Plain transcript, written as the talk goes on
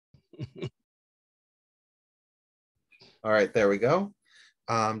All right, there we go.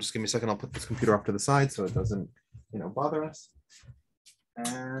 Just give me a second. I'll put this computer off to the side so it doesn't, bother us.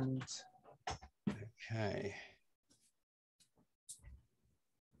 And okay.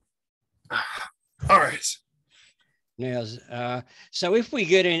 All right. Now, so if we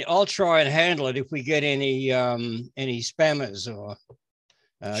get in, I'll try and handle it. If we get any spammers or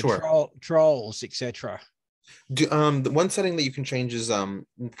Sure. trolls, etc. The one setting that you can change is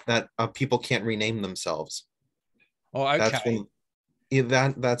that people can't rename themselves. Oh, okay. That's one.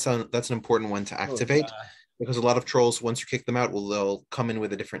 Yeah, that's an important one to activate because a lot of trolls, once you kick them out, they'll come in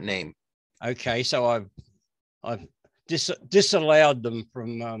with a different name. Okay, so I've disallowed them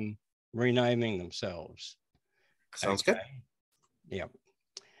from renaming themselves. Sounds good. Yeah.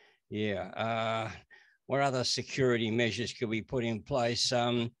 Yeah. What other security measures could we put in place?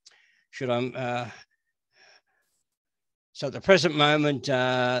 Should I? So at the present moment,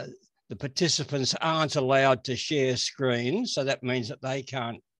 the participants aren't allowed to share screens. So that means that they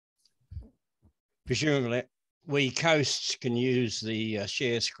can't, presumably, we hosts can use the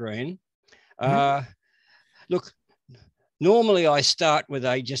share screen. Look, normally I start with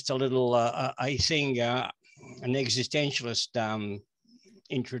just a little a thing, an existentialist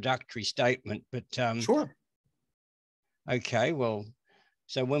introductory statement, but sure. Okay, well,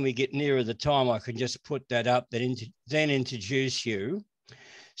 so when we get nearer the time, I can just put that up, then introduce you.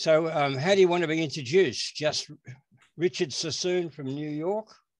 So how do you want to be introduced? Just Richard Sassoon from New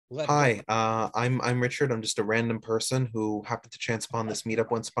York? Hi, I'm Richard. I'm just a random person who happened to chance upon this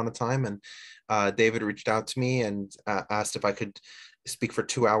meetup once upon a time, and David reached out to me and asked if I could speak for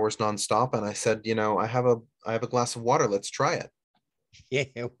 2 hours nonstop, and I said, I have a glass of water. Let's try it.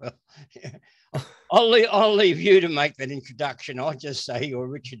 Yeah, well, yeah. I'll leave you to make that introduction. I'll just say you're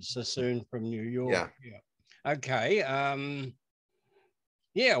Richard Sassoon from New York. Yeah. Okay.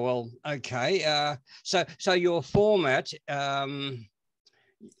 Yeah. Well. Okay. So your format.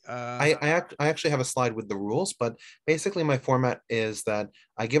 I actually have a slide with the rules, but basically my format is that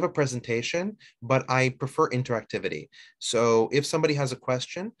I give a presentation, but I prefer interactivity. So if somebody has a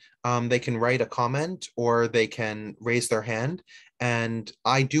question, they can write a comment or they can raise their hand, and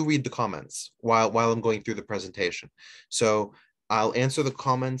I do read the comments while I'm going through the presentation. So I'll answer the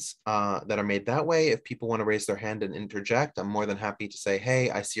comments that are made that way. If people want to raise their hand and interject, I'm more than happy to say, hey,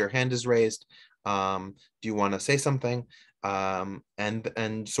 I see your hand is raised. Do you want to say something?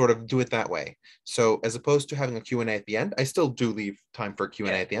 And sort of do it that way. So as opposed to having a Q&A at the end, I still do leave time for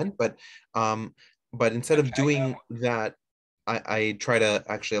Q&A at the end, but instead of doing that, I try to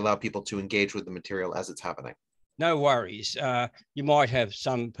actually allow people to engage with the material as it's happening. No worries. You might have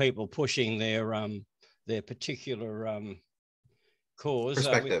some people pushing their particular cause.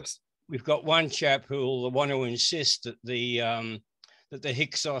 Perspectives. We've got one chap who will want to insist that the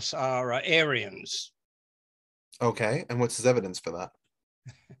Hyksos are Aryans. Okay, and what's his evidence for that?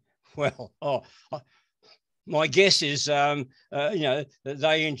 Well, my guess is, that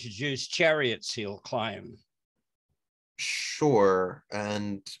they introduced chariots, he'll claim. Sure,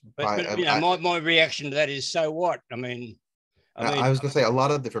 and my reaction to that is, so what? I mean, I was going to say a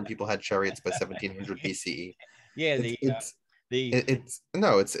lot of different people had chariots by 1700 BCE. Yeah,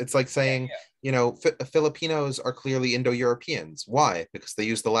 it's like saying, Filipinos are clearly Indo-Europeans. Why? Because they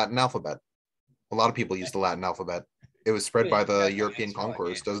use the Latin alphabet. A lot of people use the Latin alphabet. It was spread by the European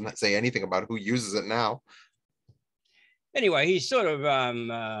conquerors. Right, yeah. Doesn't say anything about who uses it now. Anyway, he's sort of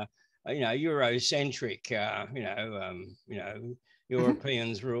Eurocentric.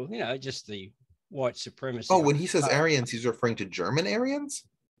 Europeans rule. Just the white supremacy. Oh, when he says Aryans, he's referring to German Aryans,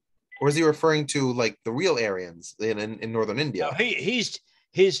 or is he referring to like the real Aryans in northern India? No, he's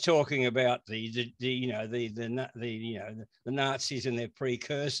talking about the Nazis and their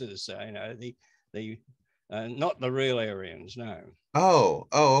precursors. Not the real Aryans, no. Oh,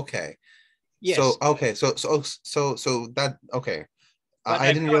 okay. Yes. So that okay.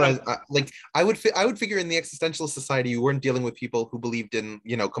 I didn't realize. I would figure in the existentialist society you weren't dealing with people who believed in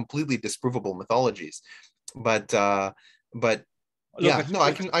completely disprovable mythologies, but yeah, no,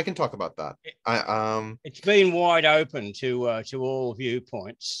 I can talk about that. It's been wide open to all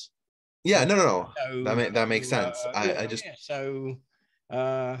viewpoints. Yeah, no. That makes sense. I just so.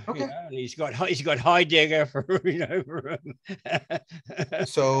 Okay. And he's got Heidegger for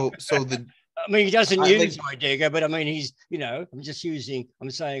so the. I mean, he doesn't use Heidegger, but I mean, he's I'm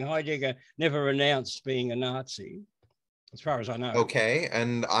saying Heidegger never announced being a Nazi, as far as I know. Okay,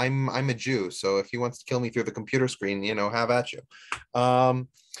 and I'm a Jew, so if he wants to kill me through the computer screen, have at you. But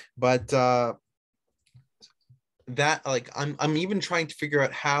that I'm even trying to figure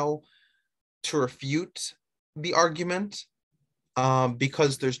out how to refute the argument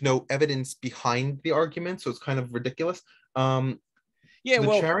because there's no evidence behind the argument, so it's kind of ridiculous. Yeah, The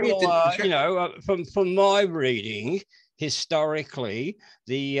well, chariot didn't. from my reading, historically,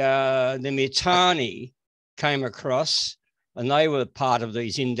 the Mitanni came across, and they were part of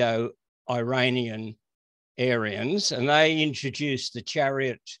these Indo-Iranian Aryans, and they introduced the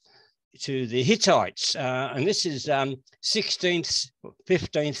chariot to the Hittites, and this is 16th,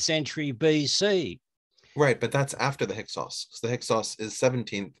 15th century BC. Right, but that's after the Hyksos. So the Hyksos is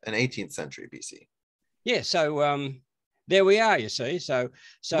 17th and 18th century BC. Yeah, so there we are, you see. So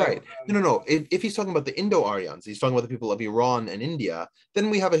Right. No. If he's talking about the Indo-Aryans, he's talking about the people of Iran and India, then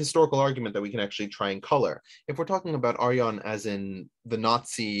we have a historical argument that we can actually try and color. If we're talking about Aryan as in the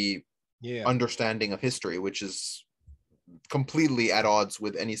Nazi understanding of history, which is completely at odds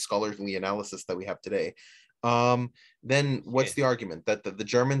with any scholarly analysis that we have today, then what's the argument? That the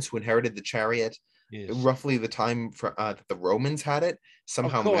Germans who inherited the chariot, roughly the time that the Romans had it,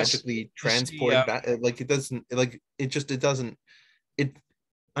 somehow magically transported back? Like it doesn't, like it doesn't.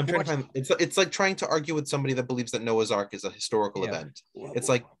 I'm trying to find. It's like trying to argue with somebody that believes that Noah's Ark is a historical event. It's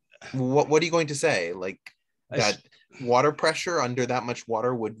like, what are you going to say? Like that water pressure under that much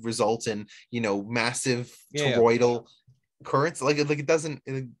water would result in massive toroidal currents? Like it doesn't.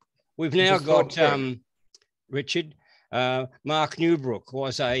 We've now got Richard. Mark Newbrook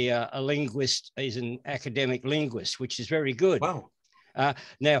was a linguist. He's an academic linguist, which is very good. Wow.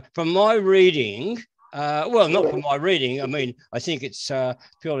 Now, from my reading. Well, not from my reading. I mean, I think it's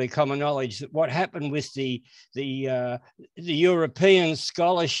purely common knowledge that what happened with the European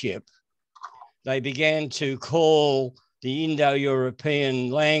scholarship, they began to call the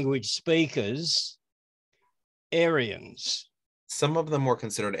Indo-European language speakers Aryans. Some of them were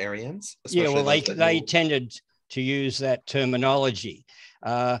considered Aryans. Yeah, well, they tended to use that terminology,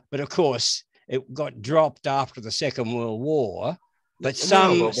 but of course, it got dropped after the Second World War. But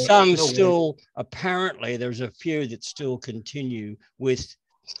some still, apparently, there's a few that still continue with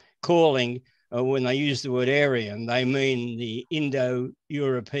calling, when they use the word Aryan, they mean the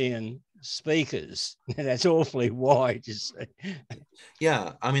Indo-European speakers. That's awfully wide, you see.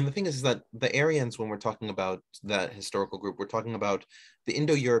 Yeah, I mean, the thing is that the Aryans, when we're talking about that historical group, we're talking about the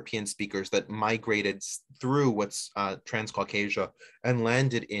Indo-European speakers that migrated through what's Transcaucasia and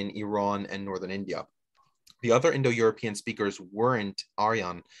landed in Iran and northern India. The other Indo-European speakers weren't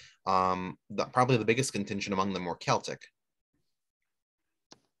Aryan. Probably the biggest contingent among them were Celtic.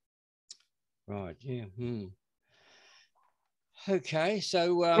 Right, yeah. Okay,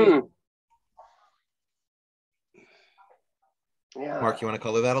 so... Mark, you want to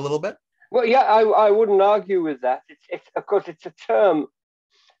color that a little bit? Well, yeah, I wouldn't argue with that. It's of course, it's a term.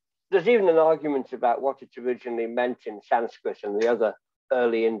 There's even an argument about what it originally meant in Sanskrit and the other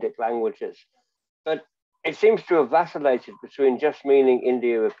early Indic languages. But it seems to have vacillated between just meaning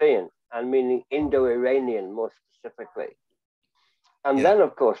Indo-European and meaning Indo-Iranian more specifically. And then,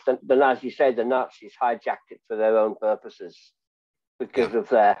 of course, as you say, the Nazis hijacked it for their own purposes because of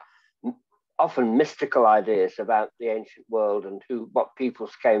their often mystical ideas about the ancient world and what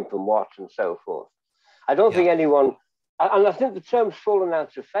peoples came from what and so forth. I don't think anyone, and I think the term's fallen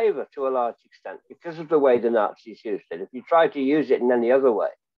out of favor to a large extent because of the way the Nazis used it. If you try to use it in any other way,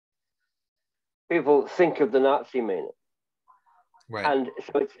 people think of the Nazi meaning. Right. And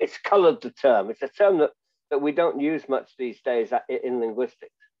so it's colored the term. It's a term that we don't use much these days in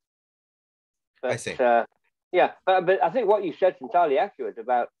linguistics. But, I see. But I think what you said is entirely accurate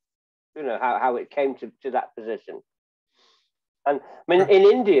about, how it came to that position. And I mean, in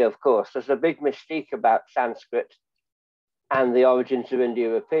India, of course, there's a big mystique about Sanskrit and the origins of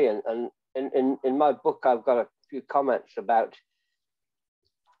Indo-European. And in my book, I've got a few comments about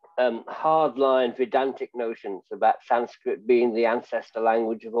hardline Vedantic notions about Sanskrit being the ancestor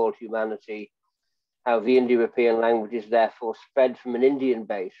language of all humanity, how the Indo-European languages therefore spread from an Indian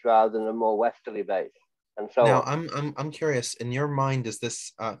base rather than a more westerly base, and so now, on. I'm curious, in your mind, does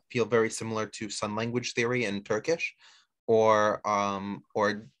this feel very similar to Sun language theory and Turkish, or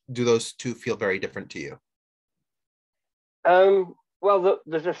do those two feel very different to you? Well,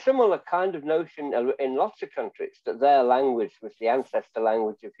 there's a similar kind of notion in lots of countries that their language was the ancestor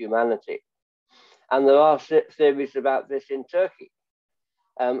language of humanity. And there are theories about this in Turkey.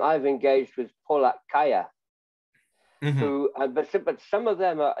 I've engaged with Polat Kaya, who, but some of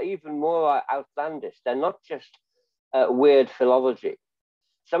them are even more outlandish. They're not just weird philology.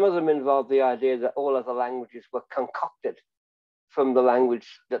 Some of them involve the idea that all other languages were concocted from the language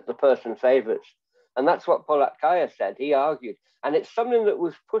that the person favors. And that's what Polat Kaya said. He argued. And it's something that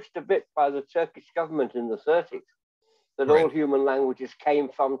was pushed a bit by the Turkish government in the 30s, that all human languages came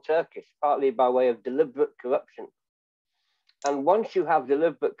from Turkish, partly by way of deliberate corruption. And once you have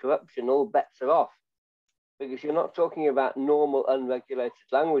deliberate corruption, all bets are off, because you're not talking about normal unregulated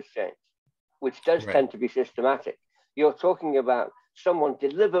language change, which does Right. tend to be systematic. You're talking about someone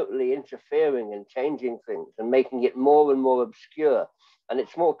deliberately interfering and changing things and making it more and more obscure. And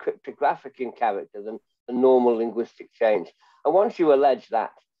it's more cryptographic in character than the normal linguistic change. And once you allege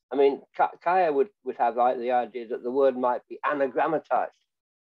that, I mean, Kaya would have the idea that the word might be anagrammatized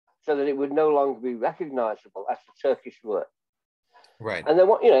so that it would no longer be recognizable as the Turkish word. Right. And then,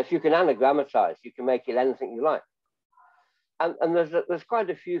 if you can anagrammatize, you can make it anything you like. And there's quite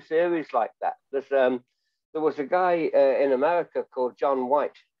a few theories like that. There was a guy in America called John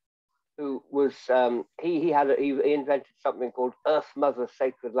White, who was he invented something called Earth Mother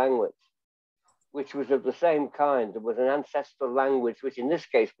Sacred Language, which was of the same kind. There was an ancestral language, which in this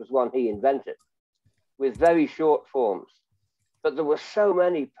case was one he invented, with very short forms. But there were so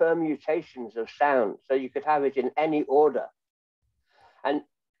many permutations of sound, so you could have it in any order. And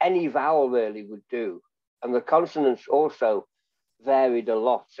any vowel really would do. And the consonants also varied a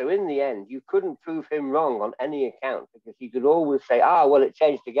lot. So in the end, you couldn't prove him wrong on any account, because he could always say, well, it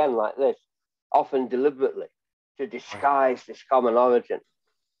changed again like this, often deliberately, to disguise this common origin.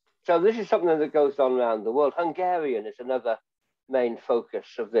 So this is something that goes on around the world. Hungarian is another main focus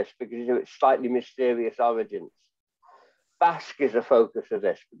of this because of its slightly mysterious origins. Basque is a focus of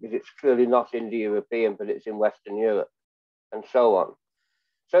this because it's clearly not Indo-European, but it's in Western Europe, and so on.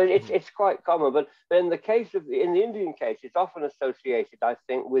 So it's quite common, but in the Indian case, it's often associated, I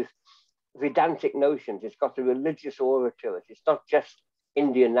think, with Vedantic notions. It's got a religious aura to it. It's not just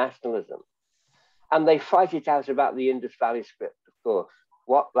Indian nationalism. And they fight it out about the Indus Valley script, of course.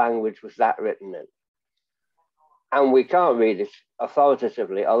 What language was that written in? And we can't read it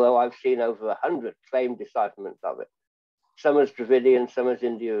authoritatively, although I've seen over 100 claimed decipherments of it. Some as Dravidian, some as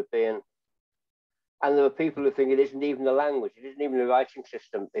Indo-European. And there are people who think it isn't even a language, it isn't even a writing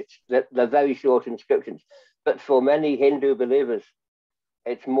system. They're very short inscriptions. But for many Hindu believers,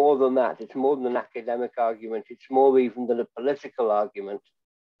 it's more than that. It's more than an academic argument. It's more even than a political argument.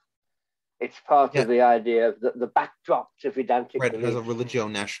 It's part of the idea of the backdrop to Vedantic Right, beliefs. it has a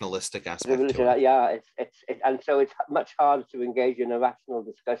religio-nationalistic aspect to it. Yeah, and so it's much harder to engage in a rational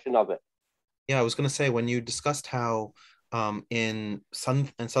discussion of it. Yeah, I was going to say, when you discussed how in Sun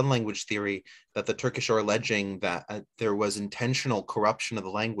language theory that the Turkish are alleging that there was intentional corruption of the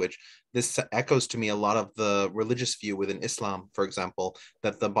language, this echoes to me a lot of the religious view within Islam, for example,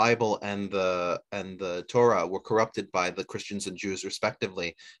 that the Bible and the Torah were corrupted by the Christians and Jews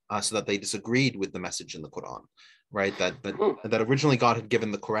respectively, so that they disagreed with the message in the Quran. Right, that originally God had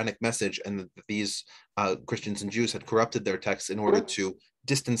given the Quranic message, and that these Christians and Jews had corrupted their texts in order to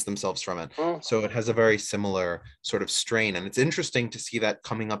distance themselves from it. So it has a very similar sort of strain, and it's interesting to see that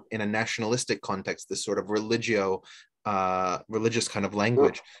coming up in a nationalistic context, this sort of religious kind of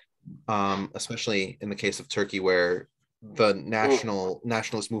language, especially in the case of Turkey, where the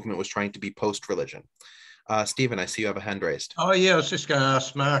nationalist movement was trying to be post-religion. Stephen, I see you have a hand raised. Oh, yeah, I was just going to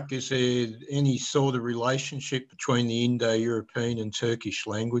ask Mark, is there any sort of relationship between the Indo-European and Turkish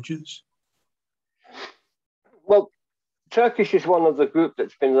languages? Well, Turkish is one of the group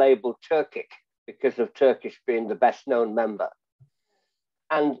that's been labeled Turkic because of Turkish being the best known member.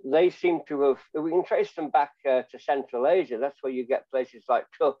 And they seem to have, we can trace them back to Central Asia. That's where you get places like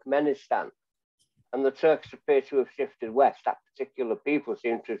Turkmenistan. And the Turks appear to have shifted west. That particular people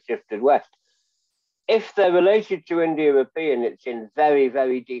seem to have shifted west. If they're related to Indo-European, it's in very,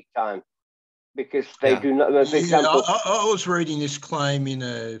 very deep time, because they do not, for example... I was reading this claim in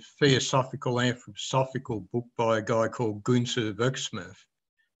a theosophical, anthroposophical book by a guy called Gunther Wöxmuth,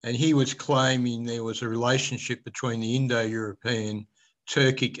 and he was claiming there was a relationship between the Indo-European,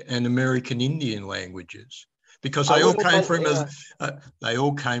 Turkic and American Indian languages, because they all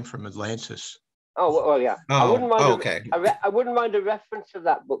came from Atlantis. Oh, well, yeah. Oh, I wouldn't mind. Okay. I wouldn't mind a reference to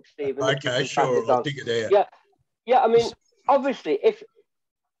that book, Stephen. Okay, sure. I'll dig it out. Yeah. I mean, obviously, if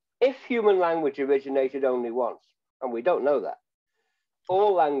human language originated only once, and we don't know that,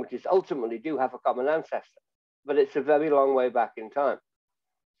 all languages ultimately do have a common ancestor, but it's a very long way back in time.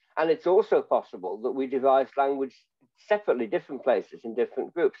 And it's also possible that we devised language separately, different places in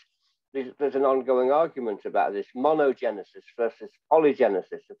different groups. There's an ongoing argument about this monogenesis versus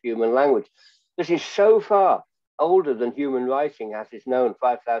polygenesis of human language. This is so far older than human writing as is known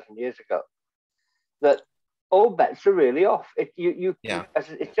 5,000 years ago, that all bets are really off.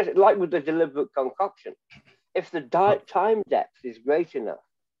 It's just like with the deliberate concoction. If the time depth is great enough,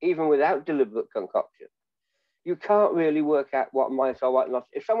 even without deliberate concoction, you can't really work out what might or what not.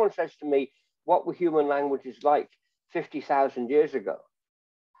 If someone says to me, what were human languages like 50,000 years ago?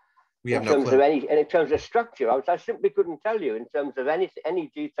 We have in no terms clue. of in terms of structure. I simply couldn't tell you in terms of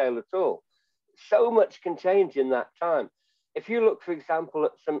any detail at all. So much can change in that time. If you look, for example,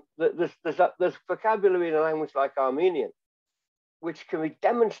 at there's vocabulary in a language like Armenian, which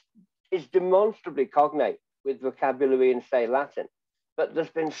is demonstrably cognate with vocabulary in, say, Latin. But there's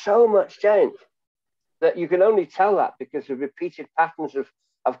been so much change that you can only tell that because of repeated patterns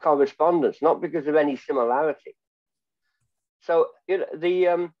of correspondence, not because of any similarity. So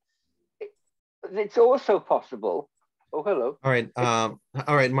it's also possible. Oh, hello. All right. All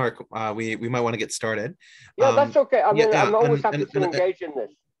right, Mark. We might want to get started. Yeah, that's okay. I mean, yeah, I'm always happy to engage in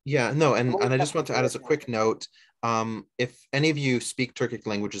this. Yeah, no, and I just want to add as a quick note, if any of you speak Turkic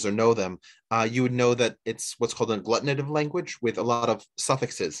languages or know them, you would know that it's what's called a agglutinative language with a lot of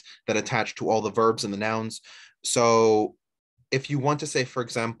suffixes that attach to all the verbs and the nouns. So if you want to say, for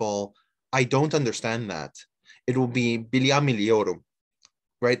example, I don't understand that, it will be biliamiliyorum,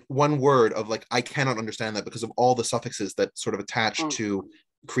 right? One word of like, I cannot understand that because of all the suffixes that sort of attach to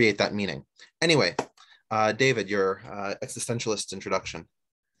create that meaning. Anyway, David, your existentialist introduction.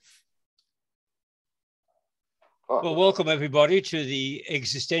 Well, welcome everybody to the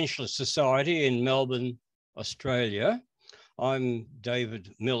Existentialist Society in Melbourne, Australia. I'm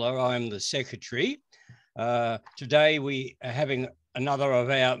David Miller, I'm the secretary. Today we are having another of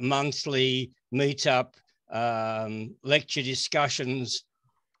our monthly meetup lecture discussions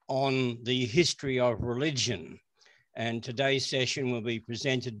on the history of religion. And today's session will be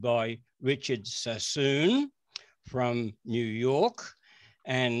presented by Richard Sassoon from New York.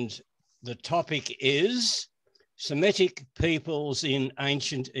 And the topic is Semitic peoples in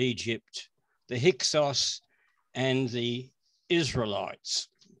ancient Egypt, the Hyksos and the Israelites.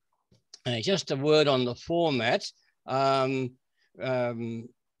 Just a word on the format.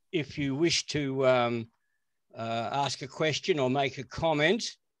 If you wish to ask a question or make a comment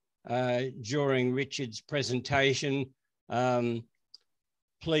during Richard's presentation,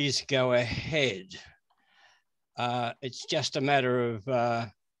 please go ahead. It's just a matter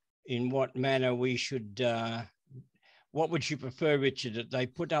of in what manner we should what would you prefer, Richard? That they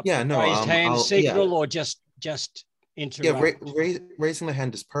put up the raised hand signal or just interrupt? Yeah, raising the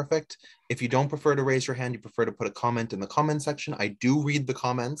hand is perfect. If you don't prefer to raise your hand, you prefer to put a comment in the comment section. I do read the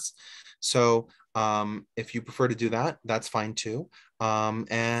comments. So if you prefer to do that, that's fine too.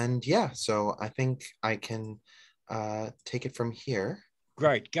 And yeah, so I think I can take it from here.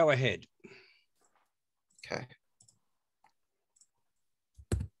 Great, go ahead. Okay.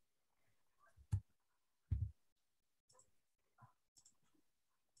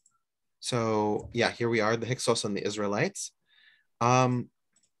 So yeah, here we are, the Hyksos and the Israelites. All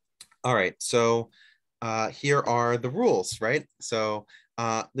right, so here are the rules, right? So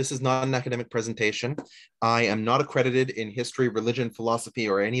this is not an academic presentation. I am not accredited in history, religion, philosophy,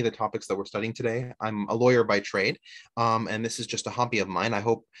 or any of the topics that we're studying today. I'm a lawyer by trade, and this is just a hobby of mine. I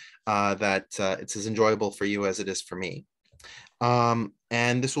hope that it's as enjoyable for you as it is for me.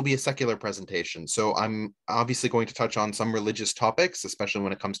 And this will be a secular presentation. So I'm obviously going to touch on some religious topics, especially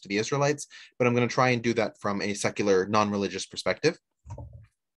when it comes to the Israelites, but I'm going to try and do that from a secular, non-religious perspective.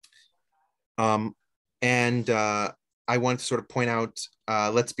 I want to sort of point out,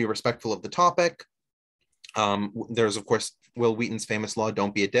 let's be respectful of the topic. There's, of course, Will Wheaton's famous law,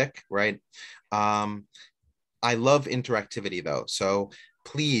 don't be a dick, right? I love interactivity, though. So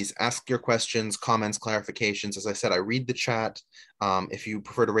please ask your questions, comments, clarifications. As I said, I read the chat. If you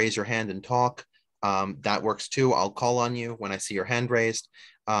prefer to raise your hand and talk, that works too. I'll call on you when I see your hand raised.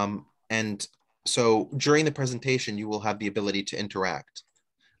 And so during the presentation, you will have the ability to interact.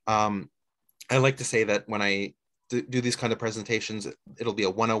 I like to say that when I do these kind of presentations, it'll be a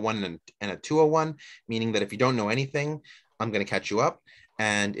 101 and a 201, meaning that if you don't know anything, I'm going to catch you up.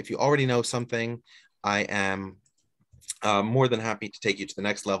 And if you already know something, I am more than happy to take you to the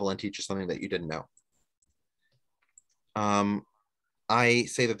next level and teach you something that you didn't know. I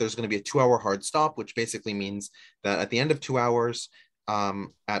say that there's going to be a 2-hour hard stop, which basically means that at the end of 2 hours,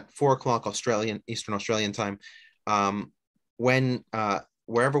 at 4 o'clock Eastern Australian time,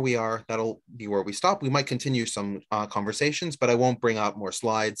 wherever we are, that'll be where we stop. We might continue some conversations, but I won't bring up more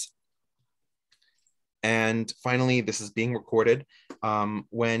slides. And finally, this is being recorded.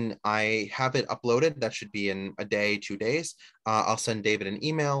 When I have it uploaded, that should be in a day, 2 days. I'll send David an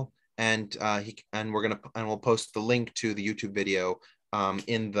email, and we'll post the link to the YouTube video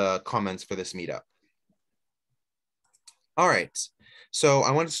in the comments for this meetup. All right. So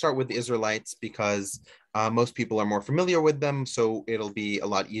I want to start with the Israelites because most people are more familiar with them, so it'll be a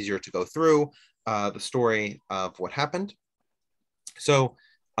lot easier to go through the story of what happened. So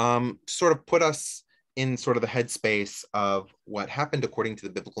to sort of put us in sort of the headspace of what happened according to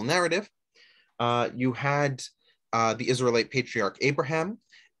the biblical narrative, you had the Israelite patriarch Abraham,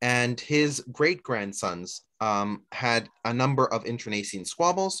 and his great-grandsons had a number of internecine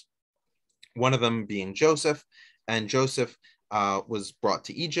squabbles, one of them being Joseph, and Joseph was brought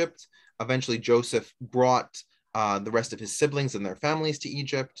to Egypt. Eventually, Joseph brought the rest of his siblings and their families to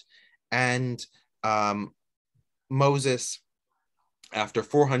Egypt, and Moses, after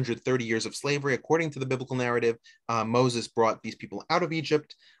 430 years of slavery, according to the biblical narrative, Moses brought these people out of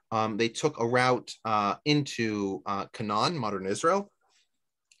Egypt. They took a route into Canaan, modern Israel,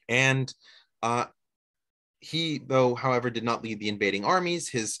 and he, though, however, did not lead the invading armies.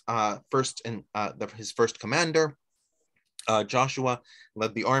 His first commander, Joshua,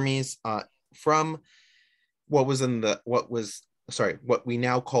 led the armies from what we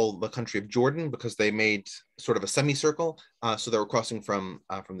now call the country of Jordan, because they made sort of a semicircle. So they were crossing from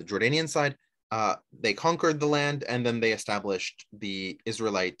the Jordanian side. They conquered the land, and then they established the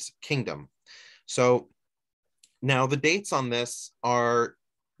Israelite kingdom. So now the dates on this are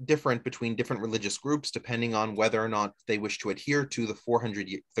different between different religious groups, depending on whether or not they wish to adhere to the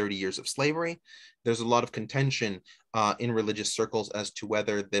 430 years of slavery. There's a lot of contention in religious circles as to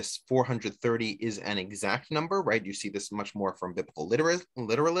whether this 430 is an exact number, right? You see this much more from biblical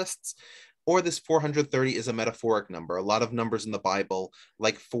literalists, or this 430 is a metaphoric number. A lot of numbers in the Bible,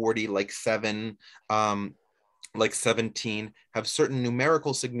 like 40, like 7, like 17, have certain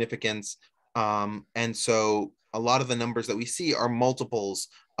numerical significance. And so a lot of the numbers that we see are multiples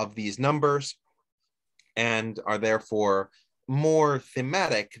of these numbers and are therefore more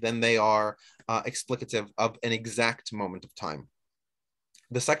thematic than they are explicative of an exact moment of time.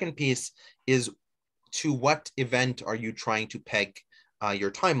 The second piece is, to what event are you trying to peg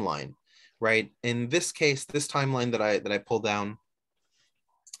your timeline, right? In this case, this timeline that I pulled down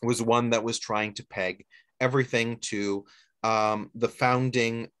was one that was trying to peg everything to the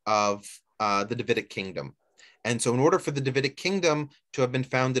founding of the Davidic kingdom. And so in order for the Davidic kingdom to have been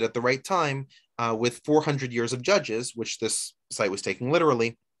founded at the right time, with 400 years of judges, which this site was taking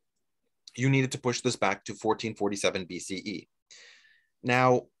literally, you needed to push this back to 1447 BCE.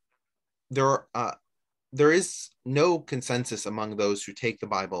 Now, there is no consensus among those who take the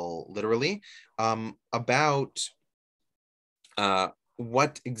Bible literally about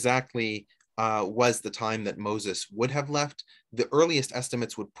what exactly was the time that Moses would have left. The earliest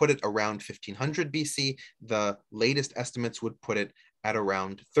estimates would put it around 1500 BC. The latest estimates would put it at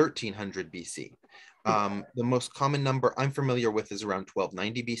around 1300 BC. The most common number I'm familiar with is around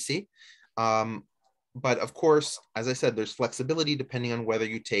 1290 BC. But of course, as I said, there's flexibility depending on whether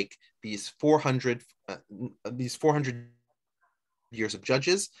you take these 400 years of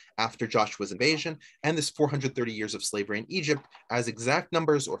judges after Joshua's invasion and this 430 years of slavery in Egypt as exact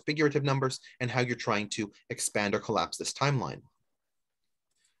numbers or figurative numbers, and how you're trying to expand or collapse this timeline.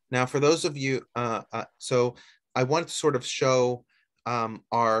 Now, for those of you, so I want to sort of show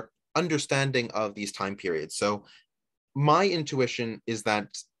our understanding of these time periods. So my intuition is that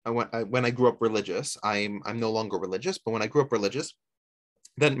when I grew up religious, I'm no longer religious, but when I grew up religious,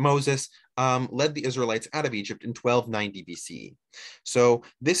 then Moses led the Israelites out of Egypt in 1290 BCE. So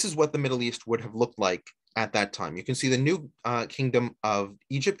this is what the Middle East would have looked like at that time. You can see the new kingdom of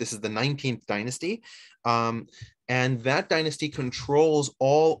Egypt. This is the 19th dynasty. And that dynasty controls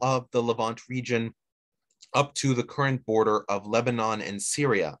all of the Levant region up to the current border of Lebanon and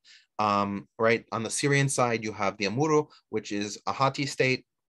Syria. Right on the Syrian side, you have the Amuru, which is a Hatti state.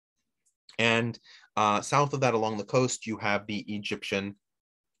 And south of that, along the coast, you have the Egyptian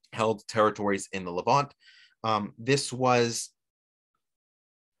held territories in the Levant. This was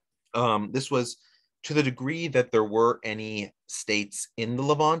to the degree that there were any states in the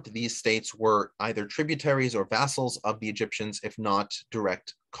Levant. These states were either tributaries or vassals of the Egyptians, if not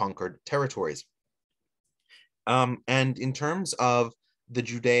direct conquered territories. And in terms of the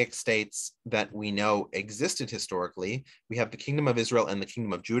Judaic states that we know existed historically, we have the Kingdom of Israel and the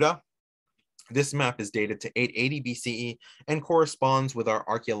Kingdom of Judah. This map is dated to 880 BCE and corresponds with our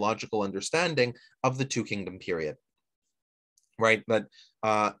archaeological understanding of the Two Kingdom period, right? That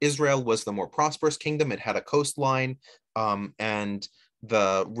Israel was the more prosperous kingdom. It had a coastline, and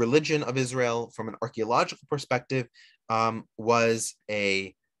the religion of Israel, from an archaeological perspective, was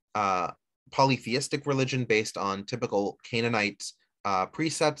a polytheistic religion based on typical Canaanite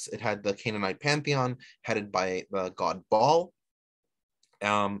precepts. It had the Canaanite pantheon headed by the god Baal.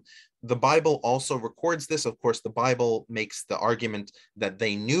 The Bible also records this. Of course, the Bible makes the argument that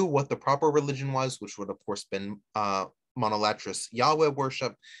they knew what the proper religion was, which would, of course, been monolatrous Yahweh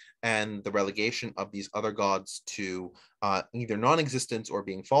worship and the relegation of these other gods to either non-existence or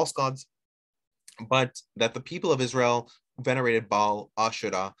being false gods. but that the people of Israel venerated Baal,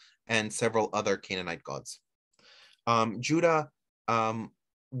 Asherah, and several other Canaanite gods. Judah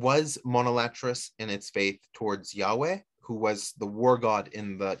was monolatrous in its faith towards Yahweh, who was the war god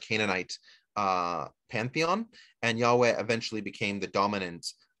in the Canaanite pantheon, and Yahweh eventually became the dominant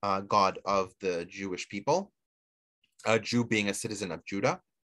god of the Jewish people, a Jew being a citizen of Judah.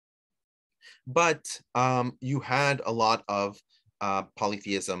 But you had a lot of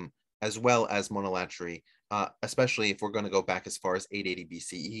polytheism as well as monolatry, especially if we're going to go back as far as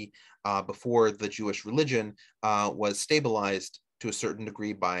 880 BCE, before the Jewish religion was stabilized to a certain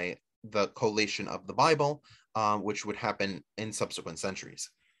degree by the collation of the Bible, which would happen in subsequent centuries.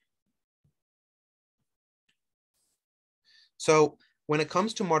 So when it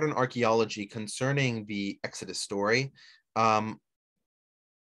comes to modern archaeology concerning the Exodus story,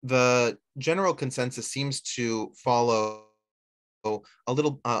 the general consensus seems to follow a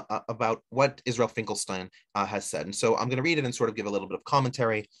little about what Israel Finkelstein has said. And so I'm going to read it and sort of give a little bit of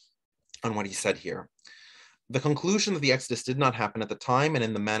commentary on what he said here. The conclusion that the Exodus did not happen at the time and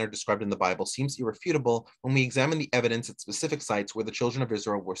in the manner described in the Bible seems irrefutable when we examine the evidence at specific sites where the children of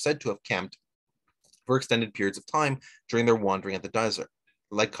Israel were said to have camped for extended periods of time during their wandering at the desert,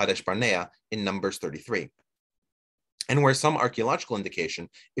 like Kadesh Barnea in Numbers 33, and where some archaeological indication,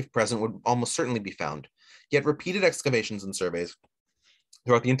 if present, would almost certainly be found. Yet repeated excavations and surveys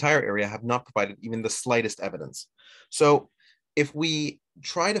throughout the entire area have not provided even the slightest evidence. So if we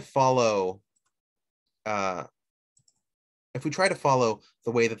try to follow the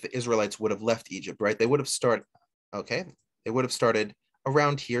way that the Israelites would have left Egypt, right? They would have started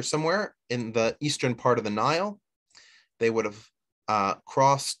around here somewhere in the eastern part of the Nile. They would have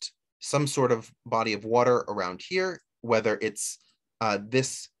crossed some sort of body of water around here, whether it's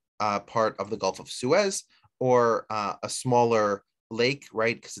this part of the Gulf of Suez or a smaller lake,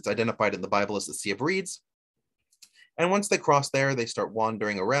 right? Because it's identified in the Bible as the Sea of Reeds. And once they cross there, they start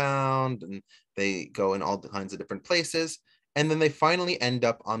wandering around and they go in all kinds of different places. And then they finally end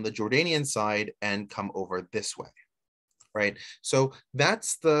up on the Jordanian side and come over this way, right? So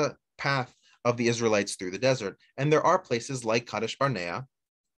that's the path of the Israelites through the desert. And there are places like Kadesh Barnea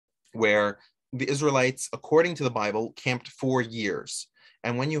where the Israelites, according to the Bible, camped 4 years.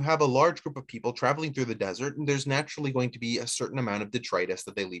 And when you have a large group of people traveling through the desert, there's naturally going to be a certain amount of detritus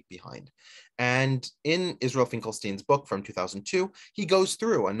that they leave behind. And in Israel Finkelstein's book from 2002, he goes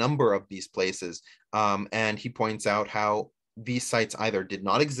through a number of these places, and he points out how these sites either did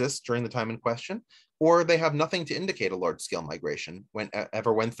not exist during the time in question, or they have nothing to indicate a large-scale migration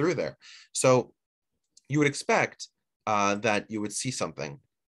ever went through there. So you would expect that you would see something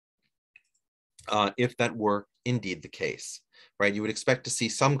if that were indeed the case, right? You would expect to see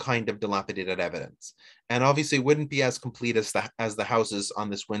some kind of dilapidated evidence. And obviously it wouldn't be as complete as the houses on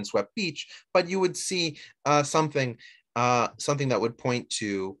this windswept beach, but you would see something that would point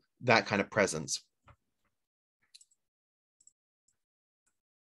to that kind of presence.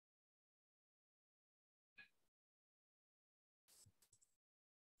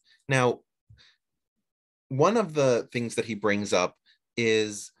 Now, one of the things that he brings up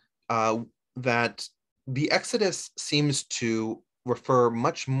is that the Exodus seems to refer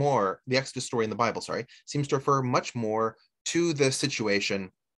much more, the Exodus story in the Bible, seems to refer much more to the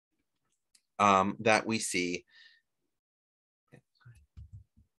situation that we see.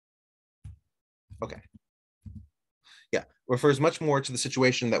 Okay. Yeah, refers much more to the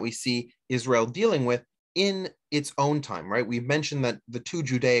situation that we see Israel dealing with in its own time, right? We've mentioned that the 2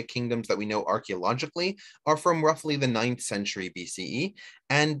 Judaic kingdoms that we know archaeologically are from roughly the 9th century BCE,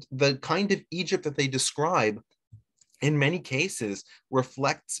 and the kind of Egypt that they describe in many cases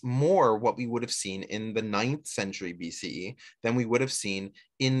reflects more what we would have seen in the 9th century BCE than we would have seen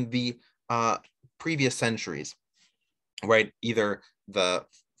in the previous centuries, right? Either the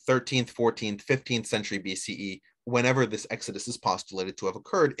 13th, 14th, 15th century BCE, whenever this Exodus is postulated to have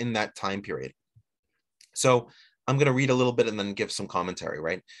occurred in that time period. So I'm going to read a little bit and then give some commentary,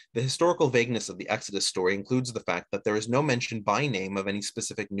 right? The historical vagueness of the Exodus story includes the fact that there is no mention by name of any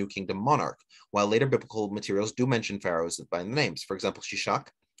specific New Kingdom monarch, while later biblical materials do mention pharaohs by names, for example, Shishak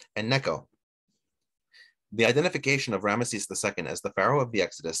and Necho. The identification of Ramesses II as the pharaoh of the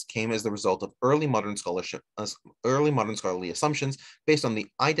Exodus came as the result of early modern scholarly assumptions based on the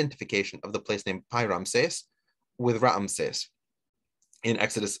identification of the place name Pi Ramses with Ramses in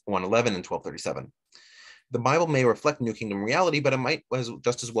Exodus 1:11 and 12:37. The Bible may reflect New Kingdom reality, but it might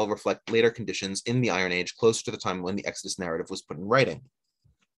just as well reflect later conditions in the Iron Age, close to the time when the Exodus narrative was put in writing.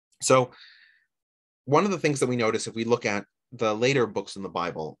 So one of the things that we notice if we look at the later books in the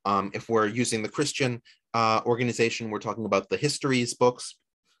Bible, if we're using the Christian organization, we're talking about the histories books,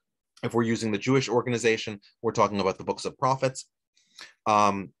 If we're using the Jewish organization, we're talking about the books of prophets.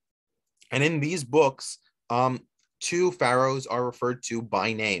 And in these books, two pharaohs are referred to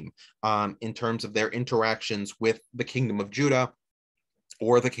by name in terms of their interactions with the kingdom of Judah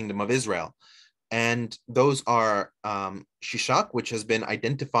or the kingdom of Israel. And those are Shishak, which has been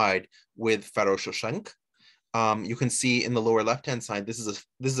identified with Pharaoh Shoshenq. You can see in the lower left-hand side, this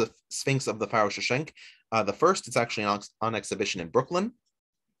is a Sphinx of the Pharaoh Shoshenq. The first, it's actually on exhibition in Brooklyn.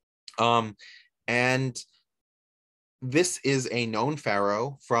 And this is a known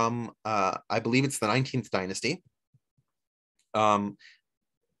pharaoh from, I believe it's the 19th dynasty.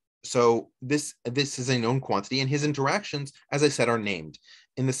 So this is a known quantity, and his interactions, as I said, are named.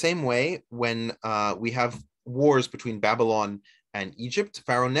 In the same way, when we have wars between Babylon and Egypt,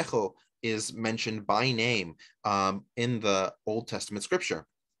 Pharaoh Necho is mentioned by name in the Old Testament scripture.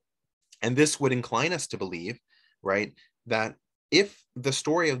 And this would incline us to believe, right, that if the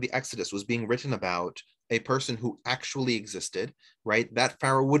story of the Exodus was being written about a person who actually existed, right, that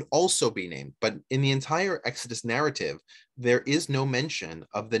Pharaoh would also be named. But in the entire Exodus narrative, there is no mention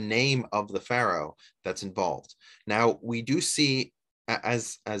of the name of the Pharaoh that's involved. Now, we do see,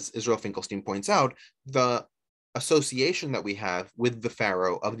 as Israel Finkelstein points out, the association that we have with the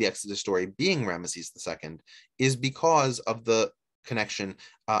Pharaoh of the Exodus story being Ramesses II is because of the connection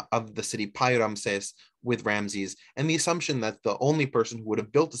of the city Pi Ramses with Ramses, and the assumption that the only person who would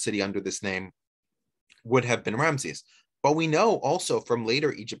have built the city under this name would have been Ramses. But we know also from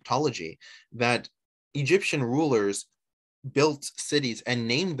later Egyptology that Egyptian rulers built cities and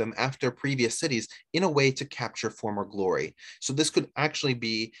named them after previous cities in a way to capture former glory. So this could actually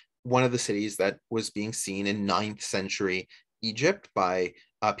be one of the cities that was being seen in 9th century Egypt by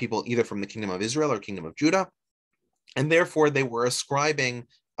people either from the Kingdom of Israel or Kingdom of Judah. And therefore, they were ascribing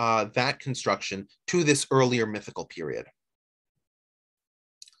that construction to this earlier mythical period.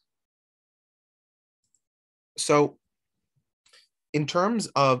 So in terms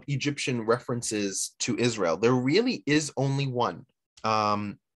of Egyptian references to Israel, there really is only one.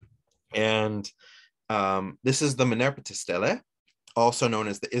 This is the Menerpete stele, also known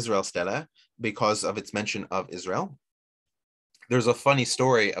as the Israel stele, because of its mention of Israel. There's a funny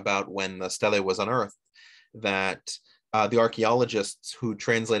story about when the stele was unearthed that the archaeologists who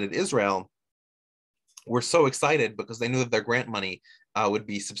translated Israel were so excited because they knew that their grant money would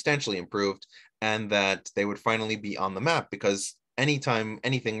be substantially improved and that they would finally be on the map, because anytime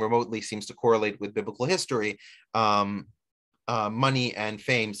anything remotely seems to correlate with biblical history, money and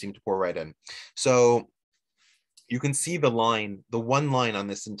fame seem to pour right in. So you can see the one line on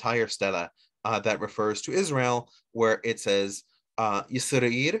this entire stela that refers to Israel, where it says,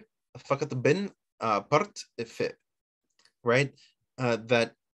 Yisrael fakat bin part ifit, right?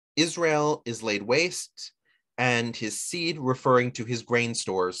 That Israel is laid waste, and his seed, referring to his grain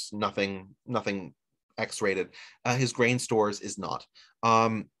stores, nothing X-rated, his grain stores is not.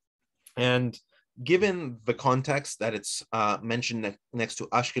 And given the context that it's mentioned next to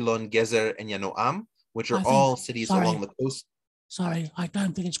Ashkelon, Gezer, and Yanoam, which are all cities along the coast. Sorry, I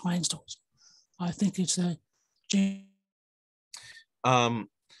don't think it's grain stores. I think it's the...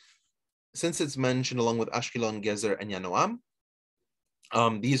 Since it's mentioned along with Ashkelon, Gezer, and Yanoam,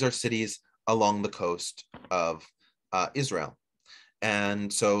 these are cities along the coast of Israel.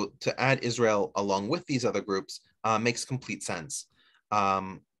 And so to add Israel along with these other groups makes complete sense.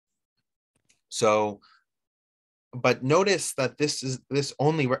 But notice that this is the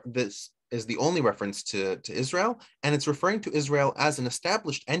only reference to Israel, and it's referring to Israel as an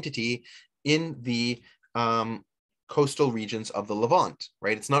established entity in the coastal regions of the Levant,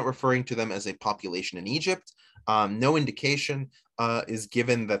 right? It's not referring to them as a population in Egypt. No indication is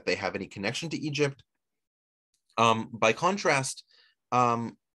given that they have any connection to Egypt. By contrast,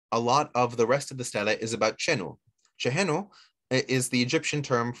 a lot of the rest of the stela is about Chenu. Chehenu is the Egyptian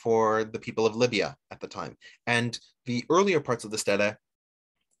term for the people of Libya at the time. And the earlier parts of the stela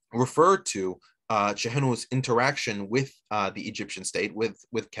refer to Chehenu's interaction with the Egyptian state,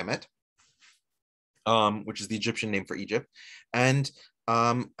 with Kemet, which is the Egyptian name for Egypt, and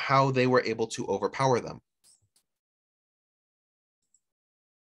how they were able to overpower them.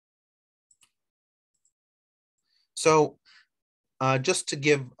 So just to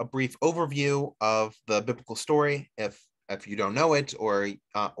give a brief overview of the biblical story, if you don't know it, or you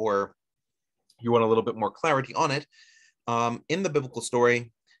want a little bit more clarity on it, in the biblical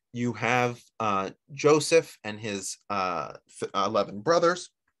story, you have Joseph and his 11 brothers,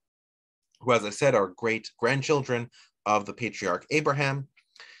 who, as I said, are great grandchildren of the patriarch Abraham.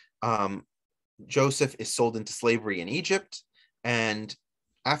 Joseph is sold into slavery in Egypt, and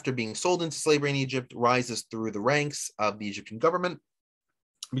after being sold into slavery in Egypt, rises through the ranks of the Egyptian government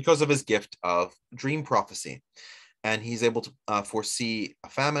because of his gift of dream prophecy. And he's able to foresee a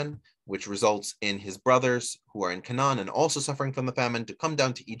famine, which results in his brothers who are in Canaan and also suffering from the famine to come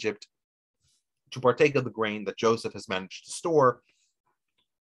down to Egypt to partake of the grain that Joseph has managed to store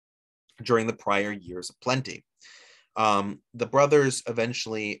during the prior years of plenty. The brothers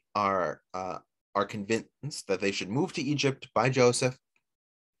eventually are convinced that they should move to Egypt by Joseph,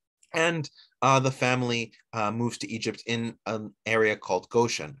 and the family moves to Egypt in an area called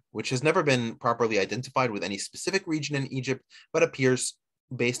Goshen, which has never been properly identified with any specific region in Egypt, but appears,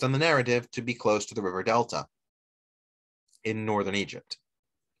 based on the narrative, to be close to the river Delta in northern Egypt.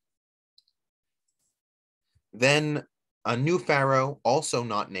 Then a new pharaoh, also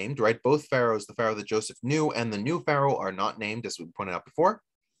not named, right? Both pharaohs, the pharaoh that Joseph knew and the new pharaoh, are not named, as we pointed out before.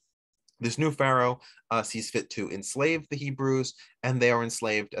 This new pharaoh sees fit to enslave the Hebrews, and they are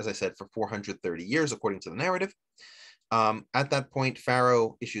enslaved, as I said, for 430 years, according to the narrative. At that point,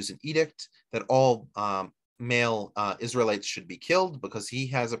 Pharaoh issues an edict that all male Israelites should be killed because he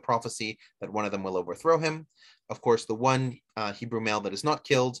has a prophecy that one of them will overthrow him. Of course, the one Hebrew male that is not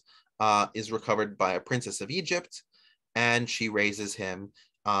killed is recovered by a princess of Egypt, and she raises him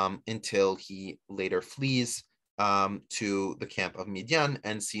until he later flees to the camp of Midian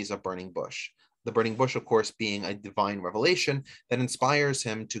and sees a burning bush. The burning bush, of course, being a divine revelation that inspires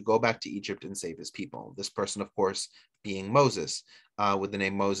him to go back to Egypt and save his people. This person, of course, being Moses, with the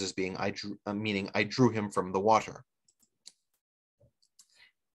name Moses being meaning I drew him from the water.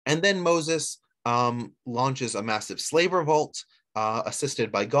 And then Moses launches a massive slave revolt,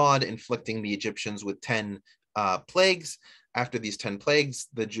 assisted by God, inflicting the Egyptians with 10 plagues. After these 10 plagues,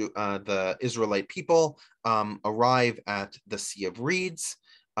 the Israelite people arrive at the Sea of Reeds.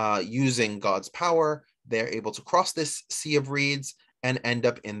 Using God's power, they're able to cross this Sea of Reeds and end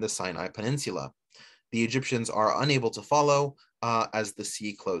up in the Sinai Peninsula. The Egyptians are unable to follow as the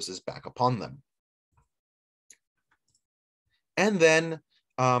sea closes back upon them. And then,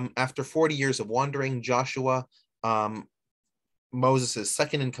 after 40 years of wandering, Joshua, Moses'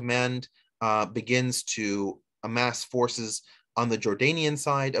 second in command, begins to amass forces on the Jordanian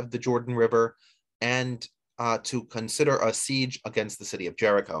side of the Jordan River and to consider a siege against the city of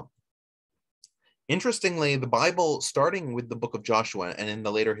Jericho. Interestingly, the Bible, starting with the book of Joshua and in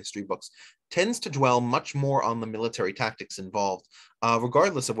the later history books, tends to dwell much more on the military tactics involved,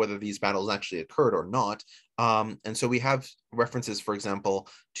 regardless of whether these battles actually occurred or not. And so we have references, for example,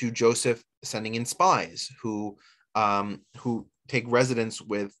 to Joseph sending in spies who take residence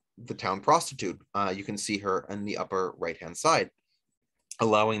with the town prostitute. You can see her in the upper right-hand side,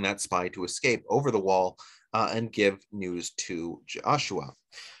 allowing that spy to escape over the wall and give news to Joshua.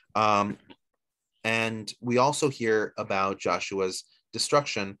 And we also hear about Joshua's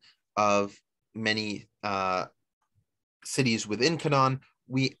destruction of many cities within Canaan.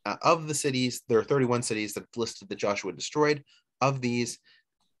 Of the cities, there are 31 cities that listed that Joshua destroyed. Of these,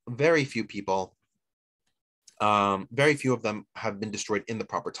 very few of them have been destroyed in the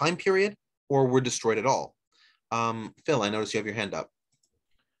proper time period or were destroyed at all. Phil, I notice you have your hand up.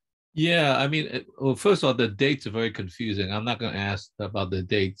 Yeah, I mean, well, first of all, the dates are very confusing. I'm not going to ask about the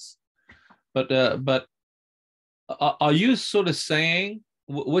dates, but are you sort of saying,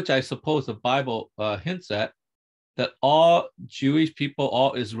 which I suppose the Bible hints at, that all Jewish people,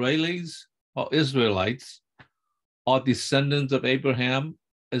 all Israelis, all Israelites, are descendants of Abraham?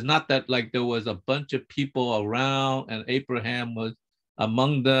 It's not that like there was a bunch of people around and Abraham was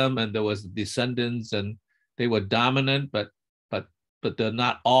among them and there was descendants and they were dominant, but they're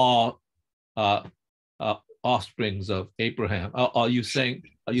not all offsprings of Abraham. Are you saying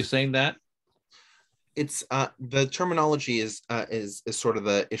that? It's the terminology is sort of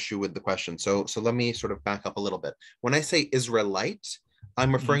the issue with the question. So let me sort of back up a little bit. When I say Israelite,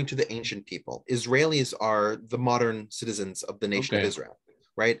 I'm referring to the ancient people. Israelis are the modern citizens of the nation of Israel,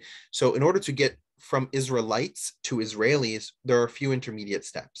 right? So in order to get from Israelites to Israelis, there are a few intermediate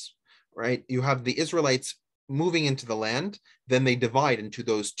steps, right? You have the Israelites moving into the land, then they divide into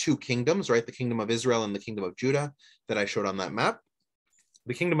those two kingdoms, right? The kingdom of Israel and the kingdom of Judah that I showed on that map.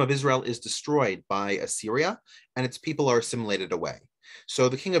 The kingdom of Israel is destroyed by Assyria, and its people are assimilated away. So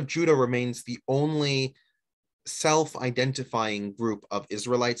the king of Judah remains the only self-identifying group of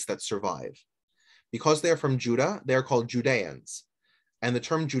Israelites that survive. Because they're from Judah, they're called Judeans. And the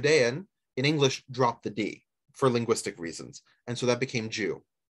term Judean in English dropped the D for linguistic reasons. And so that became Jew.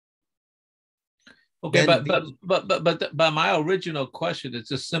 Okay, but my original question is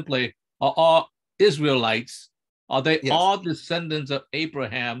just simply, are all Israelites, are they all descendants of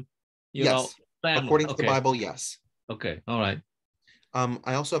Abraham, you know, family? According to the Bible, yes. Okay, all right.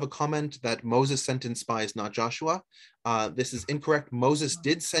 I also have a comment that Moses sent in spies, not Joshua. This is incorrect. Moses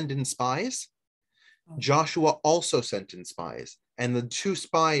did send in spies. Joshua also sent in spies, and the two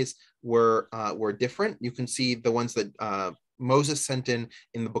spies were different. You can see the ones that Moses sent in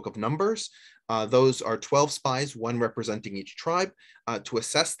the book of Numbers. Those are 12 spies, one representing each tribe, to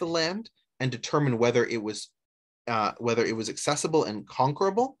assess the land and determine whether it was accessible and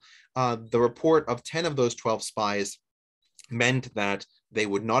conquerable. The report of 10 of those 12 spies meant that they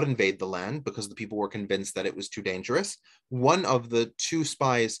would not invade the land because the people were convinced that it was too dangerous. One of the two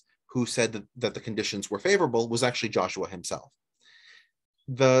spies who said that the conditions were favorable was actually Joshua himself.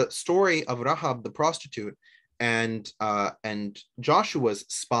 The story of Rahab the prostitute and Joshua's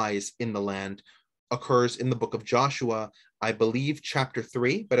spies in the land occurs in the book of Joshua, I believe chapter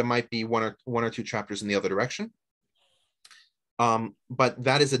 3, but it might be one or two chapters in the other direction. But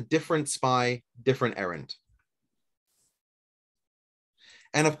that is a different spy, different errand.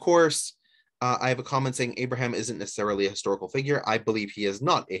 And of course, I have a comment saying Abraham isn't necessarily a historical figure. I believe he is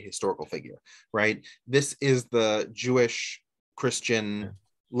not a historical figure, right? This is the Jewish Christian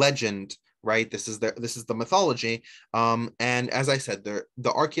legend, right? This is the mythology. And as I said,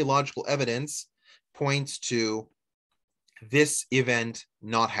 the archaeological evidence points to this event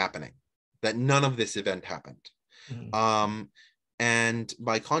not happening, that none of this event happened. Mm-hmm. And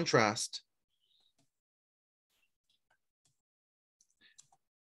by contrast,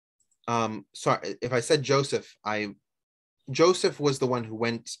 sorry, if I said Joseph was the one who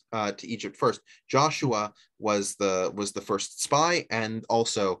went to Egypt first. Joshua was the first spy and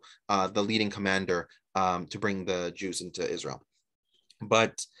also the leading commander to bring the Jews into Israel.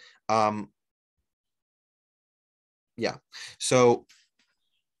 But yeah, so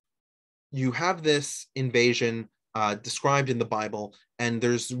you have this invasion described in the Bible, and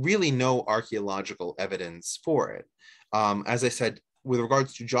there's really no archaeological evidence for it. As I said, with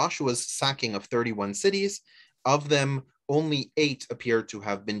regards to Joshua's sacking of 31 cities, of them, only 8 appear to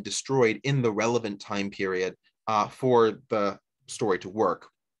have been destroyed in the relevant time period for the story to work.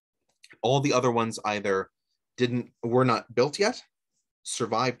 All the other ones either were not built yet,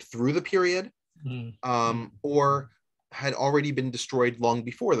 survived through the period, or had already been destroyed long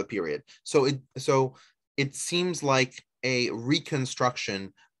before the period. So it seems like a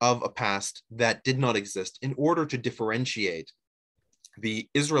reconstruction of a past that did not exist in order to differentiate the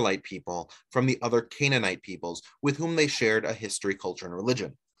Israelite people from the other Canaanite peoples with whom they shared a history, culture, and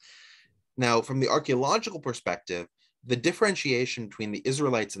religion. Now, from the archaeological perspective, the differentiation between the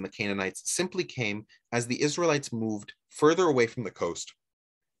Israelites and the Canaanites simply came as the Israelites moved further away from the coast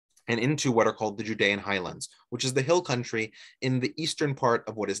and into what are called the Judean highlands, which is the hill country in the eastern part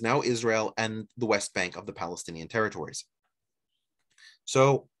of what is now Israel and the West Bank of the Palestinian territories.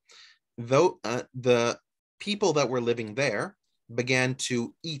 So, though the people that were living there began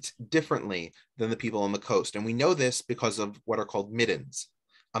to eat differently than the people on the coast, and we know this because of what are called middens.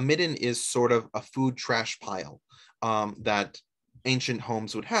 A midden is sort of a food trash pile that ancient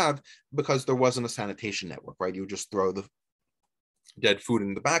homes would have because there wasn't a sanitation network, right? You would just throw the dead food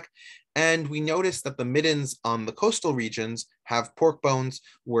in the back. And we noticed that the middens on the coastal regions have pork bones,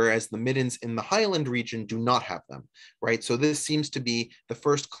 whereas the middens in the highland region do not have them, right? So this seems to be the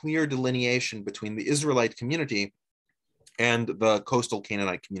first clear delineation between the Israelite community and the coastal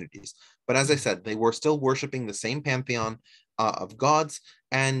Canaanite communities. But as I said, they were still worshiping the same pantheon of gods,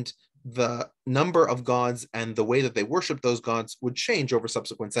 and the number of gods and the way that they worshiped those gods would change over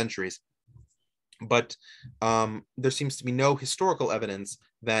subsequent centuries. But there seems to be no historical evidence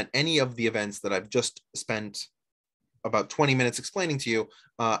that any of the events that I've just spent about 20 minutes explaining to you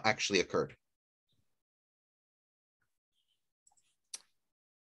actually occurred.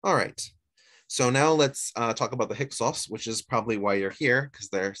 All right. So now let's talk about the Hyksos, which is probably why you're here, because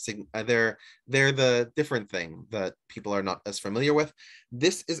they're the different thing that people are not as familiar with.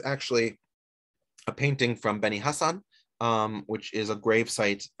 This is actually a painting from Beni Hassan, which is a grave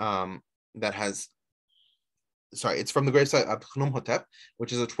site that has, it's from the gravesite of Khnumhotep,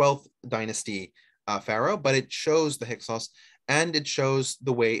 which is a 12th dynasty pharaoh, but it shows the Hyksos, and it shows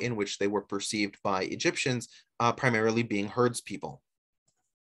the way in which they were perceived by Egyptians, primarily being herds people.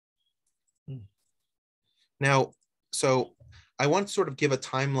 Now, so I want to sort of give a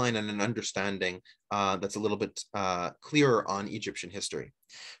timeline and an understanding that's a little bit clearer on Egyptian history.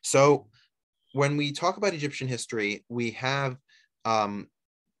 So when we talk about Egyptian history, we have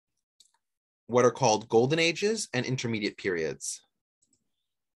what are called golden ages and intermediate periods.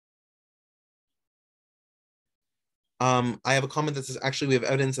 I have a comment that says, actually, we have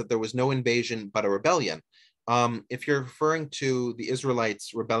evidence that there was no invasion, but a rebellion. If you're referring to the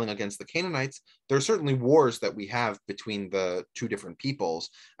Israelites rebelling against the Canaanites, there are certainly wars that we have between the two different peoples,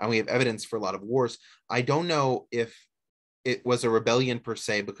 and we have evidence for a lot of wars. I don't know if it was a rebellion per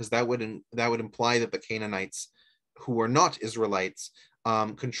se, because that would imply that the Canaanites, who were not Israelites,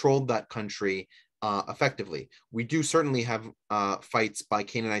 controlled that country effectively. We do certainly have fights by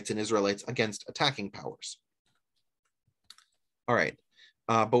Canaanites and Israelites against attacking powers. All right,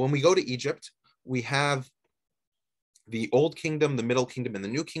 but when we go to Egypt, we have the Old Kingdom, the Middle Kingdom, and the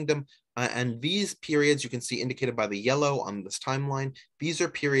New Kingdom. And these periods you can see indicated by the yellow on this timeline. These are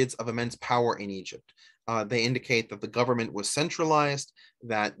periods of immense power in Egypt. They indicate that the government was centralized,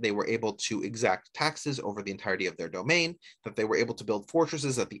 that they were able to exact taxes over the entirety of their domain, that they were able to build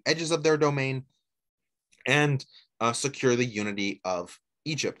fortresses at the edges of their domain, and secure the unity of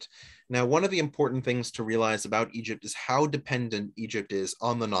Egypt. Now, one of the important things to realize about Egypt is how dependent Egypt is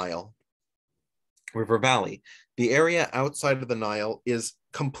on the Nile River Valley. The area outside of the Nile is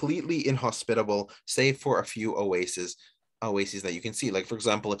completely inhospitable, save for a few oases that you can see. Like, for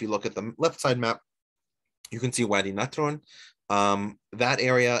example, if you look at the left side map, you can see Wadi Natron. That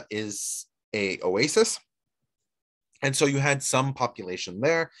area is a oasis. And so you had some population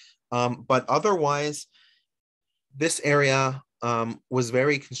there. But otherwise, this area was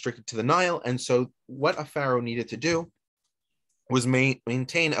very constricted to the Nile. And so what a pharaoh needed to do was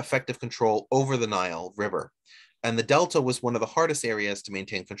maintain effective control over the Nile River. And the Delta was one of the hardest areas to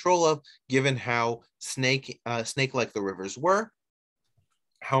maintain control of, given how snake-like the rivers were,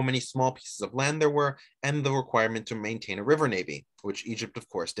 how many small pieces of land there were, and the requirement to maintain a river navy, which Egypt, of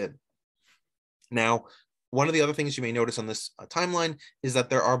course, did. Now, one of the other things you may notice on this timeline is that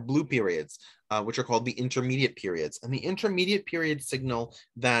there are blue periods, which are called the intermediate periods. And the intermediate periods signal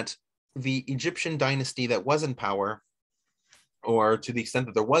that the Egyptian dynasty that was in power, or to the extent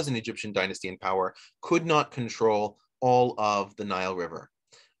that there was an Egyptian dynasty in power, could not control all of the Nile River.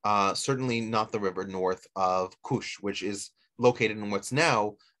 Certainly not the river north of Kush, which is located in what's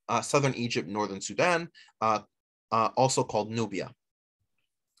now southern Egypt, northern Sudan, also called Nubia.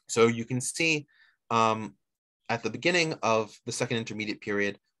 So you can see at the beginning of the second intermediate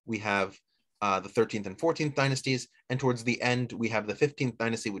period, we have the 13th and 14th dynasties, and towards the end, we have the 15th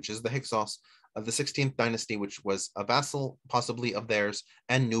dynasty, which is the Hyksos, of the 16th dynasty, which was a vassal possibly of theirs,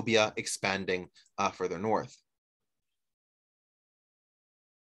 and Nubia expanding further north.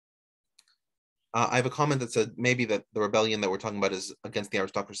 I have a comment that said maybe that the rebellion that we're talking about is against the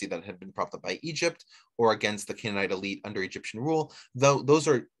aristocracy that had been propped up by Egypt, or against the Canaanite elite under Egyptian rule, though those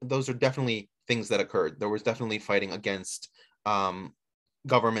are definitely things that occurred. There was definitely fighting against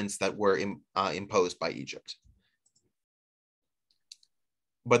governments that were imposed by Egypt.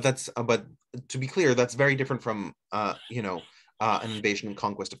 But to be clear, that's very different from an invasion and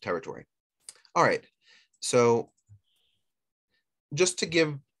conquest of territory. All right, so just to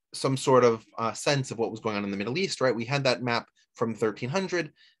give some sort of sense of what was going on in the Middle East, right? We had that map from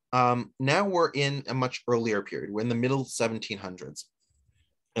 1300. Now we're in a much earlier period. We're in the middle 1700s.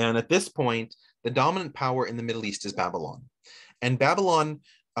 And at this point, the dominant power in the Middle East is Babylon. And Babylon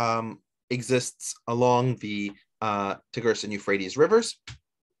exists along the Tigris and Euphrates rivers,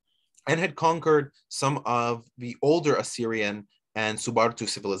 and had conquered some of the older Assyrian and Subartu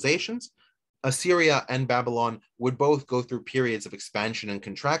civilizations. Assyria and Babylon would both go through periods of expansion and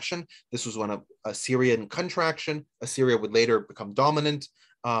contraction. This was one of Assyrian contraction. Assyria would later become dominant.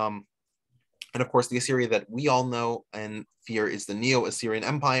 And of course, the Assyria that we all know and fear is the Neo-Assyrian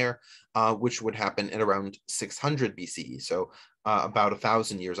Empire, which would happen at around 600 BCE, so about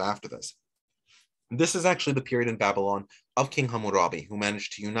 1,000 years after this. This is actually the period in Babylon of King Hammurabi, who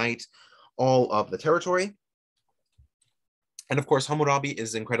managed to unite all of the territory. And of course, Hammurabi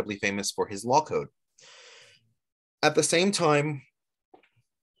is incredibly famous for his law code. At the same time,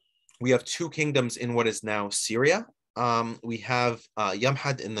 we have two kingdoms in what is now Syria. We have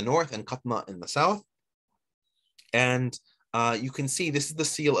Yamhad in the north and Qatna in the south. And you can see this is the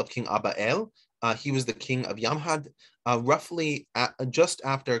seal of King Aba-el. He was the king of Yamhad, roughly just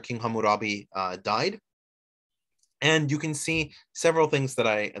after King Hammurabi died. And you can see several things that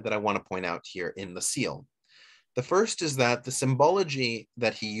I want to point out here in the seal. The first is that the symbology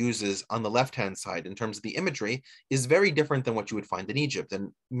that he uses on the left-hand side in terms of the imagery is very different than what you would find in Egypt,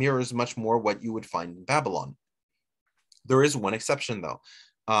 and mirrors much more what you would find in Babylon. There is one exception, though.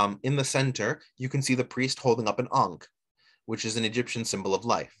 In the center, you can see the priest holding up an ankh, which is an Egyptian symbol of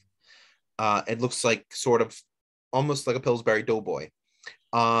life. It looks like sort of almost like a Pillsbury Doughboy.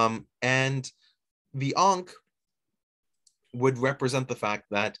 And the ankh would represent the fact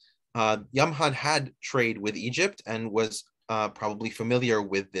that Yamhad had trade with Egypt and was probably familiar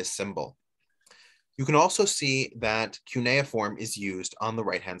with this symbol. You can also see that cuneiform is used on the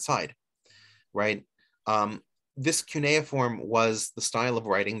right-hand side, right? This cuneiform was the style of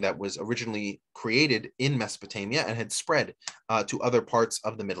writing that was originally created in Mesopotamia and had spread to other parts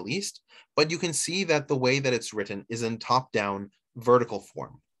of the Middle East. But you can see that the way that it's written is in top-down vertical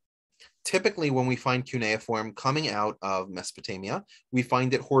form. Typically, when we find cuneiform coming out of Mesopotamia, we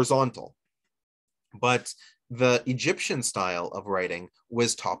find it horizontal. But the Egyptian style of writing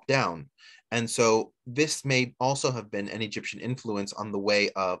was top-down. And so this may also have been an Egyptian influence on the way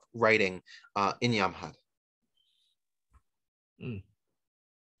of writing in Yamhad.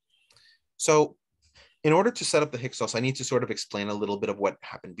 So in order to set up the Hyksos, I need to sort of explain a little bit of what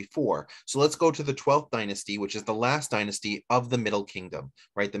happened before. So let's go to the 12th dynasty, which is the last dynasty of the Middle Kingdom,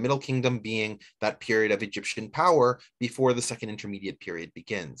 right? The Middle Kingdom being that period of Egyptian power before the Second Intermediate Period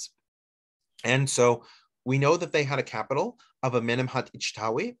begins. And so we know that they had a capital of Amenemhat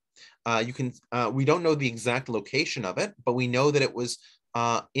Ichtawi. We don't know the exact location of it, but we know that it was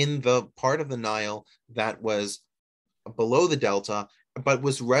in the part of the Nile that was below the delta, but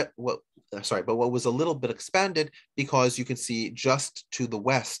what was a little bit expanded, because you can see just to the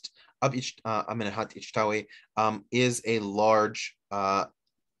west of Amenemhat Ichtawi is a large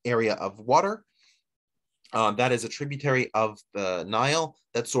area of water. That is a tributary of the Nile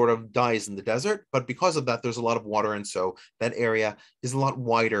that sort of dies in the desert. But because of that, there's a lot of water. And so that area is a lot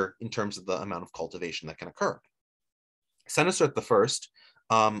wider in terms of the amount of cultivation that can occur. Senusret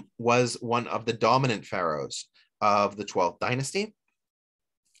I was one of the dominant pharaohs of the 12th dynasty.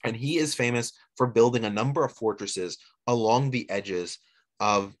 And he is famous for building a number of fortresses along the edges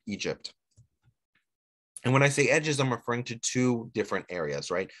of Egypt. And when I say edges, I'm referring to two different areas,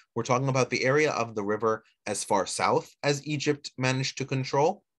 right? We're talking about the area of the river as far south as Egypt managed to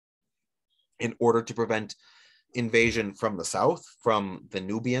control in order to prevent invasion from the south, from the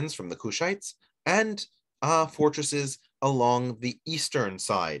Nubians, from the Kushites, and fortresses along the eastern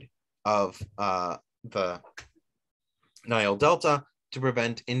side of the Nile Delta to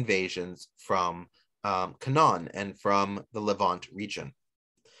prevent invasions from Canaan and from the Levant region.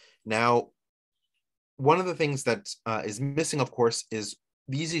 Now, one of the things that is missing, of course, is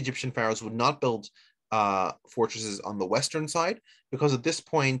these Egyptian pharaohs would not build fortresses on the western side, because at this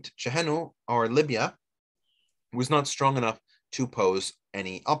point, Chehenu, or Libya, was not strong enough to pose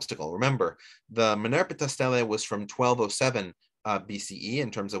any obstacle. Remember, the Menerpet stele was from 1207 BCE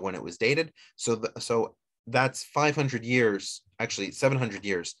in terms of when it was dated. So that's 500 years, actually 700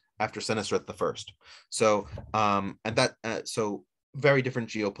 years after Senusret I. So so very different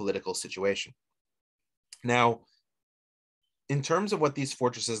geopolitical situation. Now, in terms of what these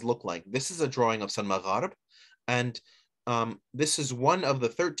fortresses look like, this is a drawing of San Magharib, and this is one of the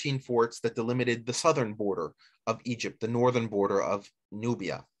 13 forts that delimited the southern border of Egypt, the northern border of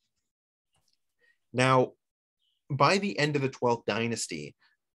Nubia. Now, by the end of the 12th dynasty,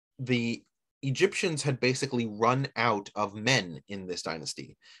 the Egyptians had basically run out of men in this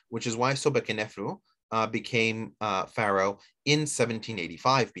dynasty, which is why Sobekneferu became pharaoh in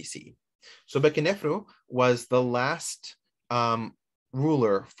 1785 BC. Sobekneferu was the last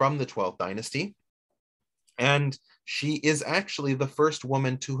ruler from the 12th dynasty, and she is actually the first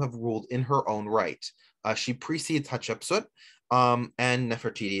woman to have ruled in her own right. She precedes Hatshepsut and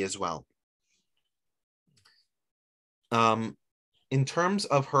Nefertiti as well. In terms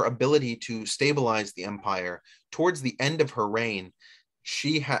of her ability to stabilize the empire, towards the end of her reign,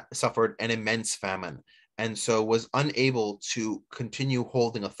 she suffered an immense famine, and so was unable to continue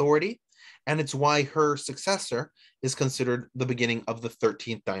holding authority. And it's why her successor is considered the beginning of the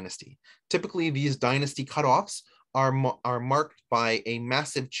 13th dynasty. Typically, these dynasty cutoffs are marked by a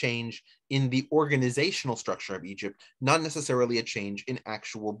massive change in the organizational structure of Egypt, not necessarily a change in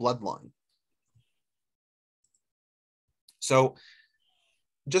actual bloodline. So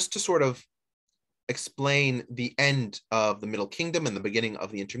just to sort of explain the end of the Middle Kingdom and the beginning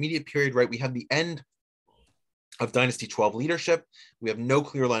of the Intermediate Period, right? We have the end of Dynasty 12 leadership. We have no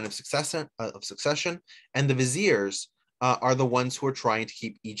clear line of succession, and the viziers are the ones who are trying to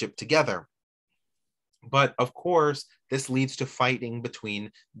keep Egypt together. But of course, this leads to fighting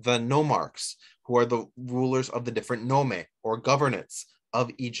between the nomarchs, who are the rulers of the different nome, or governorates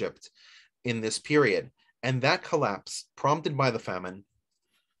of Egypt in this period. And that collapse, prompted by the famine,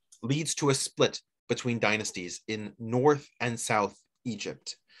 leads to a split between dynasties in North and South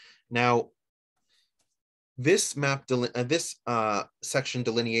Egypt. Now, this map, section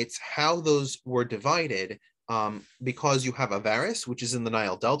delineates how those were divided, because you have Avaris, which is in the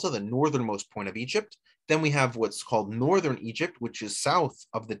Nile Delta, the northernmost point of Egypt. Then we have what's called Northern Egypt, which is south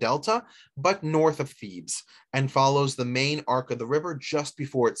of the Delta, but north of Thebes, and follows the main arc of the river just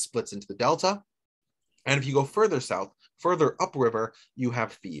before it splits into the Delta. And if you go further south, further upriver, you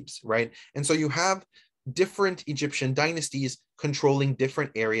have Thebes, right? And so you have different Egyptian dynasties controlling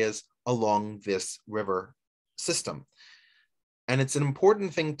different areas along this river system. And it's an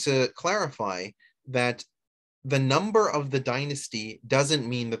important thing to clarify that the number of the dynasty doesn't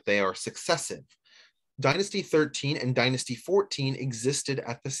mean that they are successive. Dynasty 13 and Dynasty 14 existed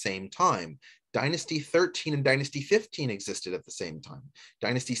at the same time. Dynasty 13 and Dynasty 15 existed at the same time.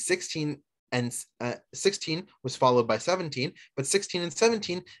 Dynasty 16 and 16 was followed by 17, but 16 and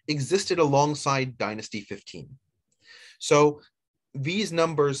 17 existed alongside Dynasty 15. So these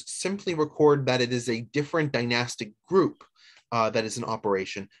numbers simply record that it is a different dynastic group that is in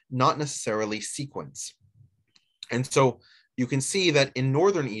operation, not necessarily sequence. And so you can see that in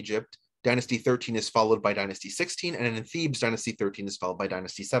northern Egypt, Dynasty 13 is followed by Dynasty 16, and in Thebes, Dynasty 13 is followed by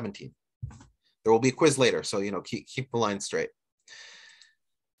Dynasty 17. There will be a quiz later, so keep the line straight.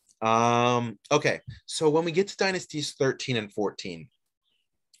 Okay, so when we get to Dynasties 13 and 14,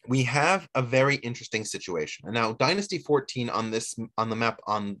 we have a very interesting situation. And now Dynasty 14 on the map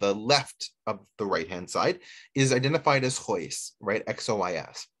on the left of the right-hand side is identified as Hyksos, right?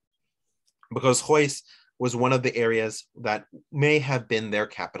 Xois. Because Hyksos was one of the areas that may have been their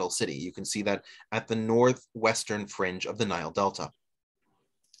capital city. You can see that at the northwestern fringe of the Nile Delta.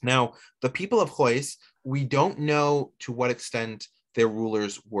 Now, the people of Hyksos, we don't know to what extent their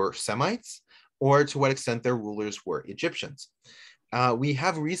rulers were Semites or to what extent their rulers were Egyptians. We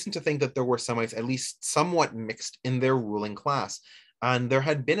have reason to think that there were Semites at least somewhat mixed in their ruling class. And there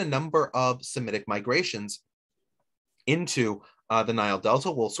had been a number of Semitic migrations into the Nile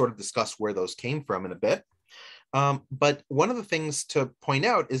Delta. We'll sort of discuss where those came from in a bit. But one of the things to point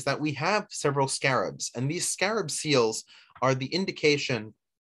out is that we have several scarabs, and these scarab seals are the indication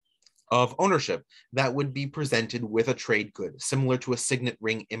of ownership that would be presented with a trade good, similar to a signet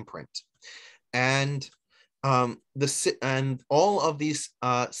ring imprint. And all of these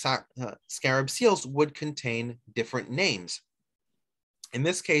scarab seals would contain different names. In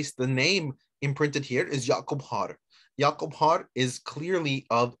this case, the name imprinted here is Yaqub Har. Yaqub Har is clearly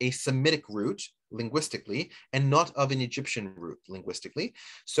of a Semitic root linguistically and not of an Egyptian root linguistically.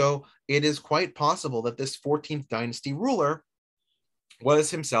 So it is quite possible that this 14th dynasty ruler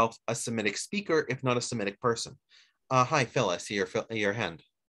was himself a Semitic speaker, if not a Semitic person. Hi, Phil, I see your hand.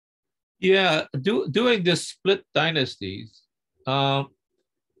 Yeah, doing this split dynasties, were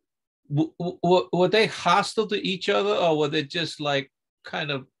they hostile to each other, or were they just like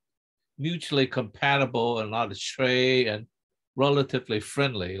kind of mutually compatible and a lot of trade and relatively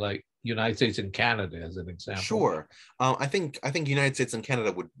friendly, like United States and Canada as an example? Sure. I think United States and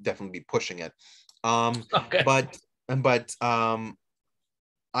Canada would definitely be pushing it. Okay. But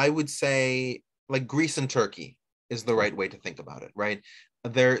I would say like Greece and Turkey is the right way to think about it, right?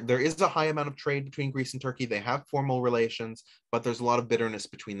 There is a high amount of trade between Greece and Turkey. They have formal relations, but there's a lot of bitterness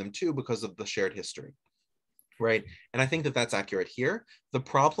between them too because of the shared history, right? And I think that that's accurate here. The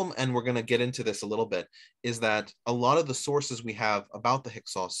problem, and we're going to get into this a little bit, is that a lot of the sources we have about the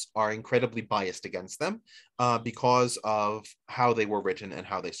Hyksos are incredibly biased against them because of how they were written and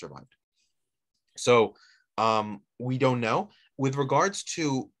how they survived. So we don't know. With regards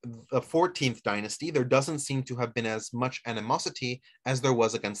to the 14th dynasty, there doesn't seem to have been as much animosity as there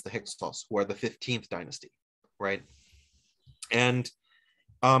was against the Hyksos, who are the 15th dynasty, right? And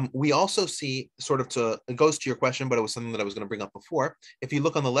we also see it goes to your question, but it was something that I was going to bring up before. If you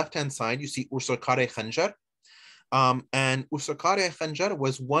look on the left-hand side, you see Usurkare Khanjar. And Usurkare Khanjar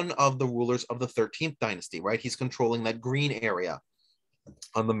was one of the rulers of the 13th dynasty, right? He's controlling that green area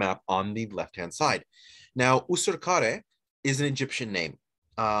on the map on the left-hand side. Now, Usurkare is an Egyptian name.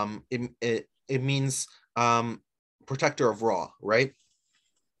 It means protector of Ra, right?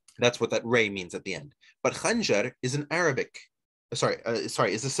 That's what that Ray means at the end. But Khanjar is an Arabic, is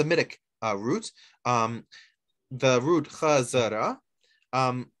a Semitic root. The root Khazara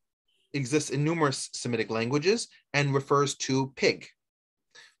exists in numerous Semitic languages and refers to pig,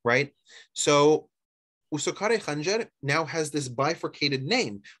 right? So Usurkare Khanjar now has this bifurcated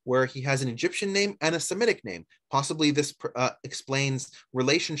name where he has an Egyptian name and a Semitic name. Possibly this explains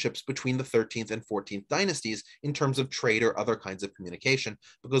relationships between the 13th and 14th dynasties in terms of trade or other kinds of communication,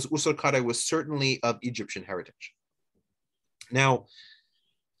 because Usurkare was certainly of Egyptian heritage. Now,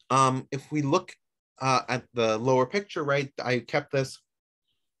 if we look at the lower picture, right, I kept this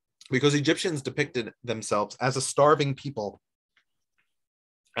because Egyptians depicted themselves as a starving people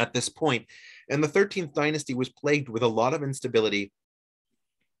at this point. And the 13th dynasty was plagued with a lot of instability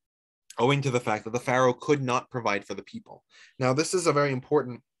owing to the fact that the pharaoh could not provide for the people. Now, this is a very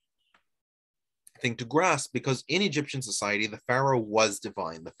important thing to grasp, because in Egyptian society, the pharaoh was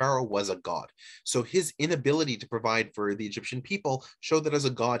divine. The pharaoh was a god. So his inability to provide for the Egyptian people showed that as a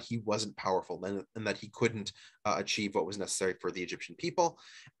god, he wasn't powerful, and that he couldn't achieve what was necessary for the Egyptian people.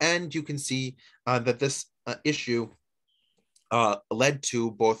 And you can see that this issue led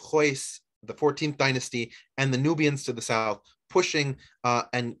to both Hyksos, the 14th dynasty, and the Nubians to the south, pushing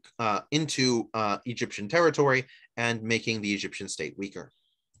into Egyptian territory and making the Egyptian state weaker.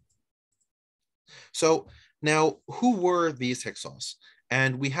 So now, who were these Hyksos?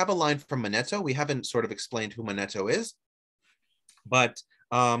 And we have a line from Manetho. We haven't sort of explained who Manetho is, but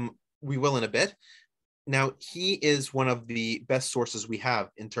we will in a bit. Now, he is one of the best sources we have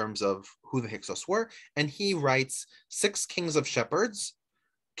in terms of who the Hyksos were, and he writes 6 kings of shepherds.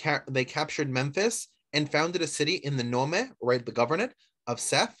 They captured Memphis and founded a city in the Nome, right, the governorate of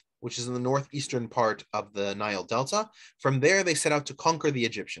Seth, which is in the northeastern part of the Nile Delta. From there, they set out to conquer the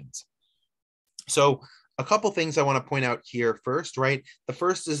Egyptians. So a couple things I want to point out here first, right? The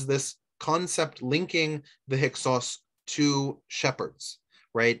first is this concept linking the Hyksos to shepherds,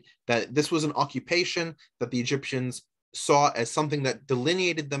 right? That this was an occupation that the Egyptians saw as something that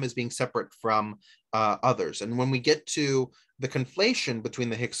delineated them as being separate from others. And when we get to the conflation between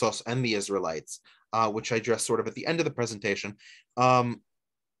the Hyksos and the Israelites, which I addressed sort of at the end of the presentation,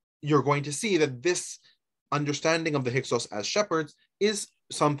 you're going to see that this understanding of the Hyksos as shepherds is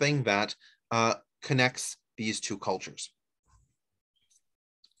something that connects these two cultures.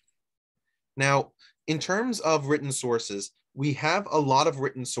 Now, in terms of written sources, we have a lot of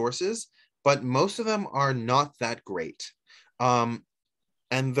written sources, but most of them are not that great.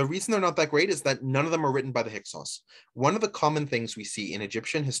 And the reason they're not that great is that none of them are written by the Hyksos. One of the common things we see in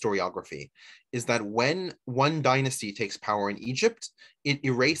Egyptian historiography is that when one dynasty takes power in Egypt, it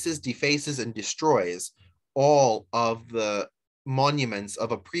erases, defaces, and destroys all of the monuments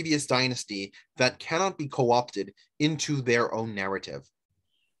of a previous dynasty that cannot be co-opted into their own narrative.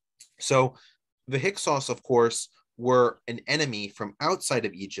 So the Hyksos, of course, were an enemy from outside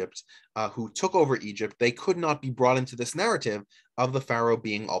of Egypt who took over Egypt. They could not be brought into this narrative of the pharaoh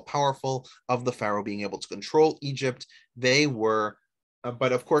being all-powerful, of the pharaoh being able to control Egypt. They were,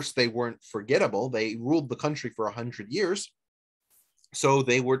 but of course they weren't forgettable. They ruled the country for 100 years. So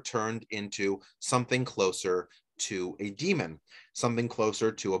they were turned into something closer to a demon, something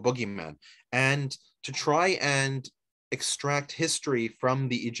closer to a boogeyman. And to try and extract history from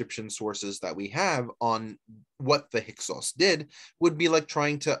the Egyptian sources that we have on what the Hyksos did would be like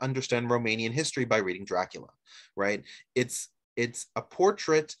trying to understand Romanian history by reading Dracula, right? It's a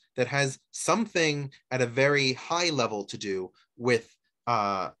portrait that has something at a very high level to do with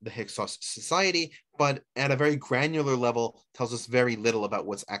the Hyksos society, but at a very granular level tells us very little about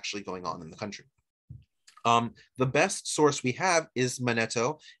what's actually going on in the country. The best source we have is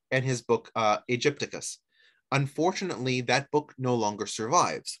Manetho and his book Egypticus. Unfortunately, that book no longer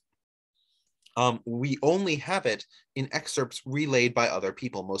survives. We only have it in excerpts relayed by other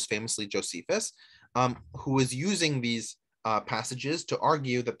people, most famously Josephus, who is using these passages to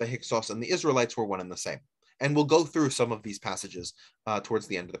argue that the Hyksos and the Israelites were one and the same. And we'll go through some of these passages towards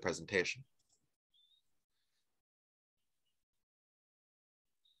the end of the presentation.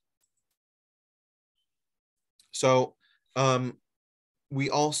 So we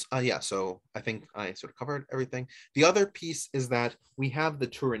also, so I think I sort of covered everything. The other piece is that we have the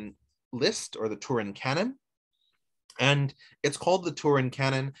Turin list, or the Turin canon, and it's called the Turin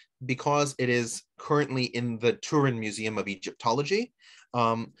canon because it is currently in the Turin Museum of Egyptology,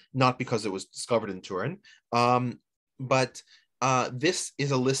 not because it was discovered in Turin, but this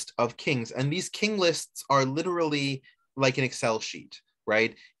is a list of kings, and these king lists are literally like an Excel sheet,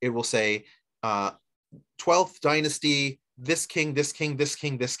 right? It will say 12th dynasty, this king, this king, this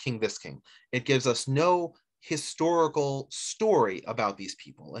king, this king, this king. It gives us no historical story about these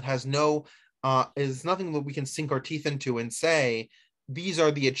people. It has no, is nothing that we can sink our teeth into and say, these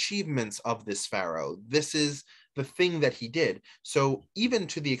are the achievements of this pharaoh. This is the thing that he did. So even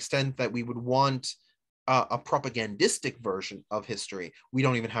to the extent that we would want a propagandistic version of history, we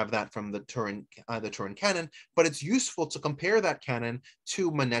don't even have that from the Turin canon, but it's useful to compare that canon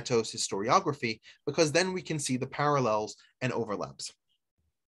to Manetho's historiography, because then we can see the parallels and overlaps.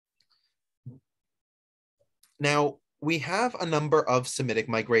 Now, we have a number of Semitic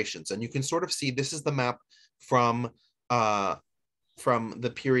migrations, and you can sort of see this is the map from the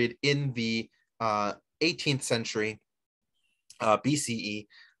period in the 18th century BCE.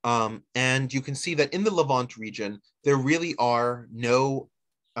 And you can see that in the Levant region, there really are no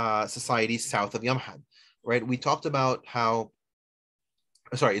societies south of Yamhad, right? We talked about how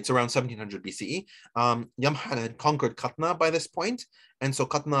sorry, it's around 1700 BCE. Yamhan had conquered Qatna by this point, and so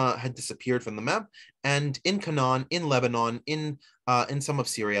Qatna had disappeared from the map. And in Canaan, in Lebanon, in some of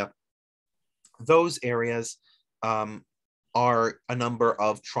Syria, those areas are a number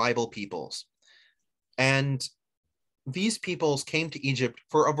of tribal peoples. And these peoples came to Egypt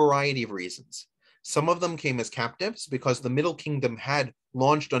for a variety of reasons. Some of them came as captives because the Middle Kingdom had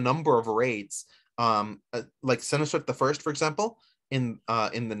launched a number of raids, like Senusert I, for example, in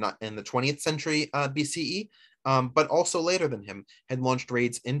the 20th century BCE, but also later than him, had launched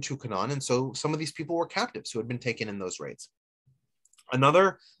raids into Canaan, and so some of these people were captives who had been taken in those raids.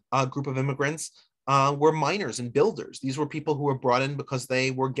 Another group of immigrants were miners and builders. These were people who were brought in because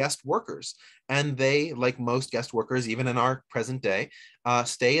they were guest workers, and they, like most guest workers, even in our present day,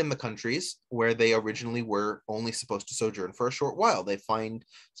 stay in the countries where they originally were only supposed to sojourn for a short while. They find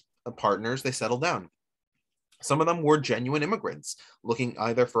partners, they settle down. Some of them were genuine immigrants looking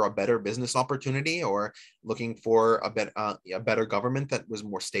either for a better business opportunity or looking for a better government that was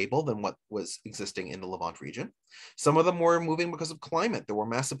more stable than what was existing in the Levant region. Some of them were moving because of climate. There were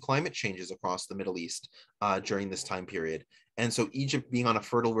massive climate changes across the Middle East during this time period. And so Egypt, being on a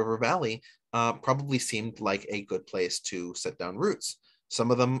fertile river valley, probably seemed like a good place to set down roots.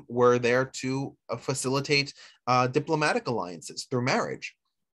 Some of them were there to facilitate diplomatic alliances through marriage.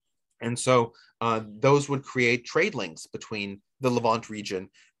 And so those would create trade links between the Levant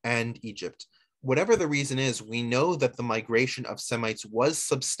region and Egypt. Whatever the reason is, we know that the migration of Semites was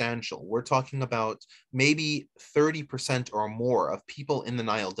substantial. We're talking about maybe 30% or more of people in the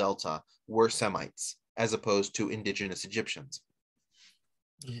Nile Delta were Semites, as opposed to indigenous Egyptians.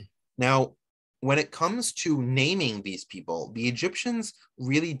 Mm. Now, when it comes to naming these people, the Egyptians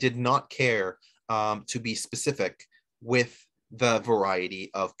really did not care to be specific with the variety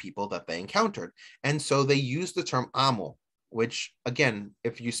of people that they encountered. And so they used the term Amo, which, again,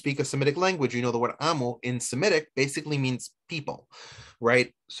 if you speak a Semitic language, you know the word Amo in Semitic basically means people,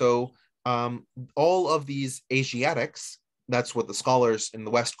 right? So all of these Asiatics, that's what the scholars in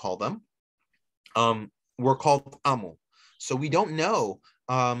the West call them, were called Amo. So we don't know,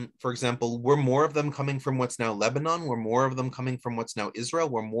 for example, were more of them coming from what's now Lebanon? Were more of them coming from what's now Israel?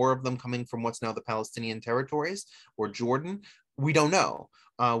 Were more of them coming from what's now the Palestinian territories or Jordan? We don't know.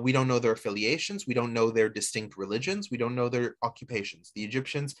 We don't know their affiliations. We don't know their distinct religions. We don't know their occupations. The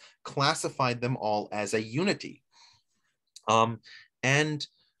Egyptians classified them all as a unity. And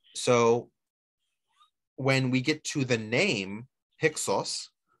so when we get to the name Hyksos,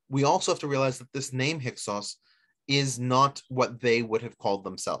 we also have to realize that this name Hyksos is not what they would have called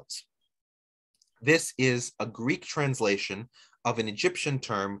themselves. This is a Greek translation of an Egyptian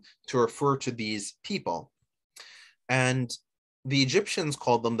term to refer to these people. And the Egyptians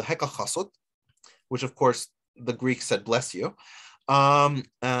called them the Hekachasot, which of course the Greeks said bless you. And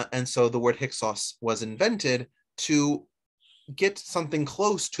so the word Hyksos was invented to get something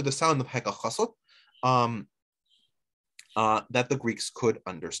close to the sound of Hekachasot that the Greeks could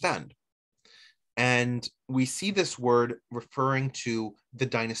understand. And we see this word referring to the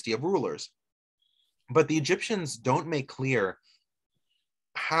dynasty of rulers. But the Egyptians don't make clear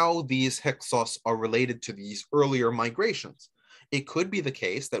how these Hyksos are related to these earlier migrations. It could be the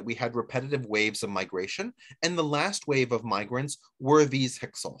case that we had repetitive waves of migration, and the last wave of migrants were these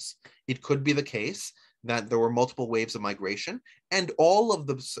Hyksos. It could be the case that there were multiple waves of migration, and all of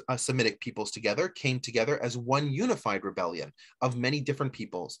the Semitic peoples together came together as one unified rebellion of many different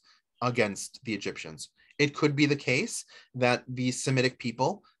peoples against the Egyptians. It could be the case that these Semitic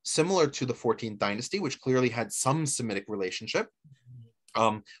people, similar to the 14th dynasty, which clearly had some Semitic relationship,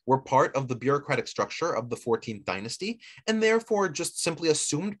 were part of the bureaucratic structure of the 14th dynasty, and therefore just simply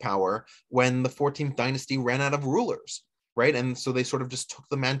assumed power when the 14th dynasty ran out of rulers, right? And so they sort of just took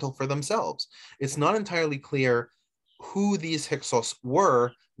the mantle for themselves. It's not entirely clear who these Hyksos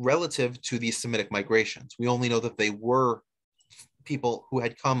were relative to these Semitic migrations. We only know that they were people who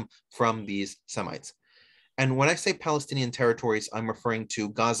had come from these Semites. And when I say Palestinian territories, I'm referring to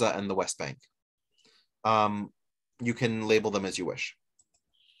Gaza and the West Bank. You can label them as you wish.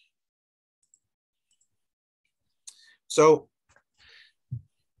 So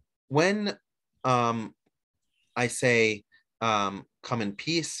when I say come in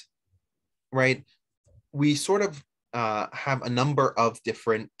peace, right, we sort of have a number of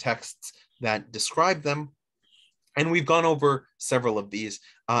different texts that describe them. And we've gone over several of these,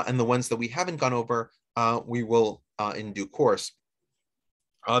 and the ones that we haven't gone over, we will in due course.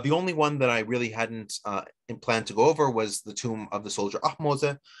 The only one that I really hadn't planned to go over was the tomb of the soldier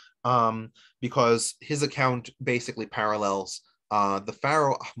Ahmose, because his account basically parallels the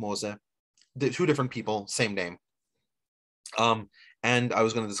pharaoh Ahmose, the two different people, same name. and I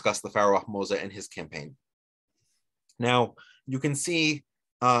was going to discuss the Pharaoh Ahmose and his campaign. Now, you can see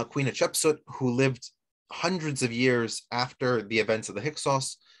Queen Hatshepsut, who lived hundreds of years after the events of the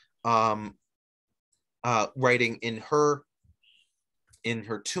Hyksos, writing in her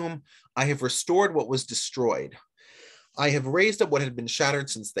tomb, "I have restored what was destroyed. I have raised up what had been shattered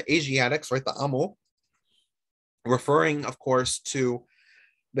since the Asiatics," right, the Amo, referring, of course, to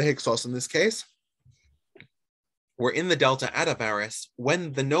the Hyksos in this case, were in the delta at Avaris.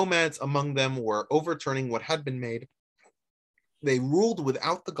 When the nomads among them were overturning what had been made, they ruled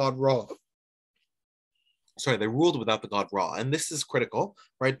without the god Ra. They ruled without the god Ra. And this is critical,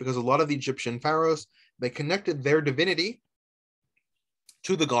 right? Because a lot of the Egyptian pharaohs, they connected their divinity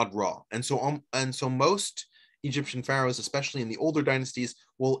to the god Ra. And so most Egyptian pharaohs, especially in the older dynasties,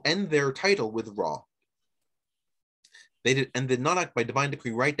 will end their title with Ra. They did not act by divine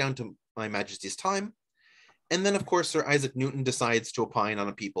decree right down to My Majesty's time. And then, of course, Sir Isaac Newton decides to opine on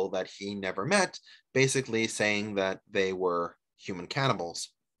a people that he never met, basically saying that they were human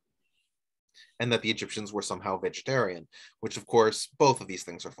cannibals and that the Egyptians were somehow vegetarian, which, of course, both of these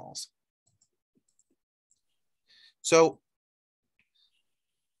things are false. So,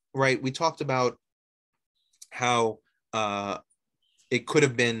 right, we talked about how it could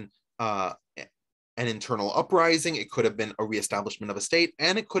have been an internal uprising, it could have been a reestablishment of a state,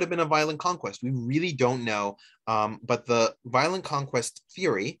 and it could have been a violent conquest. We really don't know. But the violent conquest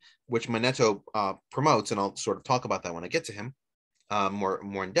theory, which Manetto promotes, and I'll sort of talk about that when I get to him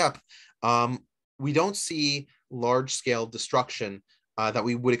more in depth, we don't see large-scale destruction that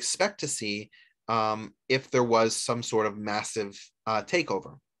we would expect to see if there was some sort of massive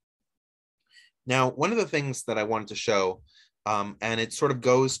takeover. Now, one of the things that I wanted to show, and it sort of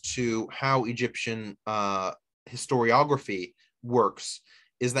goes to how Egyptian historiography works,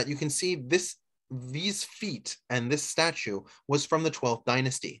 is that you can see these feet and this statue was from the 12th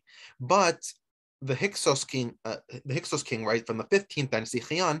dynasty, but the Hyksos king, right, from the 15th dynasty,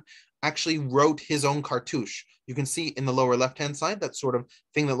 Khian, actually wrote his own cartouche. You can see in the lower left-hand side, that sort of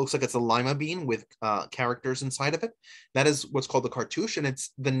thing that looks like it's a lima bean with characters inside of it. That is what's called the cartouche, and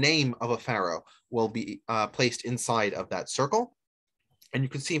it's the name of a pharaoh will be placed inside of that circle. And you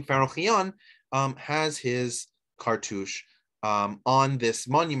can see Pharaoh Khian has his cartouche on this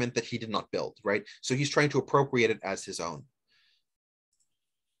monument that he did not build, right? So he's trying to appropriate it as his own.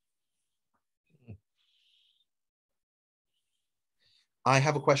 I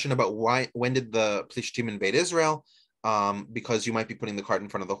have a question about when did the Plishtim invade Israel? Because you might be putting the cart in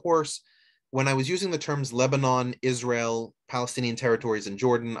front of the horse. When I was using the terms Lebanon, Israel, Palestinian territories, and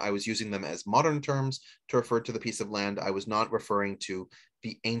Jordan, I was using them as modern terms to refer to the piece of land. I was not referring to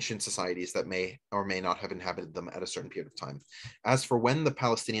the ancient societies that may or may not have inhabited them at a certain period of time. As for when the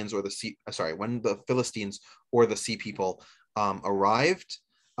Palestinians or when the Philistines or the Sea People arrived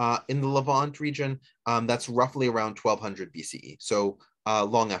in the Levant region, that's roughly around 1200 BCE. So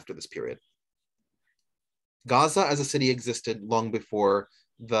long after this period. Gaza as a city existed long before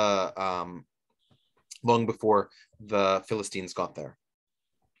the Philistines got there.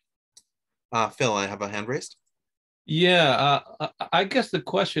 Phil, I have a hand raised. Yeah, I guess the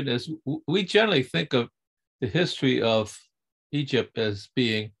question is, we generally think of the history of Egypt as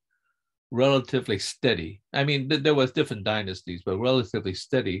being relatively steady. I mean, there was different dynasties, but relatively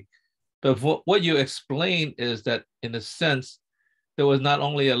steady. But what you explain is that, in a sense, there was not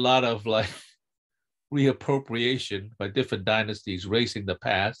only a lot of like reappropriation by different dynasties racing the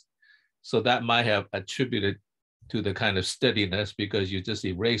past, so that might have attributed to the kind of steadiness because you just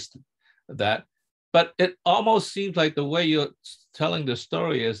erased that. But it almost seems like the way you're telling the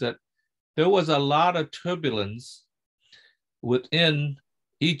story is that there was a lot of turbulence within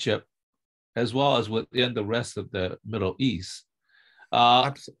Egypt as well as within the rest of the Middle East.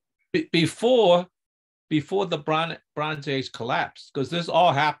 Before the Bronze Age collapsed, because this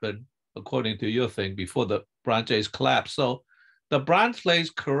all happened, according to your thing, before the Bronze Age collapsed. So the Bronze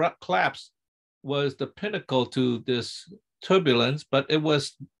Age collapse was the pinnacle to this turbulence, but it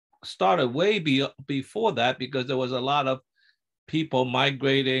was started way before that because there was a lot of people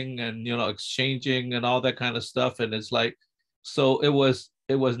migrating and exchanging and all that kind of stuff. And it's like, so it was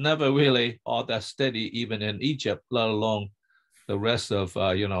never really all that steady, even in Egypt, let alone the rest of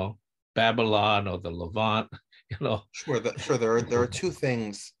Babylon or the Levant. Sure. There are two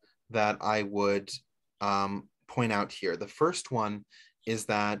things that I would point out here. The first one is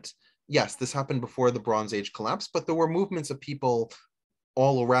that yes, this happened before the Bronze Age collapse, but there were movements of people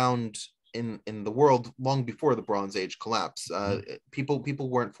all around in the world long before the Bronze Age collapse. People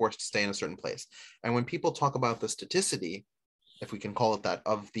weren't forced to stay in a certain place. And when people talk about the staticity, if we can call it that,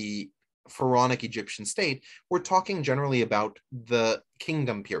 of the pharaonic Egyptian state, we're talking generally about the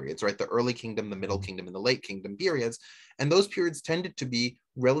kingdom periods, right? The early kingdom, the middle kingdom, and the late kingdom periods. And those periods tended to be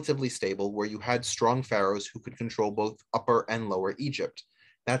relatively stable, where you had strong pharaohs who could control both Upper and Lower Egypt.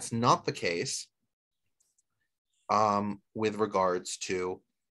 That's not the case with regards to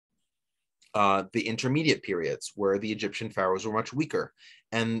the intermediate periods, where the Egyptian pharaohs were much weaker.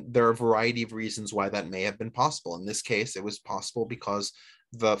 And there are a variety of reasons why that may have been possible. In this case, it was possible because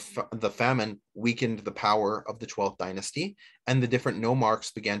the famine weakened the power of the 12th dynasty, and the different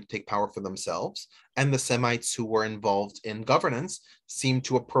nomarchs began to take power for themselves. And the Semites who were involved in governance seemed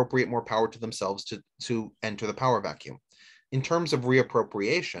to appropriate more power to themselves to enter the power vacuum. In terms of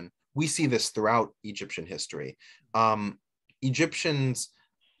reappropriation, we see this throughout Egyptian history. Egyptians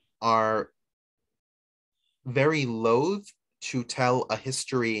are very loath to tell a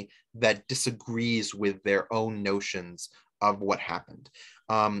history that disagrees with their own notions of what happened.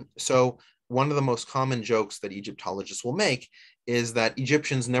 So one of the most common jokes that Egyptologists will make is that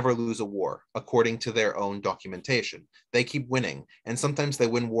Egyptians never lose a war, according to their own documentation. They keep winning, and sometimes they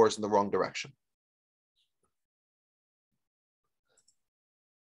win wars in the wrong direction.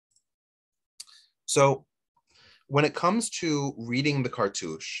 So when it comes to reading the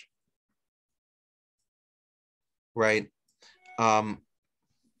cartouche, right,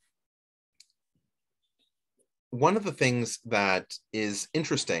 one of the things that is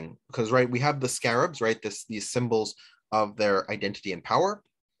interesting, because, right, we have the scarabs, right, these symbols of their identity and power.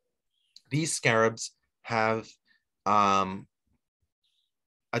 These scarabs have a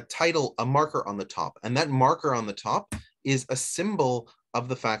title, a marker on the top, and that marker on the top is a symbol of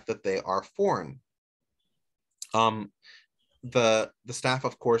the fact that they are foreign. The staff,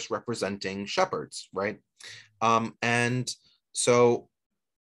 of course, representing shepherds, right? And so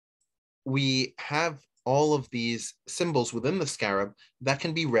we have all of these symbols within the scarab that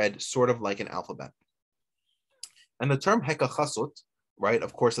can be read sort of like an alphabet. And the term Hyksos, right,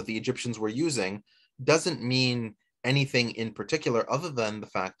 of course, that the Egyptians were using, doesn't mean anything in particular other than the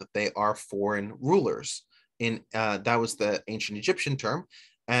fact that they are foreign rulers. That was the ancient Egyptian term.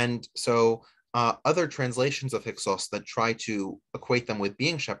 And so other translations of Hyksos that try to equate them with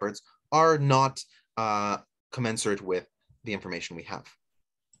being shepherds are not commensurate with the information we have.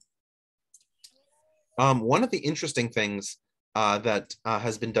 One of the interesting things that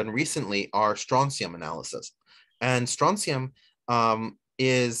has been done recently are strontium analysis. And strontium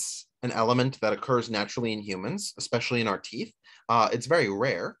is an element that occurs naturally in humans, especially in our teeth. It's very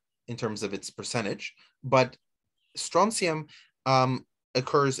rare in terms of its percentage, but strontium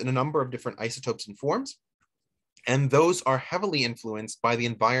occurs in a number of different isotopes and forms, and those are heavily influenced by the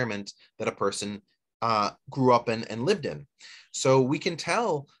environment that a person grew up in and lived in. So we can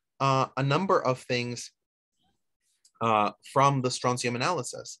tell a number of things from the strontium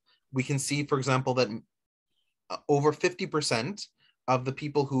analysis. We can see, for example, that over 50% of the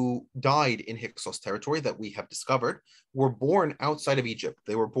people who died in Hyksos territory that we have discovered were born outside of Egypt.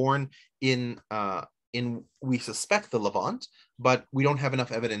 They were born in we suspect the Levant, but we don't have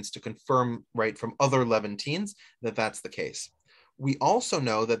enough evidence to confirm, right, from other Levantines that that's the case. We also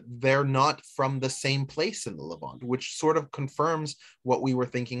know that they're not from the same place in the Levant, which sort of confirms what we were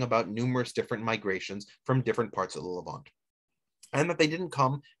thinking about numerous different migrations from different parts of the Levant, and that they didn't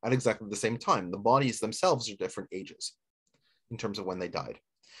come at exactly the same time. The bodies themselves are different ages in terms of when they died.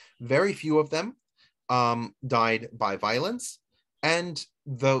 Very few of them died by violence, and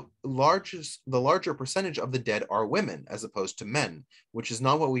the larger percentage of the dead are women as opposed to men, which is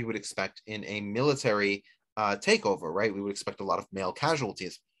not what we would expect in a military takeover, right? We would expect a lot of male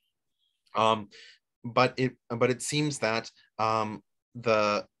casualties. But it seems that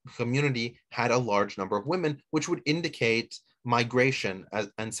the community had a large number of women, which would indicate migration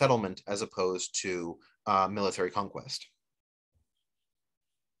and settlement as opposed to military conquest.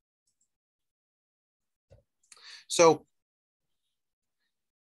 So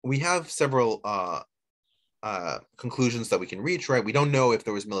we have several conclusions that we can reach, right? We don't know if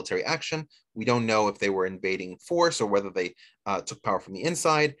there was military action. We don't know if they were invading force or whether they took power from the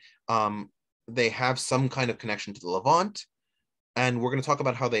inside. They have some kind of connection to the Levant. And we're going to talk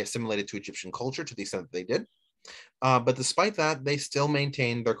about how they assimilated to Egyptian culture to the extent that they did. But despite that, they still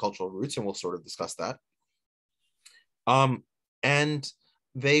maintain their cultural roots, and we'll sort of discuss that. And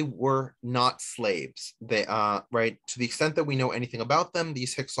they were not slaves. They, right, to the extent that we know anything about them,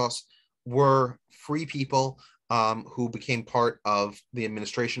 these Hyksos were free people who became part of the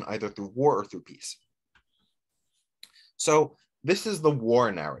administration either through war or through peace. So this is the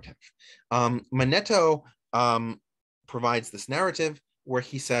war narrative. Manetto provides this narrative where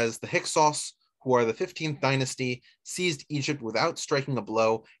he says the Hyksos who are the 15th dynasty, seized Egypt without striking a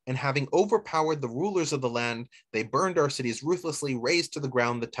blow, and having overpowered the rulers of the land, they burned our cities ruthlessly, razed to the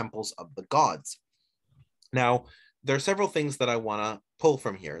ground the temples of the gods. Now, there are several things that I want to pull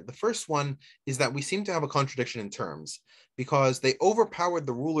from here. The first one is that we seem to have a contradiction in terms, because they overpowered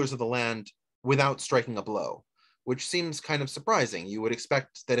the rulers of the land without striking a blow, which seems kind of surprising. You would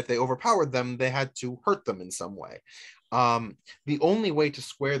expect that if they overpowered them, they had to hurt them in some way. The only way to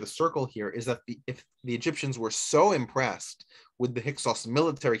square the circle here is that if the Egyptians were so impressed with the Hyksos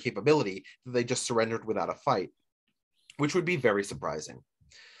military capability that they just surrendered without a fight, which would be very surprising.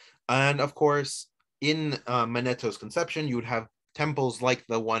 And of course, in Manetho's conception, you would have temples like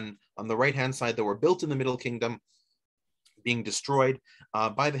the one on the right-hand side that were built in the Middle Kingdom being destroyed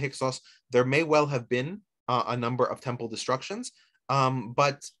by the Hyksos. There may well have been a number of temple destructions,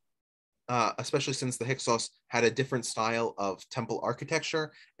 but especially since the Hyksos had a different style of temple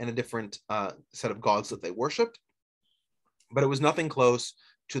architecture and a different set of gods that they worshipped. But it was nothing close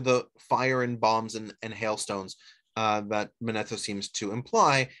to the fire and bombs and hailstones that Manetho seems to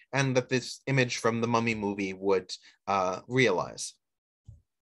imply, and that this image from the Mummy movie would realize.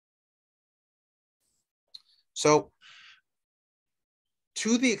 So,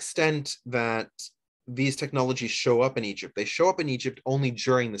 to the extent that these technologies show up in Egypt, they show up in Egypt only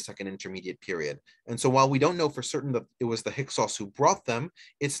during the Second Intermediate Period. And so while we don't know for certain that it was the Hyksos who brought them,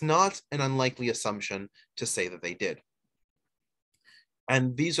 it's not an unlikely assumption to say that they did.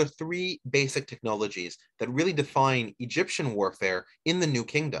 And these are three basic technologies that really define Egyptian warfare in the New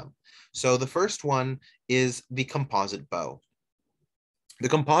Kingdom. So the first one is the composite bow. The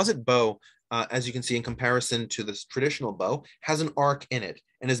composite bow, as you can see in comparison to this traditional bow, has an arc in it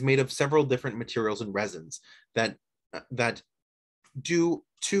and is made of several different materials and resins that do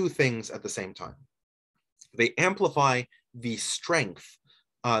two things at the same time. They amplify the strength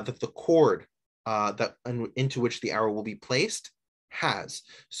that the cord into which the arrow will be placed has.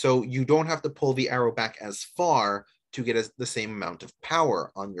 So you don't have to pull the arrow back as far to get the same amount of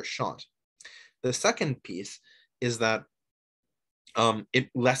power on your shot. The second piece is that it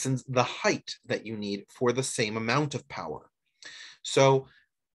lessens the height that you need for the same amount of power. So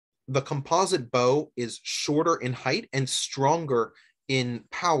the composite bow is shorter in height and stronger in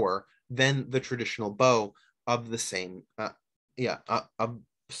power than the traditional bow of the same, of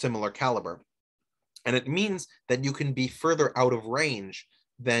similar caliber. And it means that you can be further out of range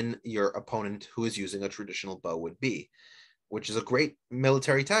than your opponent who is using a traditional bow would be, which is a great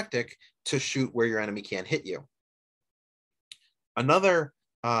military tactic to shoot where your enemy can't hit you. Another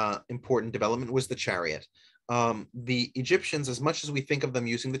important development was the chariot. The Egyptians, as much as we think of them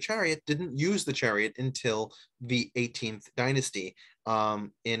using the chariot, didn't use the chariot until the 18th dynasty,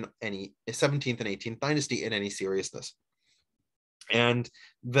 in any 17th and 18th dynasty in any seriousness. And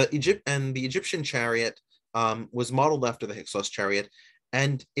the Egyptian chariot was modeled after the Hyksos chariot,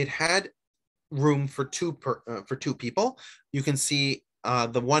 and it had room for two people. You can see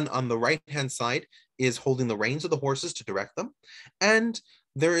the one on the right-hand side is holding the reins of the horses to direct them, and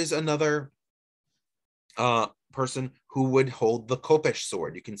there is another person who would hold the Kopesh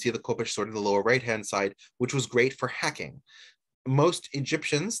sword. You can see the Kopesh sword in the lower right-hand side, which was great for hacking. Most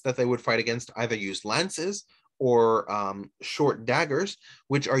Egyptians that they would fight against either used lances or short daggers,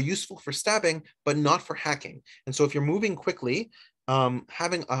 which are useful for stabbing, but not for hacking. And so if you're moving quickly,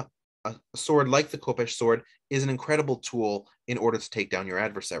 having a sword like the Kopesh sword is an incredible tool in order to take down your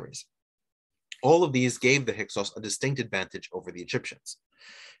adversaries. All of these gave the Hyksos a distinct advantage over the Egyptians.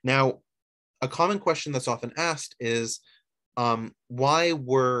 Now, a common question that's often asked is, why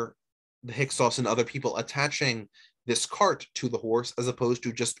were the Hyksos and other people attaching this cart to the horse as opposed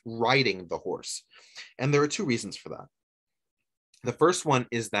to just riding the horse? And there are two reasons for that. The first one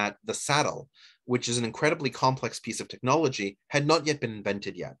is that the saddle, which is an incredibly complex piece of technology, had not yet been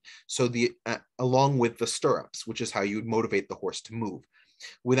invented yet. So along with the stirrups, which is how you would motivate the horse to move.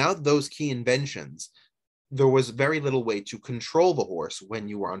 Without those key inventions, there was very little way to control the horse when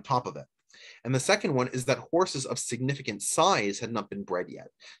you were on top of it. And the second one is that horses of significant size had not been bred yet.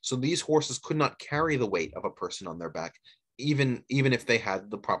 So these horses could not carry the weight of a person on their back, even if they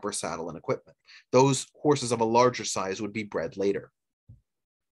had the proper saddle and equipment. Those horses of a larger size would be bred later.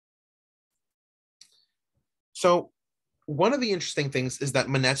 So one of the interesting things is that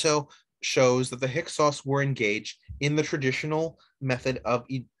Manetho shows that the Hyksos were engaged in the traditional method of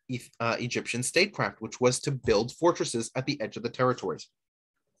Egyptian statecraft, which was to build fortresses at the edge of the territories.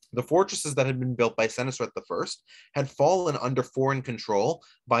 The fortresses that had been built by Senusret I had fallen under foreign control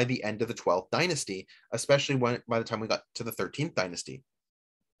by the end of the 12th dynasty, especially by the time we got to the 13th dynasty.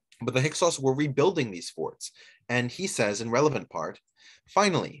 But the Hyksos were rebuilding these forts. And he says, in relevant part,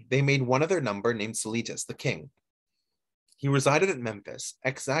 Finally, they made one of their number named Silitis, the king. He resided at Memphis,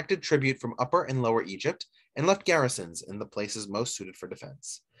 exacted tribute from Upper and Lower Egypt, and left garrisons in the places most suited for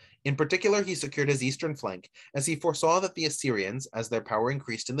defense. In particular, he secured his eastern flank, as he foresaw that the Assyrians, as their power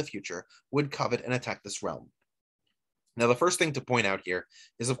increased in the future, would covet and attack this realm. Now, the first thing to point out here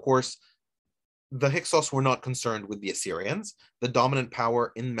is, of course, the Hyksos were not concerned with the Assyrians. The dominant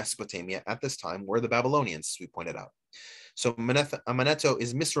power in Mesopotamia at this time were the Babylonians, as we pointed out. So Manetho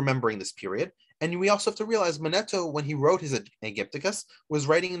is misremembering this period. And we also have to realize Manetho, when he wrote his Aegypticus, was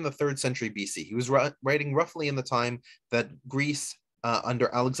writing in the 3rd century BC. He was writing roughly in the time that Greece,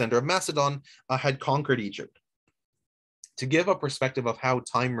 under Alexander of Macedon, had conquered Egypt. To give a perspective of how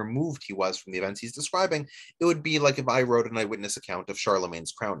time removed he was from the events he's describing, it would be like if I wrote an eyewitness account of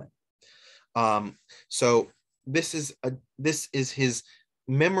Charlemagne's crowning. So this is his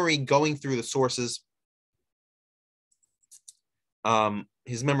memory going through the sources.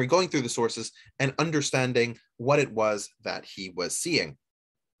 His memory going through the sources and understanding what it was that he was seeing.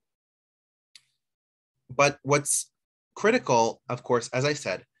 But what's critical, of course, as I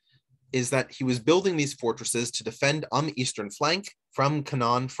said, is that he was building these fortresses to defend on the eastern flank from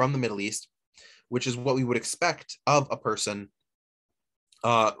Canaan, from the Middle East, which is what we would expect of a person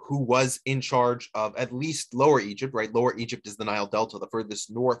who was in charge of at least Lower Egypt, right? Lower Egypt is the Nile Delta, the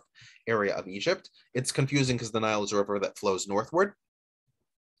furthest north area of Egypt. It's confusing because the Nile is a river that flows northward.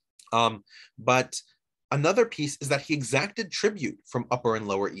 But another piece is that he exacted tribute from Upper and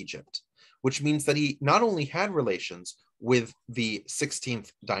Lower Egypt, which means that he not only had relations with the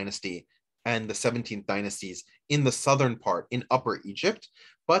 16th dynasty and the 17th dynasties in the southern part in Upper Egypt,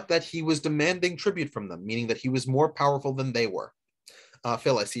 but that he was demanding tribute from them, meaning that he was more powerful than they were.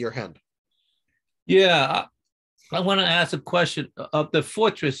 Phil, I see your hand. Yeah, I want to ask a question of the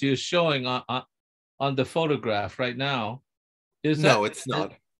fortress you're showing on the photograph right now. No, it's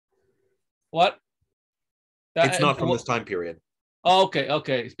not. What? It's not from this time period. Oh,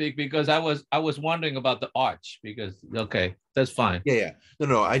 okay. Speak, because I was wondering about the arch, because okay, that's fine. Yeah.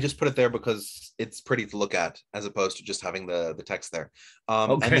 No. I just put it there because it's pretty to look at, as opposed to just having the text there.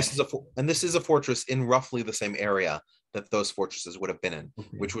 Okay. And this is a fortress in roughly the same area that those fortresses would have been in,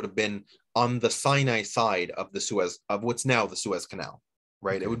 Okay. which would have been on the Sinai side of what's now the Suez Canal,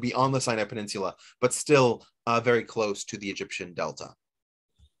 right? Okay. It would be on the Sinai Peninsula, but still very close to the Egyptian Delta.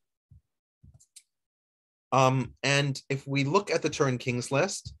 And if we look at the Turin Kings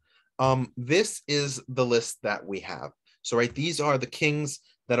list, this is the list that we have. So, right, these are the kings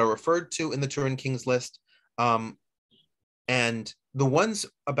that are referred to in the Turin Kings list. And the ones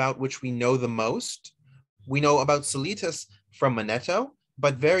about which we know the most, we know about Silitis from Manetho,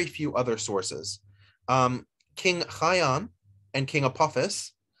 but very few other sources. King Chaion and King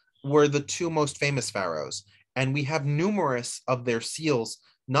Apophis were the two most famous pharaohs. And we have numerous of their seals,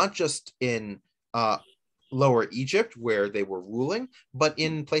 not just in Lower Egypt, where they were ruling, but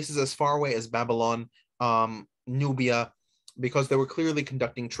in places as far away as Babylon, Nubia, because they were clearly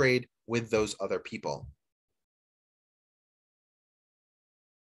conducting trade with those other people.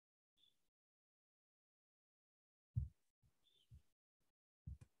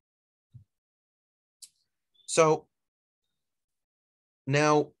 So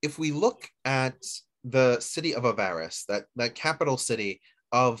now, if we look at the city of Avaris, that capital city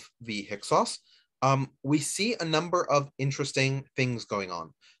of the Hyksos, we see a number of interesting things going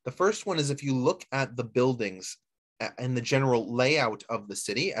on. The first one is if you look at the buildings and the general layout of the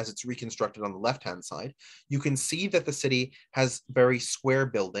city as it's reconstructed on the left-hand side, you can see that the city has very square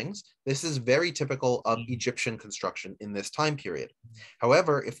buildings. This is very typical of Egyptian construction in this time period.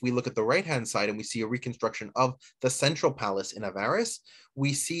 However, if we look at the right-hand side and we see a reconstruction of the central palace in Avaris,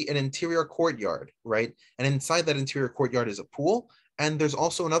 we see an interior courtyard, right? And inside that interior courtyard is a pool. And there's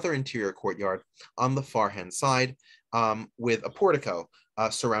also another interior courtyard on the far-hand side with a portico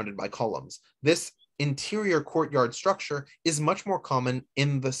surrounded by columns. This interior courtyard structure is much more common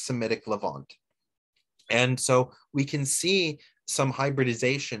in the Semitic Levant. And so we can see some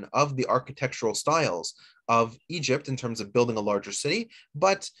hybridization of the architectural styles of Egypt in terms of building a larger city,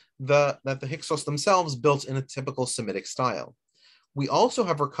 but that the Hyksos themselves built in a typical Semitic style. We also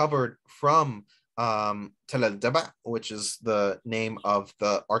have recovered from Tel el-Daba, which is the name of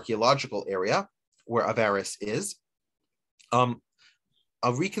the archaeological area where Avaris is,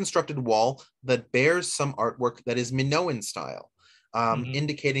 a reconstructed wall that bears some artwork that is Minoan style,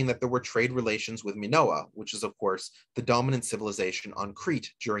 indicating that there were trade relations with Minoa, which is, of course, the dominant civilization on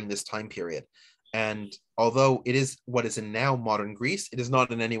Crete during this time period. And although it is what is in now modern Greece, it is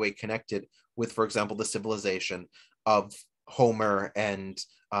not in any way connected with, for example, the civilization of Homer and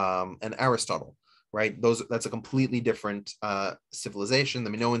Aristotle. right? That's a completely different civilization. The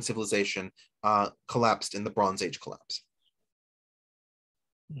Minoan civilization collapsed in the Bronze Age collapse.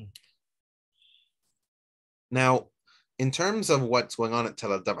 Now, in terms of what's going on at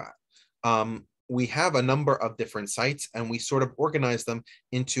Tel Dabat, we have a number of different sites, and we sort of organize them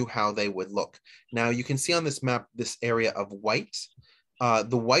into how they would look. Now, you can see on this map this area of white.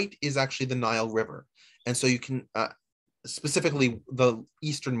 The white is actually the Nile River, and so you can specifically the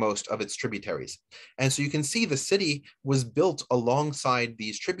easternmost of its tributaries. And so you can see the city was built alongside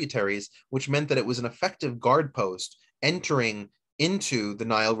these tributaries, which meant that it was an effective guard post entering into the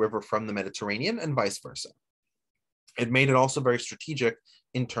Nile River from the Mediterranean and vice versa. It made it also very strategic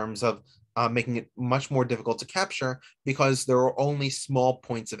in terms of making it much more difficult to capture, because there are only small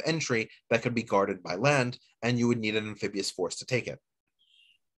points of entry that could be guarded by land, and you would need an amphibious force to take it.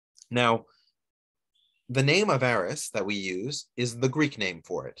 Now, the name Avaris that we use is the Greek name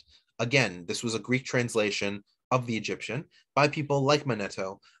for it. Again, this was a Greek translation of the Egyptian by people like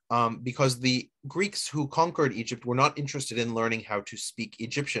Manetho, because the Greeks who conquered Egypt were not interested in learning how to speak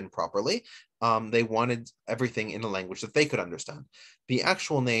Egyptian properly. They wanted everything in a language that they could understand. The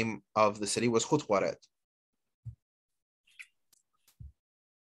actual name of the city was Khutwaret.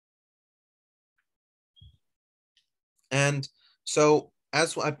 And so,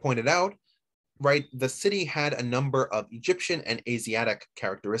 as I pointed out, right, the city had a number of Egyptian and Asiatic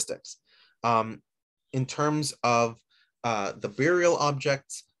characteristics. In terms of the burial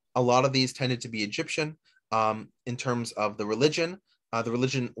objects, a lot of these tended to be Egyptian. In terms of the religion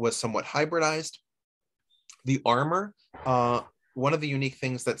was somewhat hybridized. The armor, one of the unique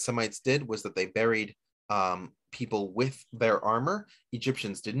things that Semites did was that they buried people with their armor.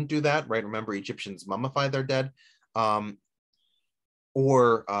 Egyptians didn't do that, right? Remember, Egyptians mummify their dead.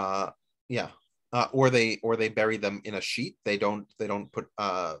 Or they bury them in a sheet. They don't put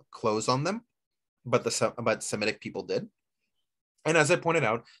clothes on them, but Semitic people did. And as I pointed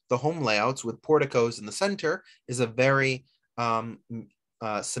out, the home layouts with porticos in the center is a very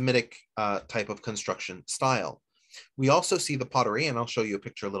Semitic type of construction style. We also see the pottery, and I'll show you a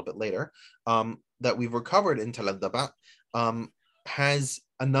picture a little bit later, that we've recovered in Tel Dabat, has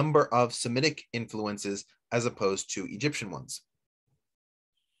a number of Semitic influences as opposed to Egyptian ones.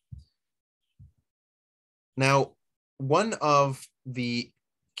 Now, one of the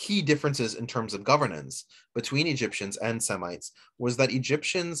key differences in terms of governance between Egyptians and Semites was that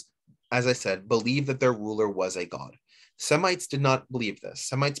Egyptians, as I said, believed that their ruler was a god. Semites did not believe this.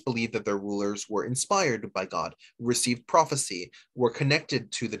 Semites believed that their rulers were inspired by God, received prophecy, were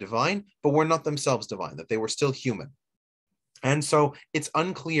connected to the divine, but were not themselves divine, that they were still human. And so it's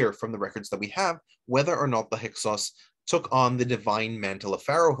unclear from the records that we have whether or not the Hyksos took on the divine mantle of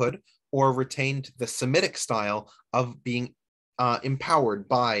pharaohhood or retained the Semitic style of being empowered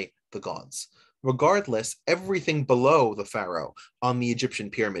by the gods. Regardless, everything below the pharaoh on the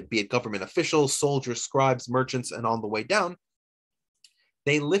Egyptian pyramid, be it government officials, soldiers, scribes, merchants, and on the way down,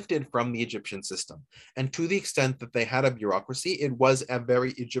 they lifted from the Egyptian system. And to the extent that they had a bureaucracy, it was a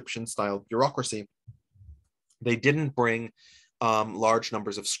very Egyptian-style bureaucracy. They didn't bring large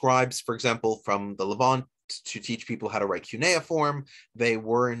numbers of scribes, for example, from the Levant to teach people how to write cuneiform. They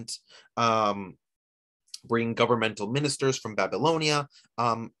weren't bringing governmental ministers from Babylonia.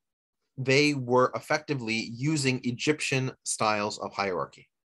 They were effectively using Egyptian styles of hierarchy.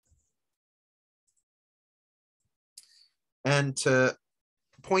 And to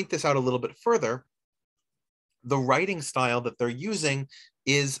point this out a little bit further, the writing style that they're using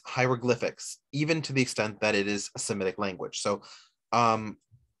is hieroglyphics, even to the extent that it is a Semitic language. So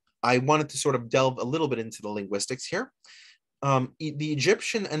I wanted to sort of delve a little bit into the linguistics here. The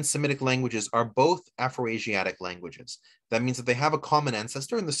Egyptian and Semitic languages are both Afroasiatic languages. That means that they have a common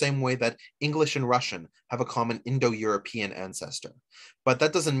ancestor in the same way that English and Russian have a common Indo-European ancestor. But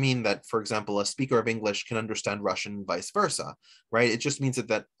that doesn't mean that, for example, a speaker of English can understand Russian and vice versa, right? It just means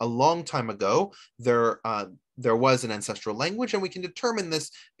that a long time ago, there was an ancestral language, and we can determine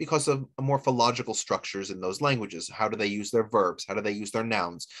this because of morphological structures in those languages. How do they use their verbs? How do they use their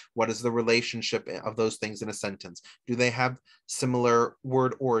nouns? What is the relationship of those things in a sentence? Do they have similar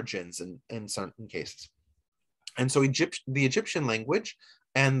word origins in certain cases? And so the Egyptian language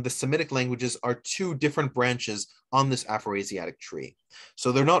and the Semitic languages are two different branches on this Afroasiatic tree.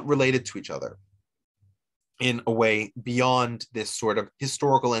 So they're not related to each other in a way beyond this sort of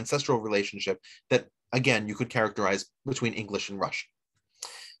historical ancestral relationship that, again, you could characterize between English and Russian.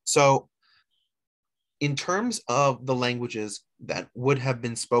 So in terms of the languages that would have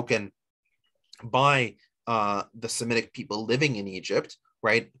been spoken by the Semitic people living in Egypt,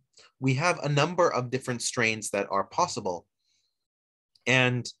 right, we have a number of different strains that are possible.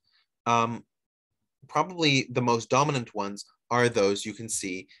 And probably the most dominant ones are those you can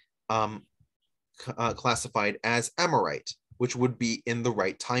see classified as Amorite, which would be in the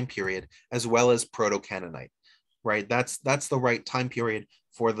right time period, as well as Proto-Canaanite, right? That's the right time period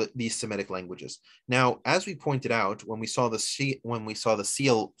for these Semitic languages. Now, as we pointed out when we saw the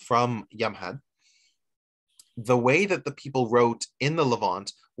seal from Yamhad, the way that the people wrote in the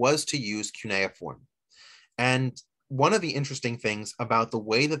Levant was to use cuneiform. And one of the interesting things about the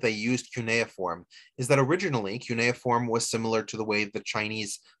way that they used cuneiform is that originally cuneiform was similar to the way the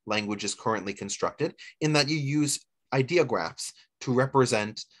Chinese language is currently constructed, in that you use ideographs to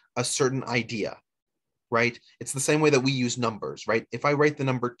represent a certain idea, right? It's the same way that we use numbers, right? If I write the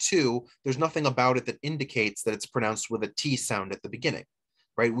number 2, there's nothing about it that indicates that it's pronounced with a T sound at the beginning,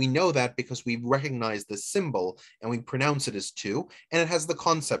 right? We know that because we recognize the symbol and we pronounce it as 2, and it has the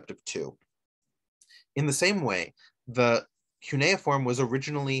concept of 2. In the same way, the cuneiform was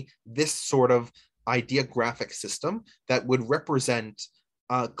originally this sort of ideographic system that would represent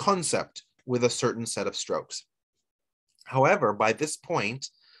a concept with a certain set of strokes. However, by this point,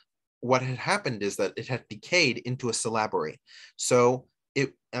 what had happened is that it had decayed into a syllabary. So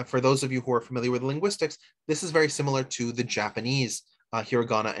for those of you who are familiar with linguistics, this is very similar to the Japanese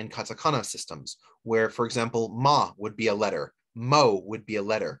hiragana and katakana systems, where, for example, ma would be a letter, mo would be a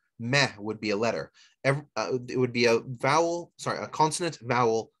letter, meh would be a letter. It would be a consonant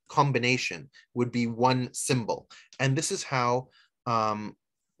vowel combination would be one symbol. And this is how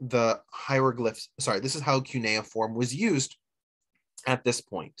this is how cuneiform was used at this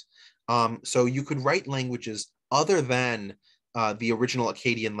point. So you could write languages other than the original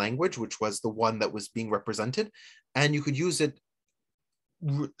Akkadian language, which was the one that was being represented, and you could use it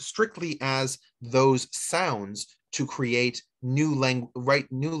strictly as those sounds to create new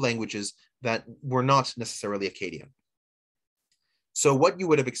languages that were not necessarily Akkadian. So what you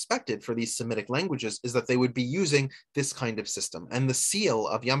would have expected for these Semitic languages is that they would be using this kind of system. And the seal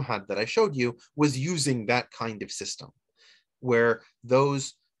of Yamhad that I showed you was using that kind of system, where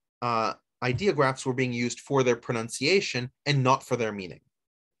those ideographs were being used for their pronunciation and not for their meaning.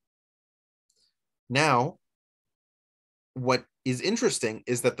 Now, what is interesting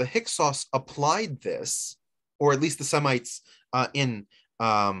is that the Hyksos applied this, or at least the Semites in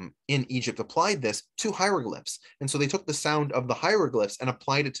Egypt applied this to hieroglyphs. And so they took the sound of the hieroglyphs and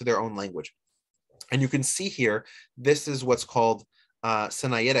applied it to their own language. And you can see here, this is what's called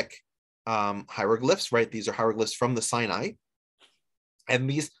Sinaitic hieroglyphs, right? These are hieroglyphs from the Sinai. And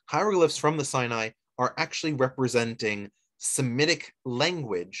these hieroglyphs from the Sinai are actually representing Semitic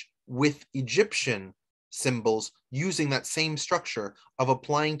language with Egyptian symbols using that same structure of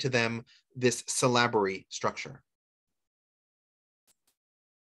applying to them this syllabary structure.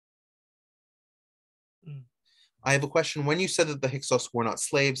 I have a question. When you said that the Hyksos were not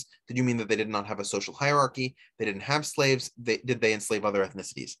slaves, did you mean that they did not have a social hierarchy? They didn't have slaves? Did they enslave other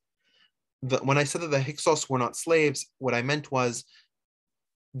ethnicities? When I said that the Hyksos were not slaves, what I meant was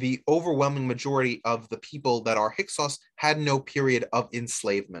the overwhelming majority of the people that are Hyksos had no period of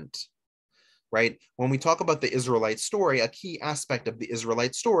enslavement, right? When we talk about the Israelite story, a key aspect of the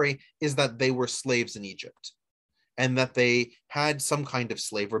Israelite story is that they were slaves in Egypt and that they had some kind of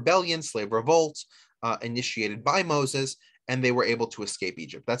slave rebellion, slave revolt, initiated by Moses, and they were able to escape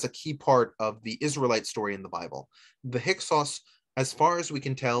Egypt. That's a key part of the Israelite story in the Bible. The Hyksos, as far as we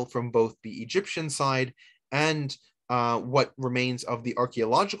can tell from both the Egyptian side and what remains of the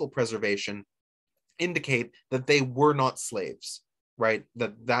archaeological preservation, indicate that they were not slaves, right?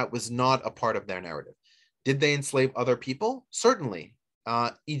 That was not a part of their narrative. Did they enslave other people? Certainly.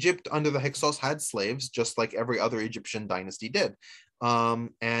 Egypt under the Hyksos had slaves, just like every other Egyptian dynasty did.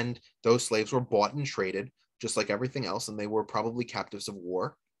 And those slaves were bought and traded, just like everything else, and they were probably captives of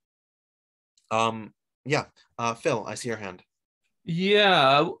war. Phil, I see your hand.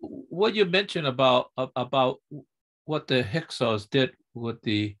 Yeah, what you mentioned about what the Hyksos did with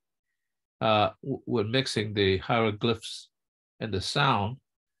the with mixing the hieroglyphs and the sound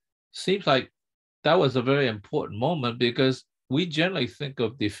seems like that was a very important moment, because we generally think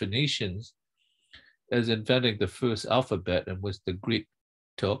of the Phoenicians as inventing the first alphabet, in which the Greek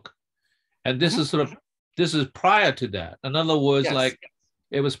took, and this is prior to that. In other words, Yes. like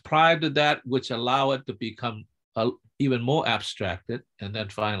it was prior to that, which allowed it to become even more abstracted, and then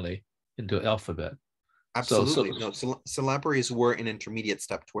finally into alphabet. Absolutely. Syllabaries were an intermediate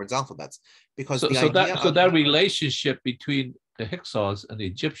step towards alphabets, because that relationship between the Hyksos and the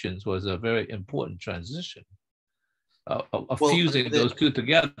Egyptians was a very important transition of fusing those two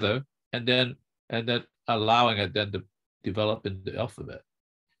together, and then allowing it then to develop into the alphabet.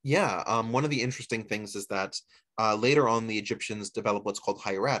 Yeah, one of the interesting things is that later on the Egyptians developed what's called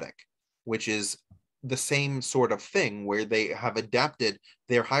hieratic, which is the same sort of thing where they have adapted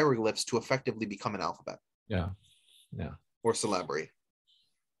their hieroglyphs to effectively become an alphabet. Yeah. Yeah. Or syllabary.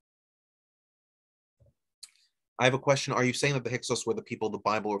 I have a question. Are you saying that the Hyksos were the people the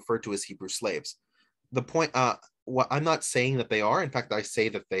Bible referred to as Hebrew slaves? The point, what I'm not saying that they are. In fact, I say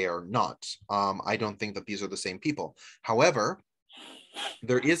that they are not. I don't think that these are the same people. However,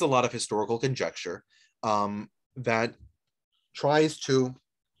 there is a lot of historical conjecture that tries to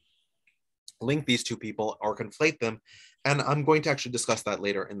link these two people or conflate them. And I'm going to actually discuss that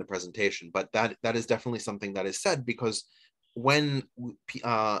later in the presentation. But that is definitely something that is said, because when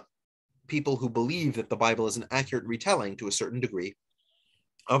people who believe that the Bible is an accurate retelling to a certain degree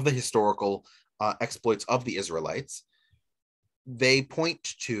of the historical exploits of the Israelites, they point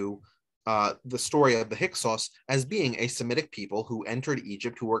to the story of the Hyksos as being a Semitic people who entered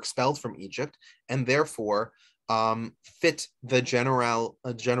Egypt, who were expelled from Egypt, and therefore fit the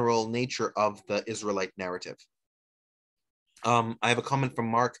general nature of the Israelite narrative. I have a comment from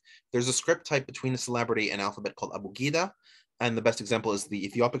Mark. There's a script type between a syllabary and alphabet called Abugida, and the best example is the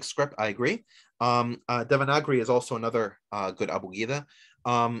Ethiopic script. I agree. Devanagari is also another good Abugida.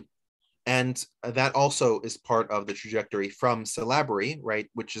 And that also is part of the trajectory from syllabary, right,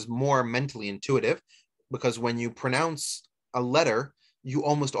 which is more mentally intuitive, because when you pronounce a letter, you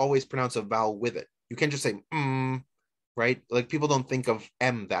almost always pronounce a vowel with it. You can't just say right? Like, people don't think of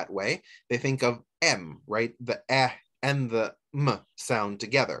M that way. They think of M, right? The eh and the m sound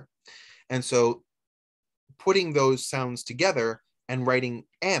together. And so putting those sounds together and writing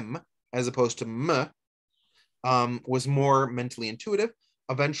M as opposed to m was more mentally intuitive.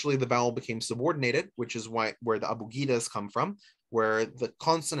 Eventually, the vowel became subordinated, which is where the abugidas come from, where the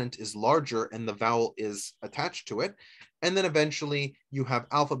consonant is larger and the vowel is attached to it. And then eventually you have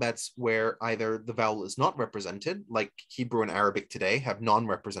alphabets where either the vowel is not represented, like Hebrew and Arabic today have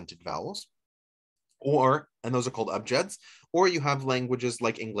non-represented vowels, and those are called abjads, or you have languages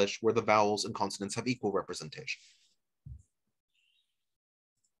like English where the vowels and consonants have equal representation.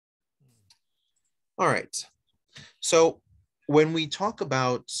 All right. So when we talk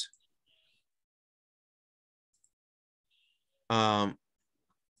about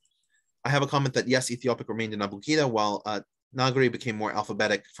I have a comment that yes, Ethiopic remained in Abugida, while Nagari became more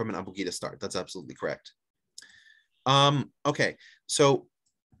alphabetic from an Abugida start. That's absolutely correct. Okay, so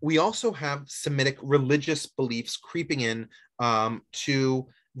we also have Semitic religious beliefs creeping in to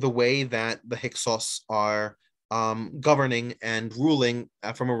the way that the Hyksos are governing and ruling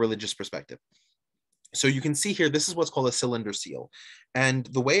from a religious perspective. So you can see here, this is what's called a cylinder seal. And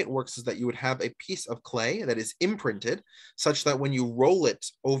the way it works is that you would have a piece of clay that is imprinted such that when you roll it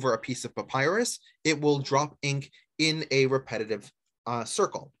over a piece of papyrus, it will drop ink in a repetitive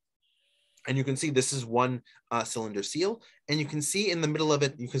circle. And you can see this is one cylinder seal. And you can see in the middle of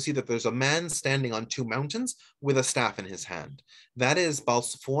it, you can see that there's a man standing on two mountains with a staff in his hand. That is Baal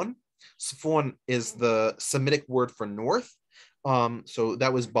Safon. Safon is the Semitic word for north. So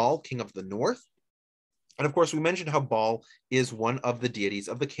that was Baal, king of the north. And of course, we mentioned how Baal is one of the deities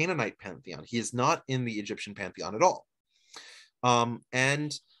of the Canaanite pantheon. He is not in the Egyptian pantheon at all.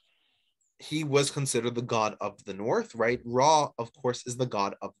 And he was considered the god of the north, right? Ra, of course, is the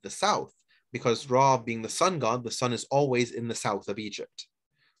god of the south, because Ra, being the sun god, the sun is always in the south of Egypt,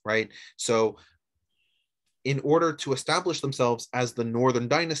 right? So in order to establish themselves as the northern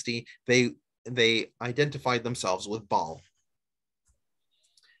dynasty, they identified themselves with Baal.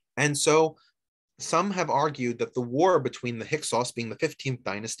 And so some have argued that the war between the Hyksos, being the 15th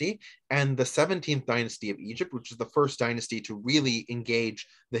dynasty, and the 17th dynasty of Egypt, which is the first dynasty to really engage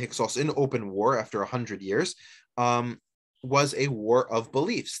the Hyksos in open war after 100 years, was a war of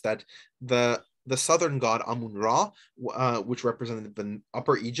beliefs, that the southern god Amun-Ra, which represented the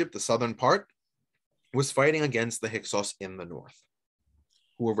upper Egypt, the southern part, was fighting against the Hyksos in the north,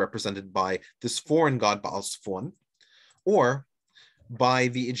 who were represented by this foreign god Baal Safon, or by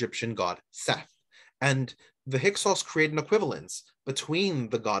the Egyptian god Seth. And the Hyksos create an equivalence between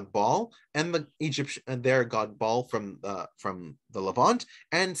the god Baal and the Egyptian and their god Baal from the Levant,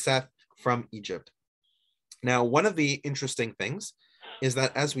 and Seth from Egypt. Now, one of the interesting things is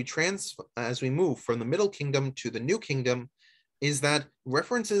that as we move from the Middle Kingdom to the New Kingdom, is that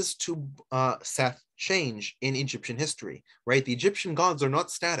references to Seth change in Egyptian history, right? The Egyptian gods are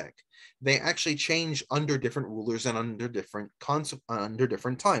not static. They actually change under different rulers and under different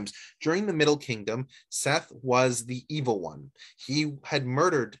times. During the Middle Kingdom, Seth was the evil one. He had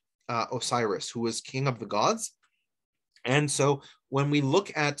murdered Osiris, who was king of the gods. And so when we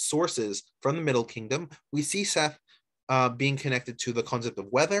look at sources from the Middle Kingdom, we see Seth being connected to the concept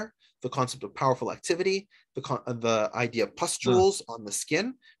of weather, the concept of powerful activity, the idea of pustules on the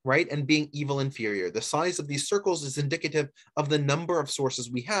skin, right? And being evil inferior. The size of these circles is indicative of the number of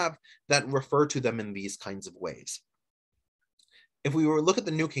sources we have that refer to them in these kinds of ways. If we were to look at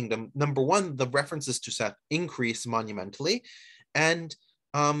the New Kingdom, number one, the references to Seth increase monumentally, and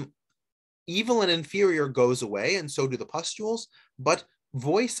evil and inferior goes away, and so do the pustules, but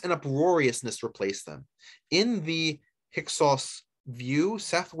voice and uproariousness replace them. In the Hyksos view,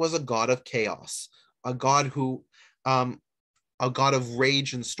 Seth was a god of chaos, a god who, a god of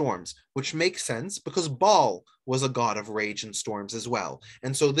rage and storms, which makes sense because Baal was a god of rage and storms as well.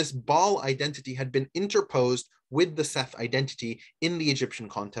 And so this Baal identity had been interposed with the Seth identity in the Egyptian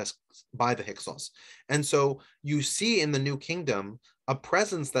context by the Hyksos. And so you see in the New Kingdom a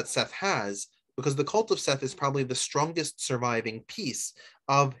presence that Seth has, because the cult of Seth is probably the strongest surviving piece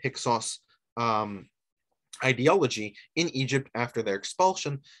of Hyksos ideology in Egypt after their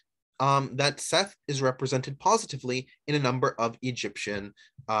expulsion, that Seth is represented positively in a number of Egyptian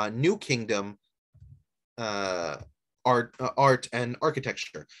New Kingdom art and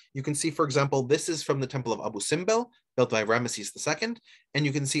architecture. You can see, for example, this is from the Temple of Abu Simbel, built by Ramesses II, and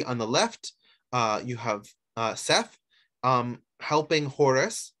you can see on the left, you have Seth helping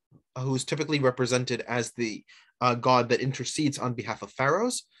Horus, who's typically represented as the god that intercedes on behalf of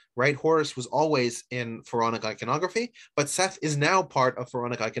pharaohs, right? Horus was always in pharaonic iconography, but Seth is now part of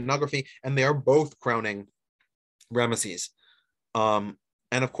pharaonic iconography, and they are both crowning Ramesses. And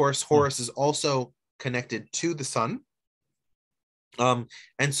of course, Horus is also connected to the sun.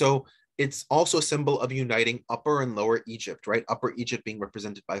 And so it's also a symbol of uniting Upper and Lower Egypt, right? Upper Egypt being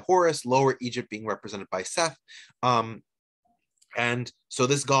represented by Horus, Lower Egypt being represented by Seth. And so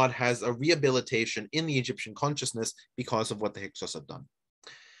this god has a rehabilitation in the Egyptian consciousness because of what the Hyksos have done.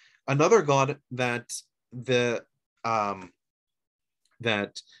 Another god that the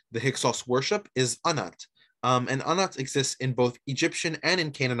Hyksos worship is Anat. And Anat exists in both Egyptian and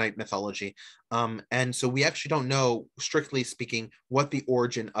in Canaanite mythology. And so we actually don't know, strictly speaking, what the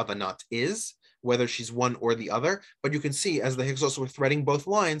origin of Anat is, whether she's one or the other. But you can see, as the Hyksos were threading both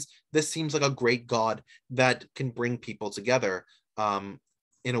lines, this seems like a great god that can bring people together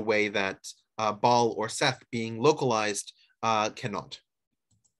in a way that Baal or Seth, being localized, cannot.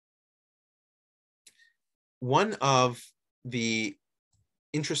 One of the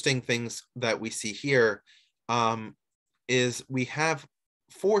interesting things that we see here is we have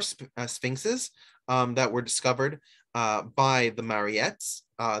four sphinxes that were discovered by the Mariettes.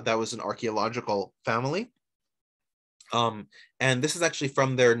 That was an archaeological family. And this is actually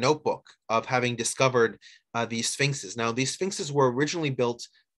from their notebook of having discovered these sphinxes. Now, these sphinxes were originally built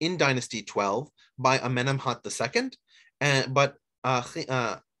in Dynasty 12 by Amenemhat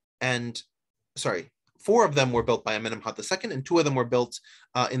II, four of them were built by Amenemhat II, and two of them were built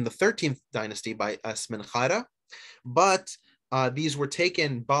in the 13th dynasty by Smenkhara. But these were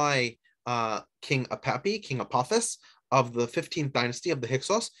taken by King Apapi, King Apophis, of the 15th dynasty of the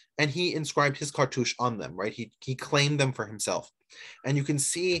Hyksos, and he inscribed his cartouche on them, right? He claimed them for himself. And you can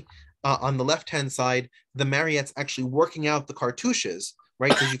see on the left-hand side, the Mariettes actually working out the cartouches,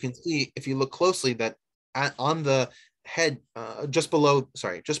 right? Because you can see, if you look closely, that on the head, just below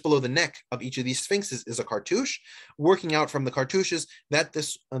the neck of each of these sphinxes is a cartouche, working out from the cartouches that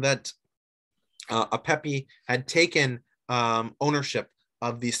Apepi had taken ownership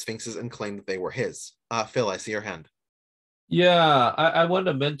of these sphinxes and claimed that they were his. Phil, I see your hand. Yeah, I want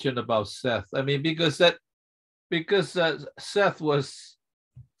to mention about Seth. I mean, because Seth was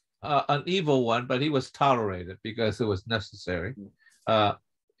an evil one, but he was tolerated because it was necessary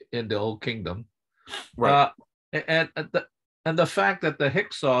in the Old Kingdom. Right. And the fact that the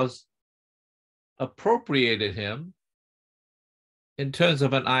Hyksos appropriated him in terms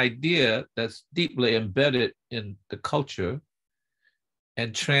of an idea that's deeply embedded in the culture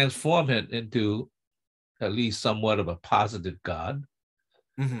and transform it into at least somewhat of a positive God,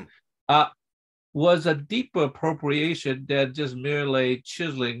 was a deeper appropriation than just merely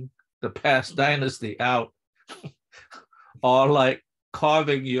chiseling the past dynasty out or like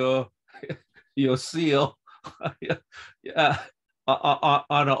carving your seal on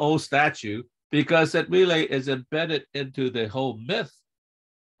an old statue, because it really is embedded into the whole myth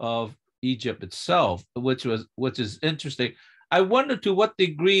of Egypt itself, which is interesting. I wonder to what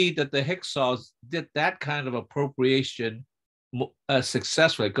degree that the Hyksos did that kind of appropriation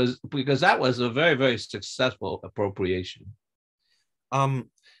successfully, because that was a very, very successful appropriation. I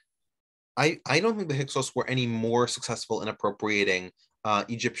don't think the Hyksos were any more successful in appropriating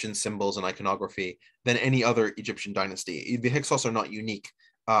Egyptian symbols and iconography than any other Egyptian dynasty. The Hyksos are not unique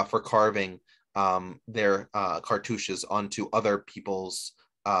for carving their cartouches onto other people's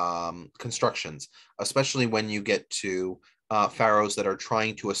constructions, especially when you get to pharaohs that are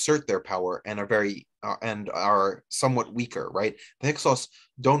trying to assert their power and are somewhat weaker, right? The Hyksos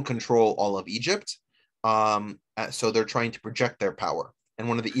don't control all of Egypt, so they're trying to project their power. And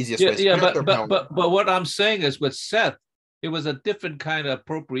one of the easiest ways to project their power. But what I'm saying is with Seth, it was a different kind of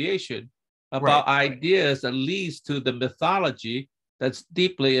appropriation about ideas that leads to the mythology that's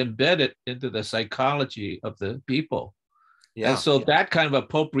deeply embedded into the psychology of the people. And so that kind of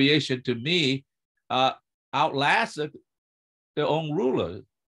appropriation to me outlasted their own rulership.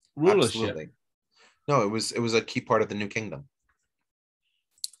 Absolutely. No, it was a key part of the New Kingdom.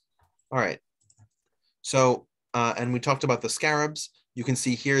 All right. So, and we talked about the scarabs. You can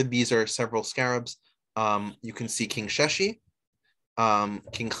see here, these are several scarabs. You can see King Sheshi,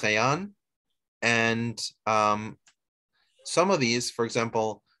 King Khayan, and some of these, for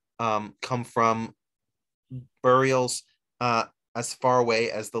example, come from burials as far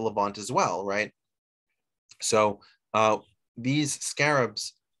away as the Levant as well, right? So these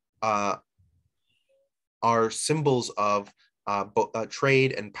scarabs are symbols of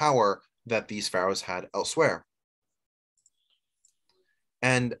trade and power that these pharaohs had elsewhere.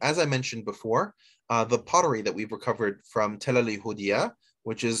 And as I mentioned before, the pottery that we've recovered from Tel El Hudia,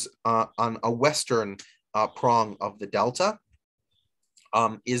 which is on a western prong of the delta,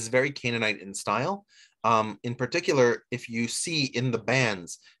 is very Canaanite in style. In particular, if you see in the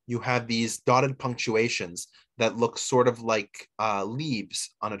bands, you have these dotted punctuations that look sort of like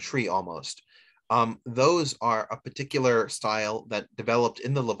leaves on a tree almost. Those are a particular style that developed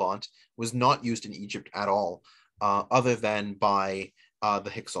in the Levant, was not used in Egypt at all, other than by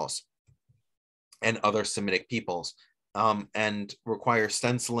the Hyksos and other Semitic peoples, and require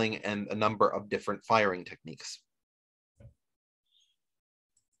stenciling and a number of different firing techniques.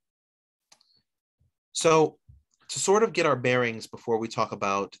 So to sort of get our bearings before we talk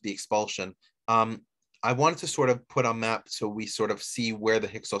about the expulsion, I wanted to sort of put a map so we sort of see where the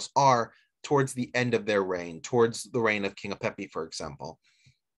Hyksos are towards the end of their reign, towards the reign of King Apepi, for example.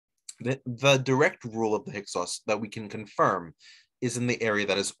 The direct rule of the Hyksos that we can confirm is in the area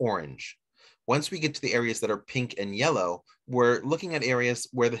that is orange. Once we get to the areas that are pink and yellow, we're looking at areas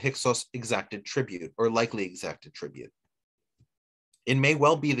where the Hyksos exacted tribute or likely exacted tribute. It may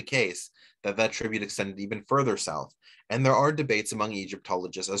well be the case that that tribute extended even further south, and there are debates among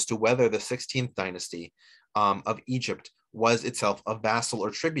Egyptologists as to whether the 16th dynasty of Egypt was itself a vassal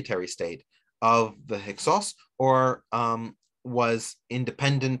or tributary state of the Hyksos, or was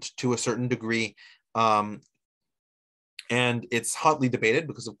independent to a certain degree. And it's hotly debated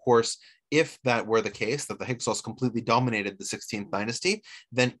because, of course, if that were the case, that the Hyksos completely dominated the 16th dynasty,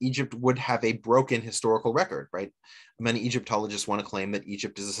 then Egypt would have a broken historical record, right? Many Egyptologists want to claim that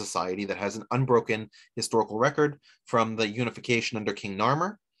Egypt is a society that has an unbroken historical record from the unification under King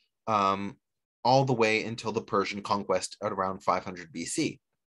Narmer all the way until the Persian conquest at around 500 BC.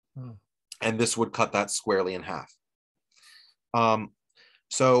 And this would cut that squarely in half.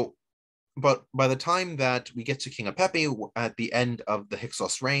 But by the time that we get to King Apepi at the end of the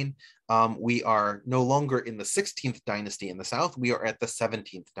Hyksos reign, we are no longer in the 16th dynasty in the south, we are at the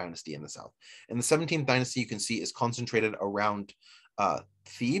 17th dynasty in the south. And the 17th dynasty, you can see, is concentrated around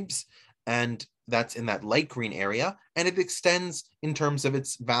Thebes, and that's in that light green area, and it extends in terms of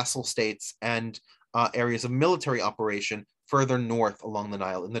its vassal states and areas of military operation further north along the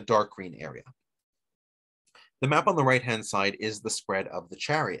Nile in the dark green area. The map on the right-hand side is the spread of the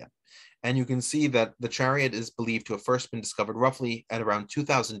chariot. And you can see that the chariot is believed to have first been discovered roughly at around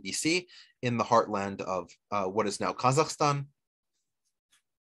 2000 BC in the heartland of what is now Kazakhstan.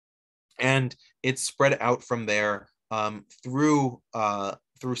 And it's spread out from there through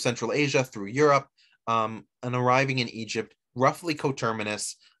Central Asia, through Europe, and arriving in Egypt, roughly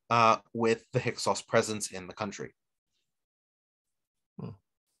coterminous with the Hyksos presence in the country.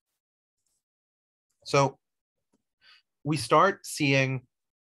 So we start seeing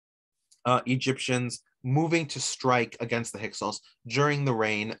Egyptians moving to strike against the Hyksos during the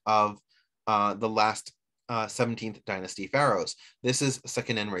reign of the last 17th dynasty pharaohs. This is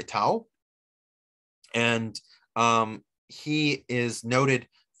Seqenen Tao, and he is noted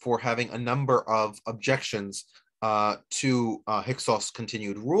for having a number of objections to Hyksos'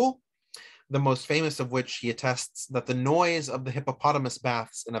 continued rule, the most famous of which he attests that the noise of the hippopotamus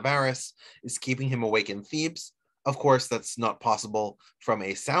baths in Avaris is keeping him awake in Thebes. Of course, that's not possible from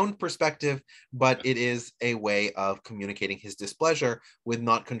a sound perspective, but it is a way of communicating his displeasure with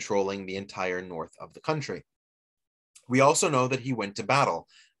not controlling the entire north of the country. We also know that he went to battle.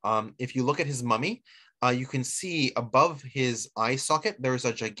 If you look at his mummy, you can see above his eye socket, there's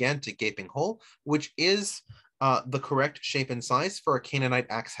a gigantic gaping hole, which is the correct shape and size for a Canaanite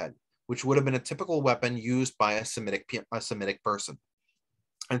axe head, which would have been a typical weapon used by a Semitic person.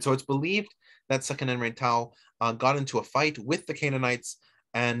 And so it's believed that Seqenenretau got into a fight with the Canaanites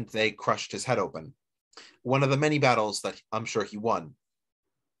and they crushed his head open. One of the many battles that I'm sure he won.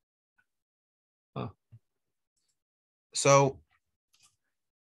 So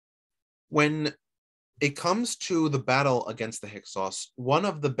when it comes to the battle against the Hyksos, one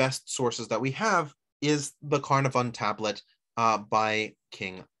of the best sources that we have is the Carnarvon tablet by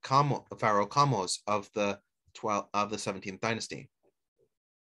King Pharaoh Kamose of the 17th dynasty.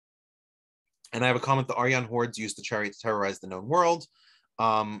 And I have a comment: the Aryan hordes used the chariot to terrorize the known world.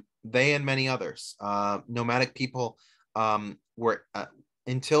 They and many others, nomadic people, were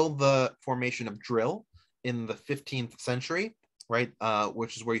until the formation of drill in the 15th century, right,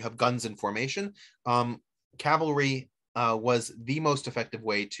 which is where you have guns in formation. Cavalry was the most effective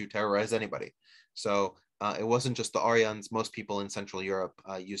way to terrorize anybody. So it wasn't just the Aryans. Most people in Central Europe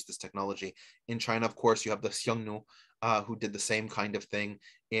used this technology. In China, of course, you have the Xiongnu, who did the same kind of thing.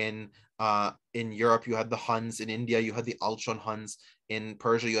 In Europe, you had the Huns. In India, you had the Alchon Huns. In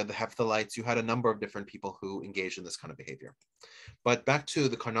Persia, you had the Hephthalites. You had a number of different people who engaged in this kind of behavior. But back to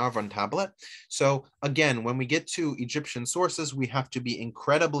the Carnarvon tablet. So again, when we get to Egyptian sources, we have to be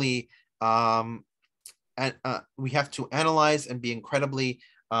incredibly, we have to analyze and be incredibly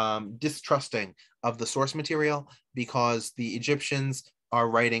distrusting of the source material, because the Egyptians are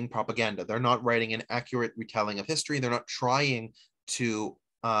writing propaganda. They're not writing an accurate retelling of history. They're not trying to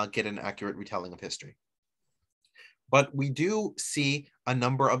get an accurate retelling of history. But we do see a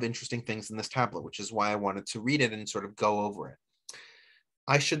number of interesting things in this tablet, which is why I wanted to read it and sort of go over it.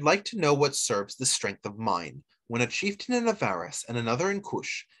 I should like to know what serves the strength of mine, when a chieftain in Avaris and another in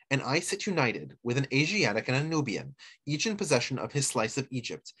Cush, and I sit united with an Asiatic and a Nubian, each in possession of his slice of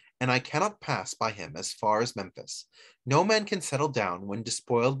Egypt, and I cannot pass by him as far as Memphis. No man can settle down when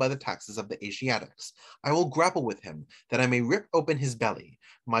despoiled by the taxes of the Asiatics. I will grapple with him, that I may rip open his belly.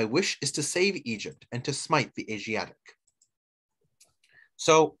 My wish is to save Egypt and to smite the Asiatic.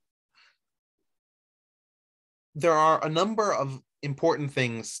 So there are a number of important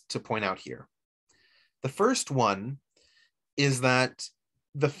things to point out here. The first one is that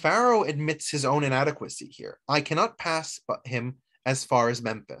the Pharaoh admits his own inadequacy here. I cannot pass him as far as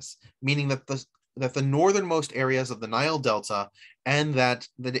Memphis, meaning that the northernmost areas of the Nile Delta, and that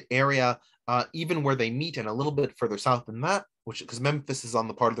the area even where they meet and a little bit further south than that, which, because Memphis is on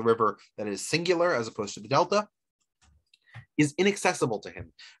the part of the river that is singular as opposed to the delta, is inaccessible to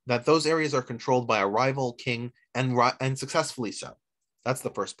him, that those areas are controlled by a rival king, and successfully so. That's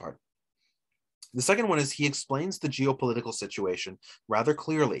the first part. The second one is he explains the geopolitical situation rather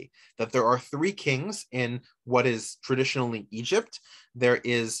clearly, that there are three kings in what is traditionally Egypt. There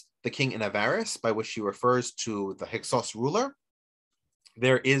is the king in Avaris, by which he refers to the Hyksos ruler.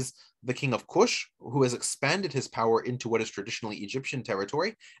 There is the king of Cush, who has expanded his power into what is traditionally Egyptian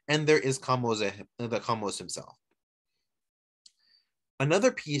territory. And there is Kamose himself.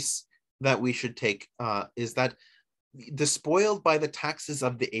 Another piece that we should take is that despoiled by the taxes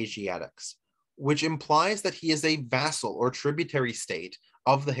of the Asiatics, which implies that he is a vassal or tributary state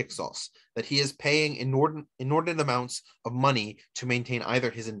of the Hyksos, that he is paying inordinate amounts of money to maintain either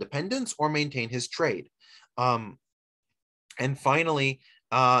his independence or maintain his trade. And finally,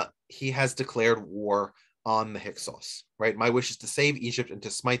 he has declared war on the Hyksos, right? My wish is to save Egypt and to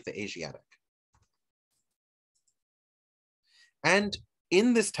smite the Asiatic. And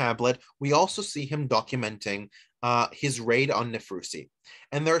in this tablet, we also see him documenting his raid on Nefrusi.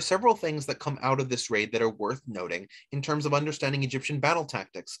 And there are several things that come out of this raid that are worth noting in terms of understanding Egyptian battle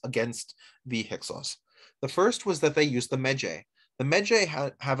tactics against the Hyksos. The first was that they used the Medjay. The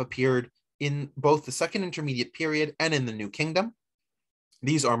Medjay have appeared in both the Second Intermediate Period and in the New Kingdom.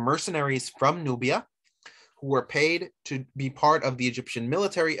 These are mercenaries from Nubia who were paid to be part of the Egyptian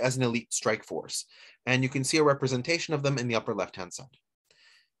military as an elite strike force. And you can see a representation of them in the upper left-hand side.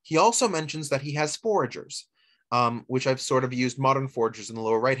 He also mentions that he has foragers, which I've sort of used modern foragers in the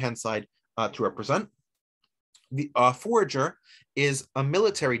lower right-hand side to represent. The forager is a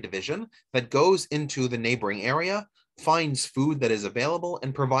military division that goes into the neighboring area, finds food that is available,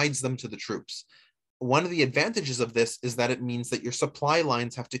 and provides them to the troops. One of the advantages of this is that it means that your supply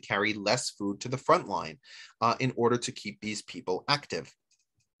lines have to carry less food to the front line in order to keep these people active.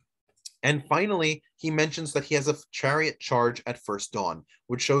 And finally, he mentions that he has a chariot charge at first dawn,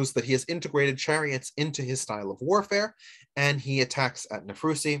 which shows that he has integrated chariots into his style of warfare, and he attacks at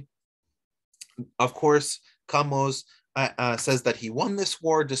Nefrusi. Of course, Kamose says that he won this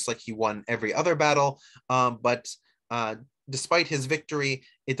war just like he won every other battle, but despite his victory,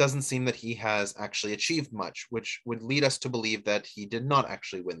 it doesn't seem that he has actually achieved much, which would lead us to believe that he did not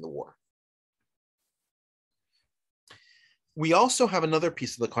actually win the war. We also have another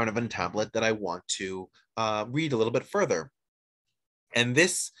piece of the Carnarvon tablet that I want to read a little bit further. And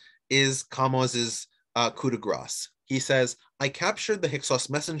this is Kamos's coup de grace. He says, I captured the Hyksos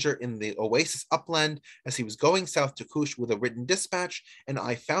messenger in the oasis upland as he was going south to Kush with a written dispatch, and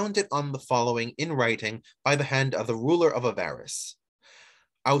I found it on the following in writing by the hand of the ruler of Avaris.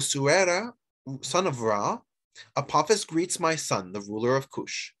 Ausuera, son of Ra, Apophis greets my son, the ruler of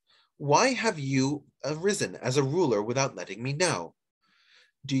Kush. Why have you arisen as a ruler without letting me know?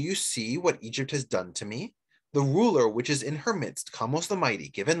 Do you see what Egypt has done to me? The ruler which is in her midst, Kamos the Mighty,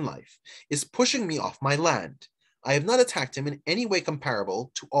 given life, is pushing me off my land. I have not attacked him in any way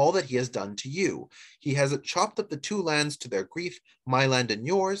comparable to all that he has done to you. He has chopped up the two lands to their grief, my land and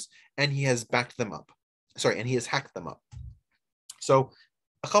yours, and he has backed them up. And he has hacked them up. So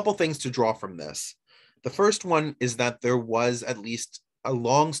a couple things to draw from this. The first one is that there was at least a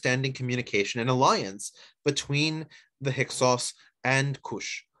long-standing communication and alliance between the Hyksos and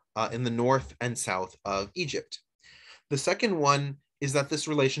Kush in the north and south of Egypt. The second one is that this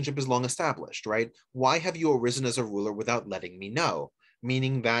relationship is long established, right? Why have you arisen as a ruler without letting me know?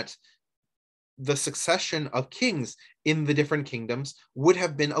 Meaning that the succession of kings in the different kingdoms would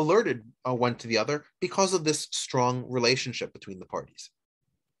have been alerted one to the other because of this strong relationship between the parties.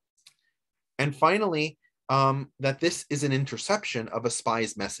 And finally, that this is an interception of a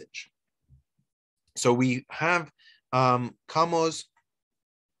spy's message. So we have Kamos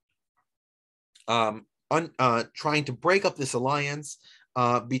trying to break up this alliance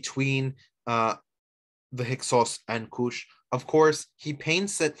between the Hyksos and Kush. Of course, he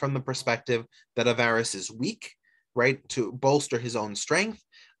paints it from the perspective that Avaris is weak, right, to bolster his own strength.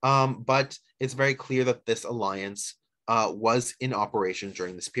 But it's very clear that this alliance was in operation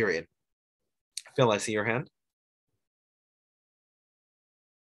during this period. Phil, I see your hand.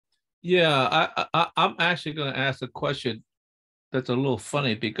 Yeah, I'm actually going to ask a question that's a little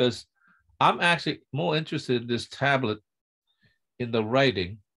funny because I'm actually more interested in this tablet in the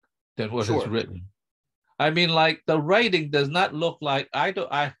writing than what is written. I mean, like the writing does not look like either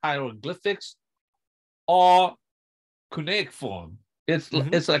hieroglyphics or cuneiform. It's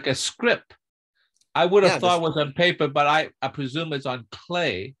like a script. I would have thought it was on paper, but I presume it's on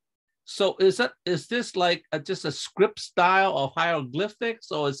clay. So is this like just a script style of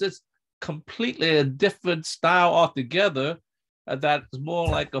hieroglyphics, or is this completely a different style altogether that's more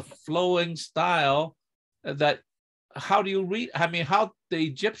like a flowing style that how do you read? I mean, how the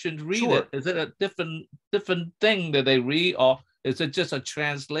Egyptians read it? Is it a different thing that they read, or is it just a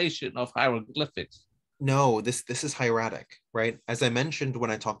translation of hieroglyphics? No, this is hieratic, right? As I mentioned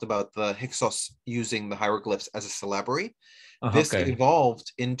when I talked about the Hyksos using the hieroglyphs as a syllabary, this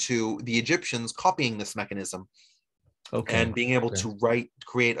evolved into the Egyptians copying this mechanism and being able to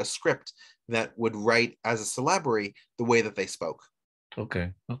create a script that would write as a syllabary the way that they spoke.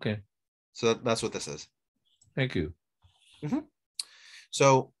 Okay. So that's what this is. Thank you.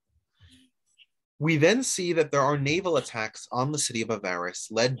 So we then see that there are naval attacks on the city of Avaris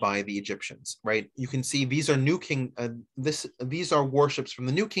led by the Egyptians, right? You can see these are these are warships from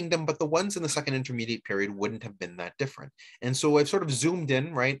the New Kingdom, but the ones in the Second Intermediate period wouldn't have been that different. And so I've sort of zoomed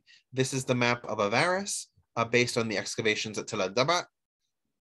in, right? This is the map of Avaris based on the excavations at Tel Dabat.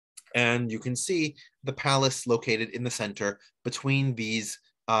 And you can see the palace located in the center between these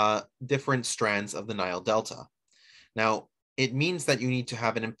different strands of the Nile Delta. Now, it means that you need to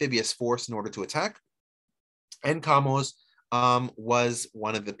have an amphibious force in order to attack. And Kamos was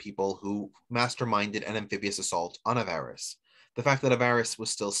one of the people who masterminded an amphibious assault on Avaris. The fact that Avaris was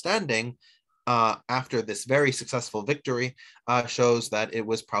still standing after this very successful victory shows that it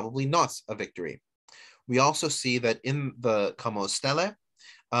was probably not a victory. We also see that in the Kamos stele,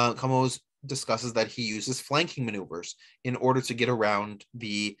 Kamos discusses that he uses flanking maneuvers in order to get around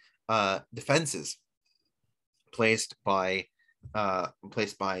the defenses placed by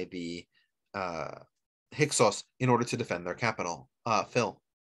the Hyksos in order to defend their capital. Phil.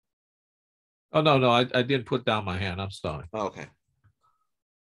 Oh, no, I didn't put down my hand. I'm sorry. Oh, okay.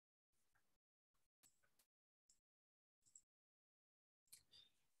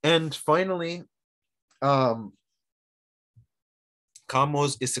 And finally, Kamos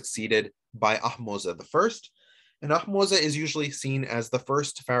is succeeded by Ahmoza I. And Ahmoza is usually seen as the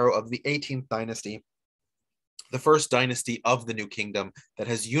first pharaoh of the 18th dynasty, the first dynasty of the New Kingdom that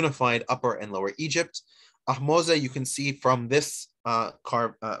has unified Upper and Lower Egypt. Ahmoza, you can see from this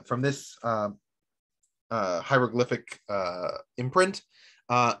hieroglyphic imprint,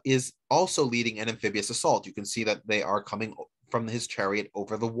 is also leading an amphibious assault. You can see that they are coming from his chariot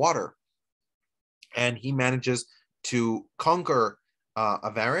over the water. And he manages to conquer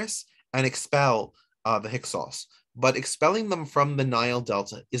Avaris and expel the Hyksos. But expelling them from the Nile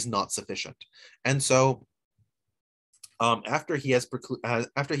Delta is not sufficient. And so after he has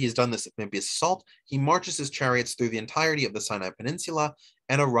done this amphibious assault, he marches his chariots through the entirety of the Sinai Peninsula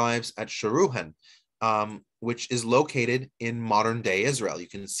and arrives at Sharuhen, which is located in modern-day Israel. You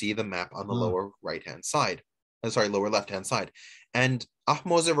can see the map on the lower right-hand side. Lower left-hand side. And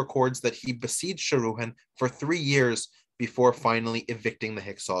Ahmose records that he besieged Sharuhen for 3 years before finally evicting the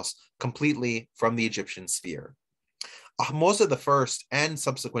Hyksos completely from the Egyptian sphere. Ahmose I and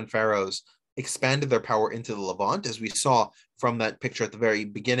subsequent pharaohs expanded their power into the Levant, as we saw from that picture at the very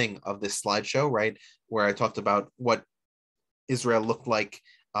beginning of this slideshow, right, where I talked about what Israel looked like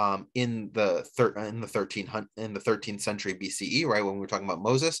in the 13th century BCE, right, when we were talking about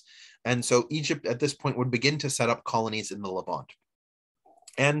Moses. And so Egypt at this point would begin to set up colonies in the Levant.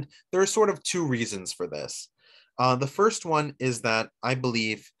 And there are sort of 2 reasons for this. The first one is that I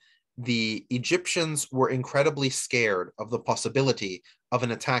believe the Egyptians were incredibly scared of the possibility of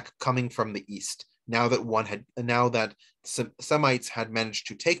an attack coming from the east. Now that Semites had managed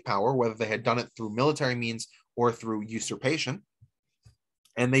to take power, whether they had done it through military means or through usurpation,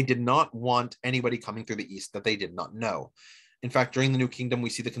 and they did not want anybody coming through the east that they did not know. In fact, during the New Kingdom, we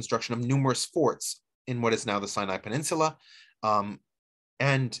see the construction of numerous forts in what is now the Sinai Peninsula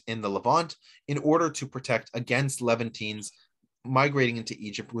and in the Levant in order to protect against Levantines migrating into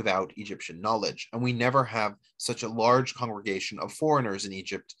Egypt without Egyptian knowledge. And we never have such a large congregation of foreigners in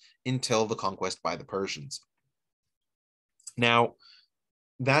Egypt until the conquest by the Persians. Now,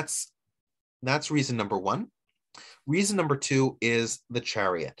 that's reason number 1. Reason number 2 is the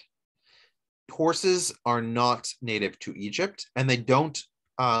chariot. Horses are not native to Egypt, and they don't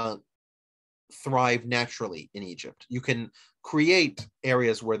thrive naturally in Egypt. You can create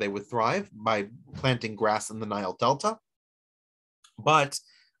areas where they would thrive by planting grass in the Nile Delta, but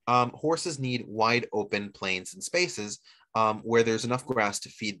horses need wide open plains and spaces where there's enough grass to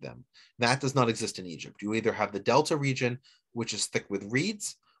feed them. That does not exist in Egypt. You either have the Delta region, which is thick with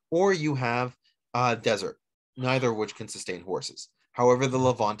reeds, or you have desert, neither of which can sustain horses. However, the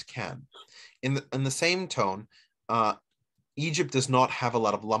Levant can. In the same tone, Egypt does not have a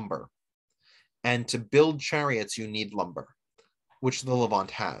lot of lumber. And to build chariots, you need lumber, which the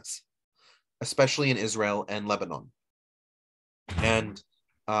Levant has, especially in Israel and Lebanon. And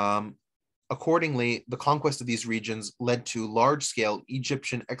accordingly, the conquest of these regions led to large-scale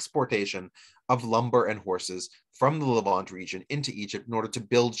Egyptian exportation of lumber and horses from the Levant region into Egypt in order to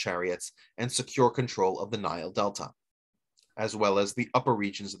build chariots and secure control of the Nile Delta, as well as the upper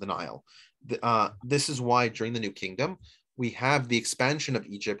regions of the Nile. This is why during the New Kingdom, we have the expansion of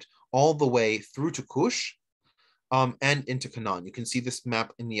Egypt all the way through to Kush and into Canaan. You can see this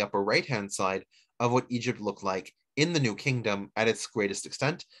map in the upper right-hand side of what Egypt looked like in the New Kingdom at its greatest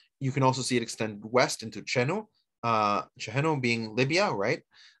extent. You can also see it extend west into Chenu, Chenu being Libya, right?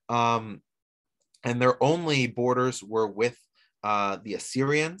 And their only borders were with the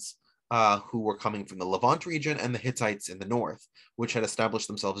Assyrians, who were coming from the Levant region, and the Hittites in the north, which had established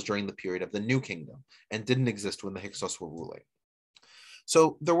themselves during the period of the New Kingdom and didn't exist when the Hyksos were ruling.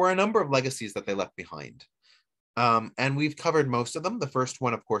 So there were a number of legacies that they left behind. And we've covered most of them. The first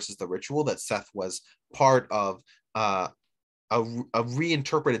one, of course, is the ritual that Seth was part of. A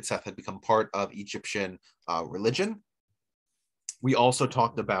reinterpreted Seth had become part of Egyptian religion. We also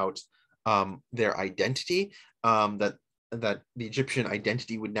talked about their identity, that the Egyptian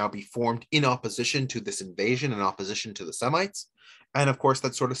identity would now be formed in opposition to this invasion, in opposition to the Semites. And of course,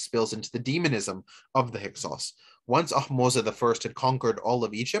 that sort of spills into the demonism of the Hyksos. Once Ahmose I had conquered all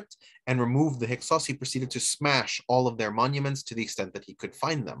of Egypt and removed the Hyksos, he proceeded to smash all of their monuments to the extent that he could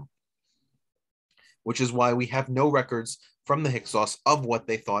find them, which is why we have no records from the Hyksos of what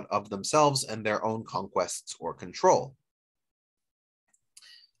they thought of themselves and their own conquests or control.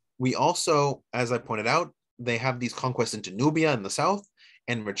 We also, as I pointed out, they have these conquests into Nubia in the south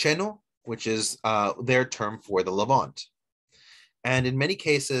and Rechenu, which is their term for the Levant. And in many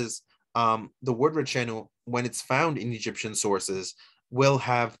cases, the word Rechenu, when it's found in Egyptian sources, will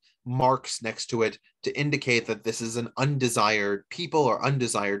have marks next to it to indicate that this is an undesired people or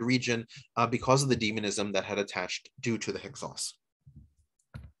undesired region because of the demonism that had attached due to the Hyksos.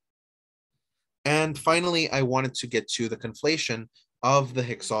 And finally, I wanted to get to the conflation of the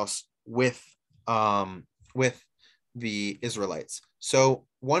Hyksos with the Israelites. So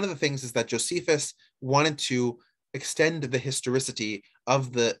one of the things is that Josephus wanted to extend the historicity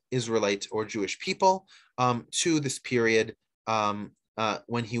of the Israelite or Jewish people to this period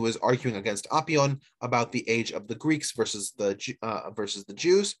when he was arguing against Apion about the age of the Greeks versus the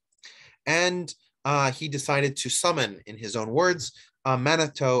Jews, and he decided to summon, in his own words,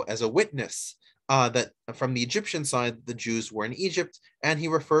 Manetho as a witness that from the Egyptian side, the Jews were in Egypt, and he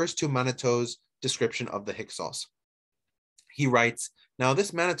refers to Manetho's description of the Hyksos. He writes, "Now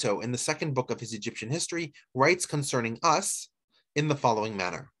this Manetho, in the second book of his Egyptian history, writes concerning us in the following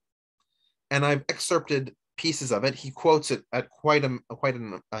manner." And I've excerpted pieces of it. He quotes it at quite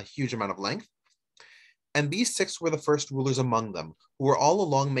a huge amount of length. "And these 6 were the first rulers among them, who were all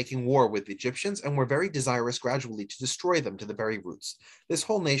along making war with the Egyptians and were very desirous gradually to destroy them to the very roots. This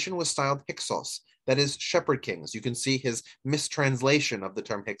whole nation was styled Hyksos, that is, shepherd kings." You can see his mistranslation of the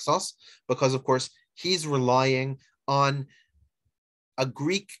term Hyksos, because, of course, he's relying on a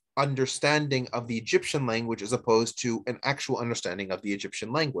Greek understanding of the Egyptian language as opposed to an actual understanding of the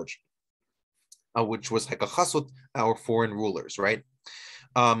Egyptian language, which was Hekachasut, our foreign rulers, right?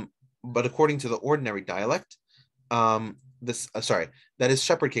 But according to the ordinary dialect, that is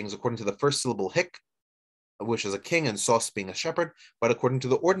shepherd kings, according to the first syllable hik, which is a king, and sos being a shepherd. But according to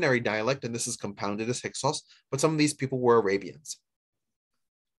the ordinary dialect, and this is compounded as Hyksos, but some of these people were Arabians.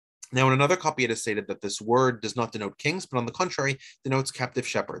 Now, in another copy, it is stated that this word does not denote kings, but on the contrary, denotes captive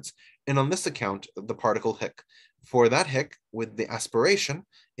shepherds. And on this account, the particle hik. For that hik, with the aspiration,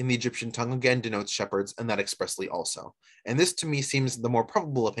 in the Egyptian tongue again denotes shepherds, and that expressly also. And this to me seems the more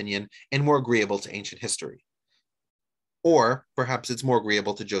probable opinion and more agreeable to ancient history. Or perhaps it's more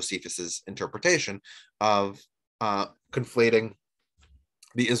agreeable to Josephus's interpretation of conflating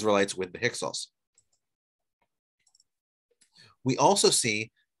the Israelites with the Hyksos. We also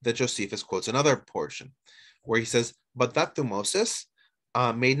see that Josephus quotes another portion where he says, "But that Thumosis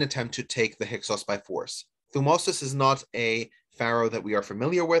made an attempt to take the Hyksos by force." Thumosis is not a pharaoh that we are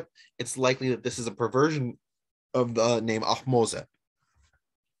familiar with. It's likely that this is a perversion of the name Ahmose.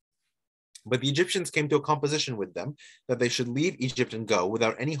 But the Egyptians came to a composition with them that they should leave Egypt and go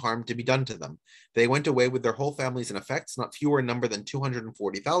without any harm to be done to them. They went away with their whole families and effects, not fewer in number than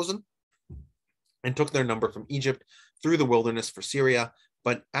 240,000, and took their number from Egypt through the wilderness for Syria.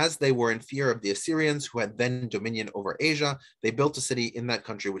 But as they were in fear of the Assyrians, who had then dominion over Asia, they built a city in that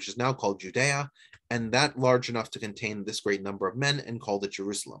country, which is now called Judea, and that large enough to contain this great number of men, and called it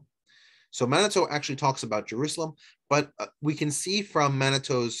Jerusalem. So Manetho actually talks about Jerusalem, but we can see from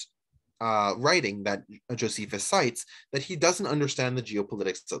Manetho's writing that Josephus cites that he doesn't understand the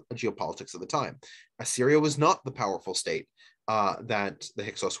geopolitics of the time. Assyria was not the powerful state that the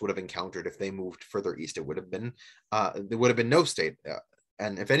Hyksos would have encountered if they moved further east. It would have been there would have been no state,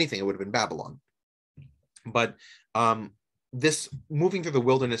 and if anything, it would have been Babylon. But this moving through the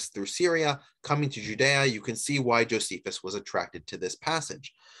wilderness through Syria, coming to Judea, you can see why Josephus was attracted to this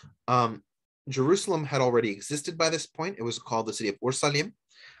passage. Jerusalem had already existed by this point. It was called the city of Ursalim.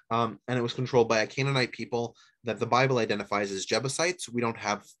 And it was controlled by a Canaanite people that the Bible identifies as Jebusites. We don't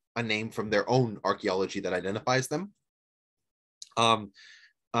have a name from their own archaeology that identifies them.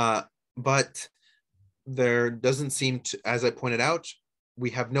 But there doesn't seem to, as I pointed out,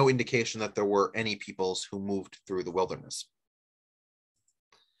 we have no indication that there were any peoples who moved through the wilderness.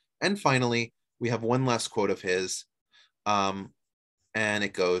 And finally, we have one last quote of his, and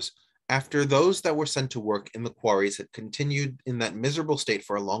it goes, "After those that were sent to work in the quarries had continued in that miserable state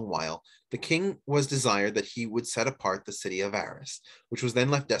for a long while, the king was desired that he would set apart the city of Aris, which was then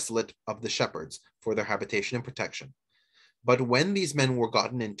left desolate of the shepherds, for their habitation and protection. But when these men were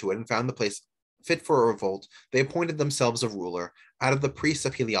gotten into it and found the place fit for a revolt, they appointed themselves a ruler out of the priests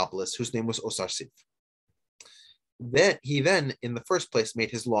of Heliopolis, whose name was Osarsiph. He then, in the first place, made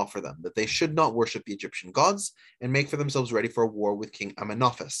his law for them, that they should not worship the Egyptian gods and make for themselves ready for a war with King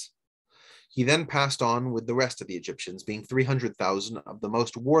Amenophis. He then passed on with the rest of the Egyptians, being 300,000 of the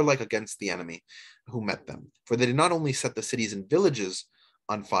most warlike against the enemy who met them. For they did not only set the cities and villages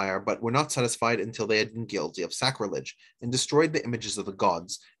on fire, but were not satisfied until they had been guilty of sacrilege and destroyed the images of the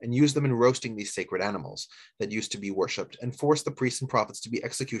gods and used them in roasting these sacred animals that used to be worshipped, and forced the priests and prophets to be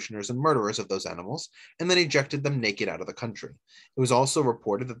executioners and murderers of those animals, and then ejected them naked out of the country. It was also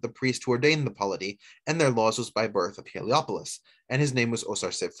reported that the priest who ordained the polity and their laws was by birth of Heliopolis, and his name was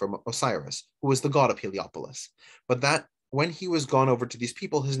Osarsiph from Osiris, who was the god of Heliopolis. But that when he was gone over to these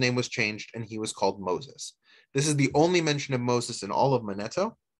people, his name was changed, and he was called Moses." This is the only mention of Moses in all of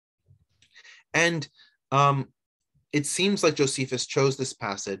Manetho. And it seems like Josephus chose this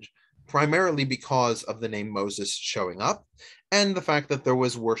passage primarily because of the name Moses showing up and the fact that there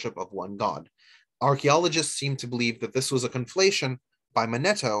was worship of one God. Archaeologists seem to believe that this was a conflation by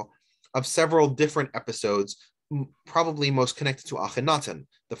Manetho of several different episodes probably most connected to Akhenaten,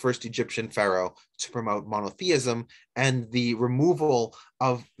 the first Egyptian pharaoh to promote monotheism and the removal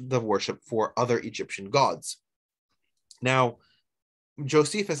of the worship for other Egyptian gods. Now,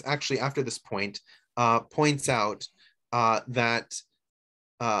 Josephus actually, after this point, points out that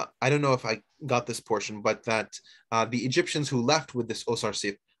I don't know if I got this portion, but that the Egyptians who left with this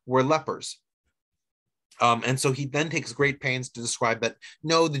Osarsif were lepers. And so he then takes great pains to describe that,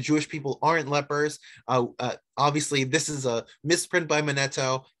 no, the Jewish people aren't lepers. Obviously, this is a misprint by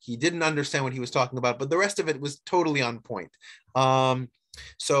Manetho. He didn't understand what he was talking about, but the rest of it was totally on point.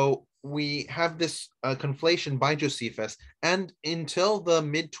 So we have this conflation by Josephus, and until the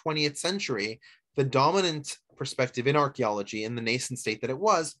mid-20th century, the dominant perspective in archaeology in the nascent state that it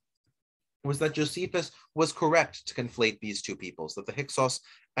was that Josephus was correct to conflate these two peoples, that the Hyksos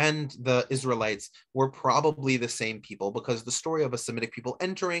and the Israelites were probably the same people, because the story of a Semitic people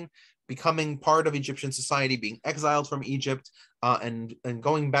entering, becoming part of Egyptian society, being exiled from Egypt, and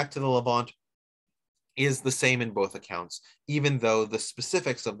going back to the Levant is the same in both accounts, even though the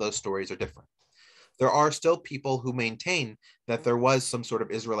specifics of those stories are different. There are still people who maintain that there was some sort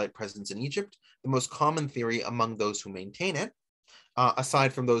of Israelite presence in Egypt. The most common theory among those who maintain it,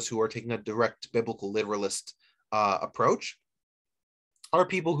 aside from those who are taking a direct biblical literalist approach, are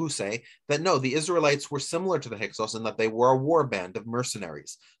people who say that no, the Israelites were similar to the Hyksos in that they were a war band of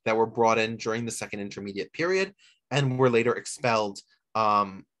mercenaries that were brought in during the Second Intermediate Period and were later expelled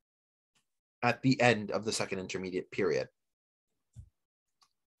at the end of the Second Intermediate Period.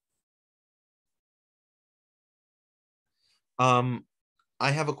 I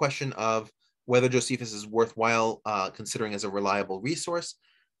have a question of whether Josephus is worthwhile considering as a reliable resource.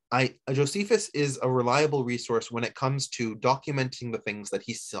 Josephus is a reliable resource when it comes to documenting the things that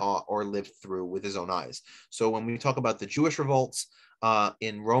he saw or lived through with his own eyes. So when we talk about the Jewish revolts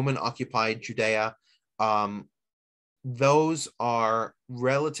in Roman-occupied Judea, those are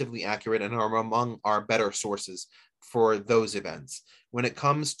relatively accurate and are among our better sources for those events. When it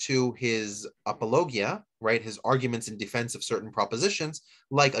comes to his apologia, right, his arguments in defense of certain propositions,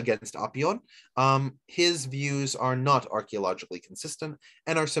 like against Apion, his views are not archaeologically consistent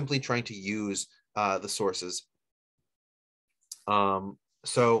and are simply trying to use the sources.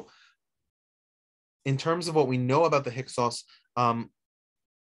 So in terms of what we know about the Hyksos,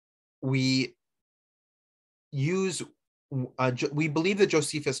 we believe that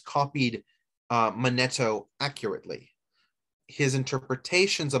Josephus copied Manetho accurately. His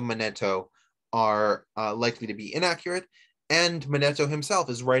interpretations of Manetho are likely to be inaccurate, and Manetho himself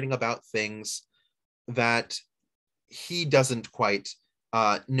is writing about things that he doesn't quite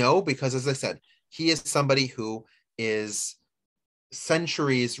know, because, as I said, he is somebody who is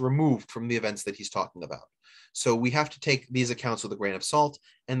centuries removed from the events that he's talking about. So we have to take these accounts with a grain of salt,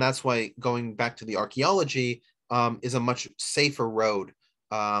 and that's why going back to the archaeology is a much safer road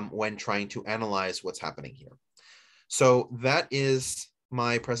when trying to analyze what's happening here. So that is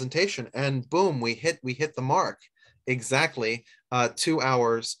my presentation, and boom, we hit the mark exactly 2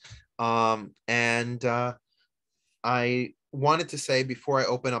 hours. And I wanted to say before I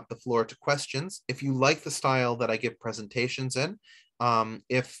open up the floor to questions, if you like the style that I give presentations in,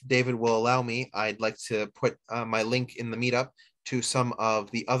 if David will allow me, I'd like to put my link in the meetup to some of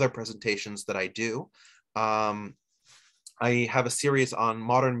the other presentations that I do. I have a series on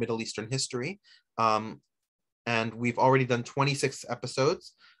modern Middle Eastern history, and we've already done 26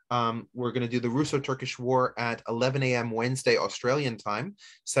 episodes. We're going to do the Russo-Turkish War at 11 a.m. Wednesday, Australian time,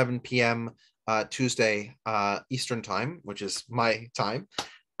 7 p.m. Tuesday, Eastern time, which is my time.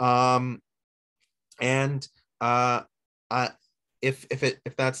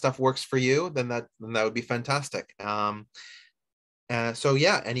 If that stuff works for you, then that would be fantastic. So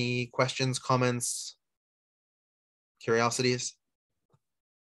yeah, any questions, comments, curiosities?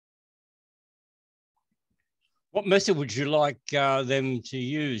 What method would you like them to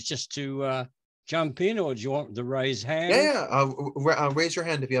use? Just to jump in, or do you want the raise hand? Yeah. Raise your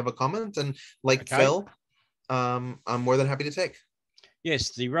hand if you have a comment, and like okay. Phil, I'm more than happy to take.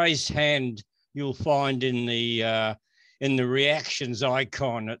 Yes, the raised hand you'll find in the reactions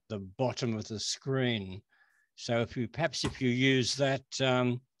icon at the bottom of the screen. So if you use that,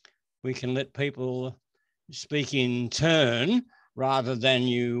 we can let people speak in turn rather than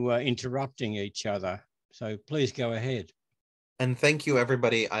you interrupting each other. So please go ahead. And thank you,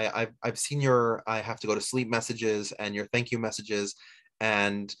 everybody. I've seen your I have to go to sleep messages and your thank you messages,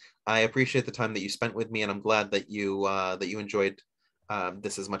 and I appreciate the time that you spent with me, and I'm glad that you enjoyed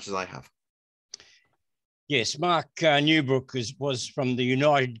this as much as I have. Yes, Mark Newbrook was from the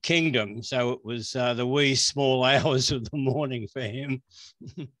United Kingdom, so it was the wee small hours of the morning for him.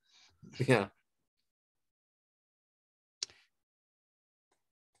 Yeah.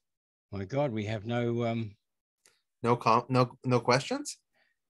 My God, we have no. No questions.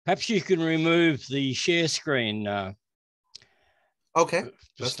 Perhaps you can remove the share screen Okay, for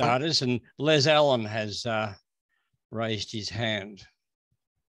that's starters. fine. And Les Allen has raised his hand.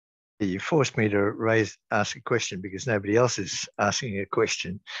 You forced me to ask a question because nobody else is asking a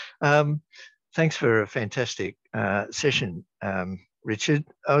question. Thanks for a fantastic session, Richard.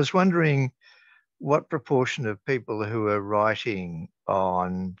 I was wondering what proportion of people who are writing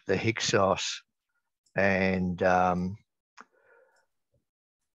on the Hyksos and, well,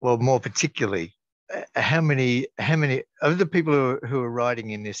 more particularly, how many of the people who are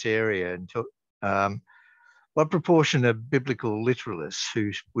writing in this area, and what proportion are biblical literalists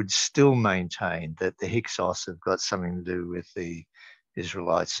who would still maintain that the Hyksos have got something to do with the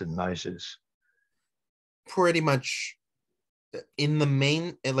Israelites and Moses? Pretty much in the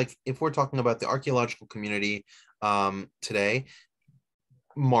main, like if we're talking about the archaeological community today,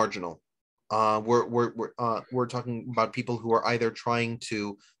 marginal. We're talking about people who are either trying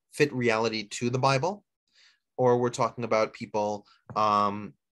to fit reality to the Bible, or we're talking about people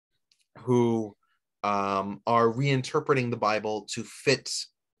who are reinterpreting the Bible to fit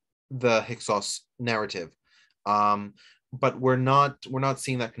the Hyksos narrative. But we're not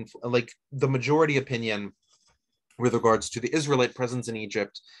seeing that like the majority opinion with regards to the Israelite presence in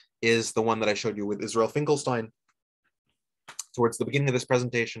Egypt is the one that I showed you with Israel Finkelstein towards the beginning of this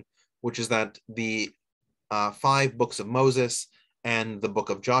presentation, which is that the 5 books of Moses and the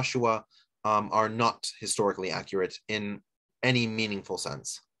book of Joshua are not historically accurate in any meaningful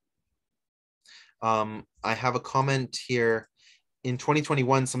sense. I have a comment here. In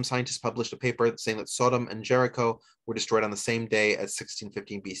 2021, some scientists published a paper saying that Sodom and Jericho were destroyed on the same day as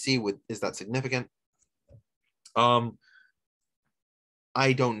 1615 BC. Is that significant?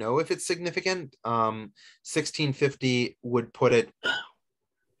 I don't know if it's significant. 1650 would put it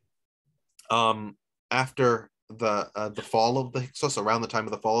after the fall of the Hyksos, around the time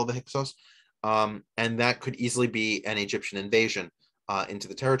of the fall of the Hyksos, and that could easily be an Egyptian invasion into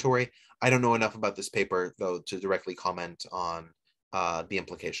the territory. I don't know enough about this paper, though, to directly comment on the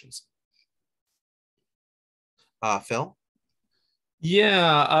implications. Phil?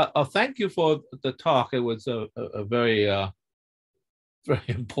 Yeah, thank you for the talk. It was a very, very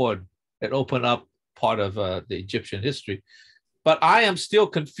important. It opened up part of the Egyptian history. But I am still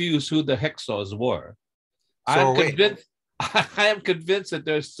confused who the Hyksos were. I'm convinced. I am convinced that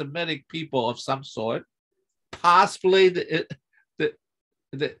there's Semitic people of some sort, possibly the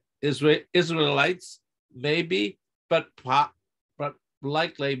Israelites, maybe, but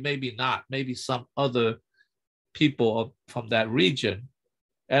likely maybe not. Maybe some other people from that region.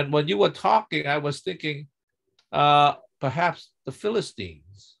 And when you were talking, I was thinking perhaps the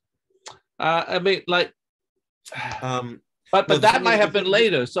Philistines. I mean, like, but No, that might have been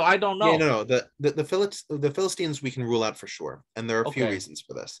later, so I don't know. Yeah, no. The Philistines we can rule out for sure, and there are a few reasons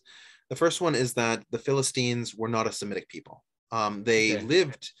for this. The first one is that the Philistines were not a Semitic people. They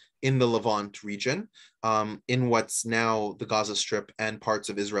lived in the Levant region, in what's now the Gaza Strip and parts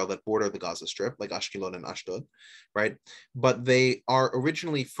of Israel that border the Gaza Strip, like Ashkelon and Ashdod, right? But they are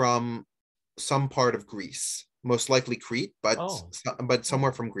originally from some part of Greece, most likely Crete, but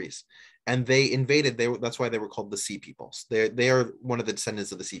somewhere from Greece. And they invaded. That's why they were called the Sea Peoples. They are one of the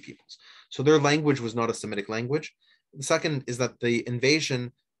descendants of the Sea Peoples. So their language was not a Semitic language. The second is that the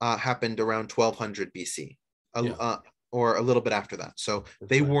invasion happened around 1200 BC. Or a little bit after that. So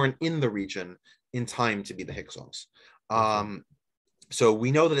they weren't in the region in time to be the Hyksos. So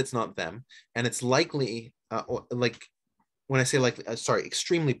we know that it's not them, and it's likely, like when I say likely,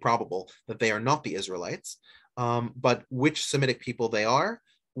 extremely probable that they are not the Israelites. But which Semitic people they are,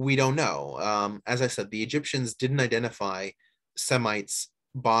 we don't know. As I said, the Egyptians didn't identify Semites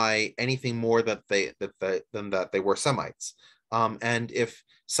by anything more than that they were Semites. And if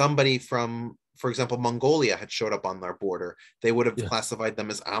somebody from, for example, Mongolia had showed up on their border, they would have classified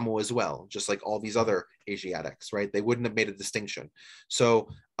them as Amu as well, just like all these other Asiatics, right? They wouldn't have made a distinction. So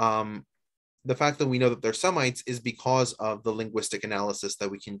the fact that we know that they're Semites is because of the linguistic analysis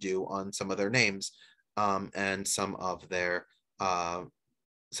that we can do on some of their names and some of their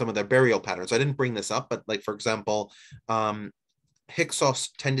burial patterns. I didn't bring this up, but like, for example, Hyksos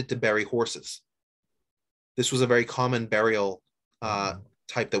tended to bury horses. This was a very common burial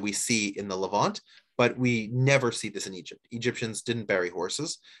type that we see in the Levant, but we never see this in Egypt. Egyptians didn't bury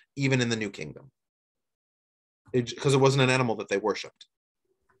horses, even in the New Kingdom, because it wasn't an animal that they worshipped.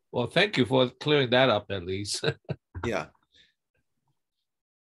 Well, thank you for clearing that up at least. Yeah.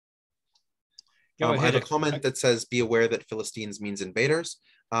 I have a comment that says, be aware that Philistines means invaders.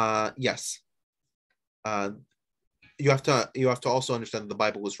 Yes. you have to also understand that the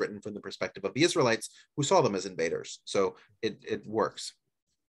Bible was written from the perspective of the Israelites who saw them as invaders. So it works.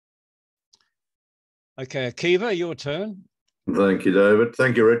 Okay, Akiva, your turn. Thank you, David.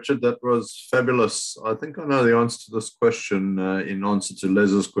 Thank you, Richard. That was fabulous. I think I know the answer to this question. In answer to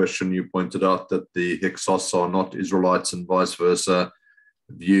Les's question, you pointed out that the Hyksos are not Israelites and vice versa.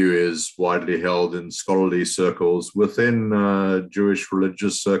 View is widely held in scholarly circles. Within Jewish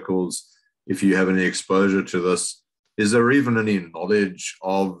religious circles, if you have any exposure to this, is there even any knowledge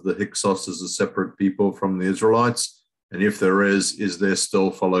of the Hyksos as a separate people from the Israelites? And if there is there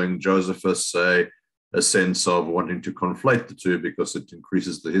still, following Josephus, a sense of wanting to conflate the two because it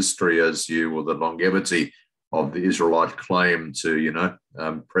increases the history or the longevity of the Israelite claim to,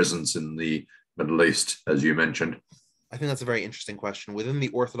 presence in the Middle East, as you mentioned? I think that's a very interesting question. Within the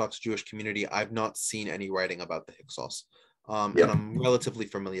Orthodox Jewish community, I've not seen any writing about the Hyksos. And I'm relatively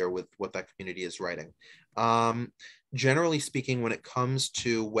familiar with what that community is writing. Generally speaking, when it comes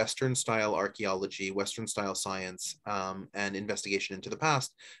to Western style archaeology, Western style science, and investigation into the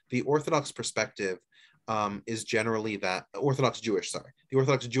past, the Orthodox perspective is generally that the Orthodox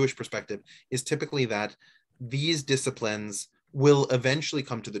Jewish perspective is typically that these disciplines will eventually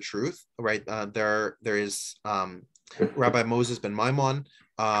come to the truth, right? There is Rabbi Moses ben Maimon,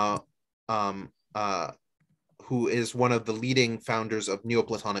 who is one of the leading founders of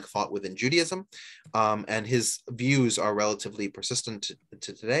Neoplatonic thought within Judaism, and his views are relatively persistent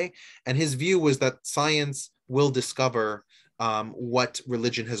to today. And his view was that science will discover what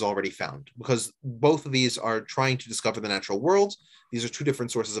religion has already found, because both of these are trying to discover the natural world. These are two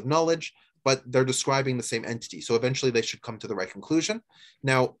different sources of knowledge, but they're describing the same entity. So eventually they should come to the right conclusion.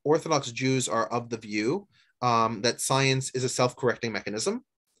 Now, Orthodox Jews are of the view that science is a self-correcting mechanism,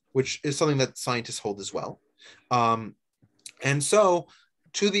 which is something that scientists hold as well. And so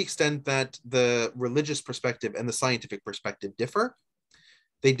to the extent that the religious perspective and the scientific perspective differ,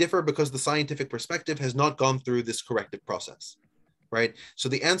 they differ because the scientific perspective has not gone through this corrective process, right? So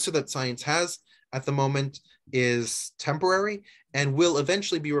the answer that science has at the moment is temporary and will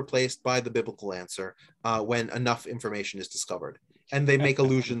eventually be replaced by the biblical answer when enough information is discovered. And they make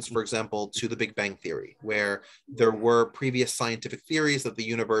allusions, for example, to the Big Bang Theory, where there were previous scientific theories that the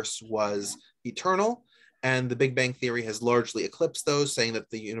universe was eternal, and the Big Bang Theory has largely eclipsed those, saying that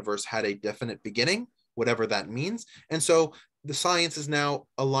the universe had a definite beginning, whatever that means. And so the science is now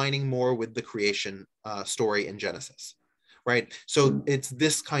aligning more with the creation story in Genesis, right? So it's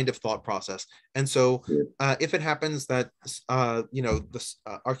this kind of thought process. And so if it happens that, the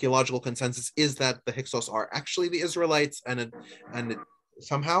archaeological consensus is that the Hyksos are actually the Israelites and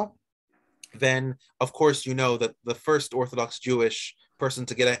somehow, then of course, that the first Orthodox Jewish person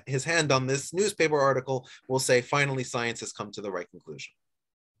to get his hand on this newspaper article will say, finally, science has come to the right conclusion.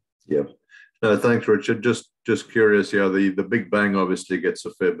 Yep. No, thanks, Richard. Just curious, the Big Bang obviously gets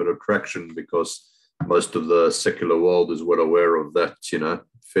a fair bit of traction because most of the secular world is well aware of that,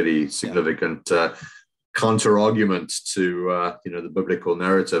 fairly significant counter argument to, the biblical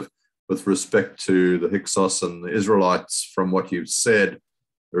narrative. With respect to the Hyksos and the Israelites, from what you've said,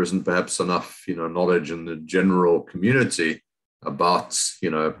 there isn't perhaps enough, knowledge in the general community about,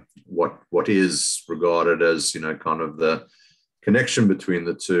 what is regarded as, kind of the connection between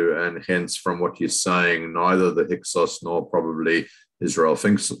the two. And hence, from what you're saying, neither the Hyksos nor probably Israel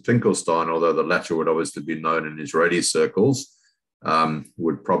Finkelstein, although the latter would obviously be known in Israeli circles,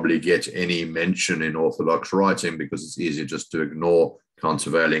 would probably get any mention in Orthodox writing because it's easier just to ignore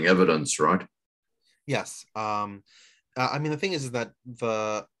countervailing evidence, right? Yes. The thing is that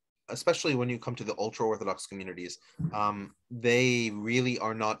especially when you come to the ultra-Orthodox communities, they really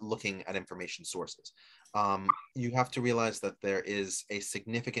are not looking at information sources. You have to realize that there is a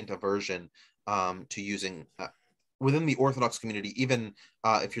significant aversion to using, within the Orthodox community, even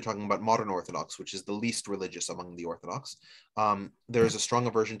if you're talking about modern Orthodox, which is the least religious among the Orthodox, there is a strong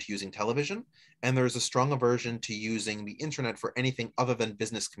aversion to using television, and there is a strong aversion to using the internet for anything other than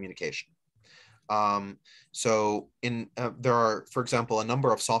business communication. There are, for example, a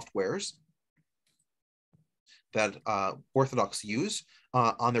number of softwares that Orthodox use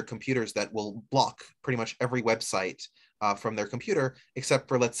on their computers that will block pretty much every website from their computer, except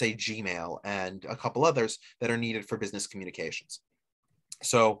for, let's say, Gmail and a couple others that are needed for business communications.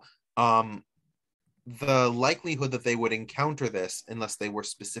 So the likelihood that they would encounter this, unless they were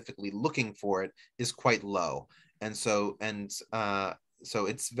specifically looking for it, is quite low. And so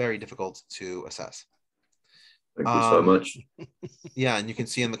it's very difficult to assess. Thank you so much. Yeah, and you can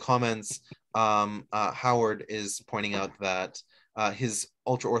see in the comments, Howard is pointing out that his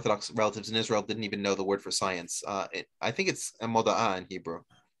ultra-Orthodox relatives in Israel didn't even know the word for science. I think it's moda'ah in Hebrew.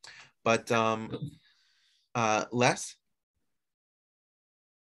 But Les?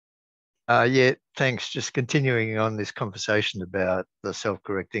 Yeah, thanks. Just continuing on this conversation about the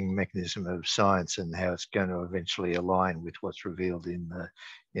self-correcting mechanism of science and how it's going to eventually align with what's revealed in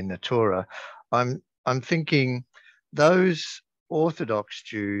the Torah. I'm thinking those Orthodox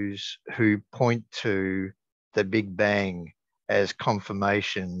Jews who point to the Big Bang as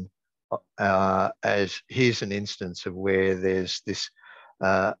confirmation, as here's an instance of where there's this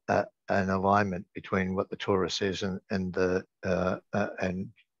an alignment between what the Torah says and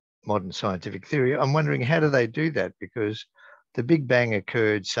modern scientific theory. I'm wondering, how do they do that? Because the Big Bang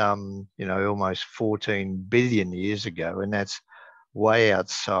occurred some, almost 14 billion years ago, and that's way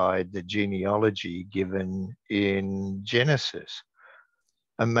outside the genealogy given in Genesis.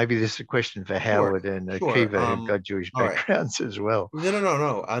 And maybe this is a question for Howard and Akiva, who've got Jewish backgrounds as well.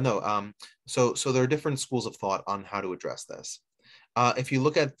 No. So there are different schools of thought on how to address this. If you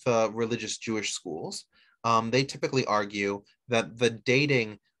look at the religious Jewish schools, they typically argue that the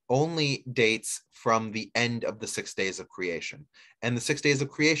dating only dates from the end of the 6 days of creation. And the 6 days of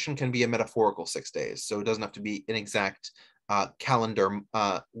creation can be a metaphorical 6 days. So it doesn't have to be an exact calendar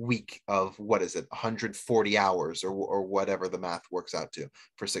week of, 140 hours or whatever the math works out to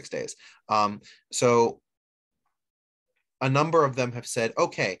for 6 days. So a number of them have said,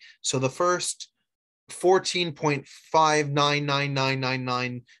 okay, so the first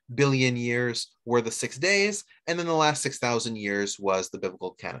 14.599999 billion years were the 6 days, and then the last 6,000 years was the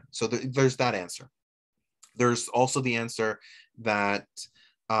biblical canon. So there's that answer. There's also the answer that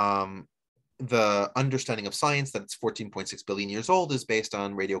the understanding of science that it's 14.6 billion years old is based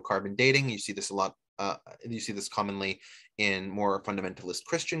on radiocarbon dating. You see this a lot. You see this commonly in more fundamentalist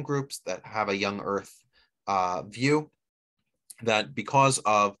Christian groups that have a young Earth view, that because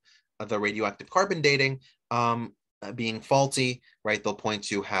of the radioactive carbon dating being faulty, right? They'll point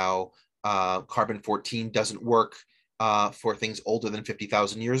to how carbon-14 doesn't work for things older than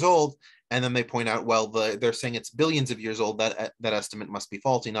 50,000 years old. And then they point out, well, they're saying it's billions of years old. That estimate must be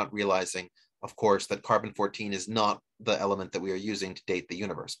faulty, not realizing, of course, that carbon-14 is not the element that we are using to date the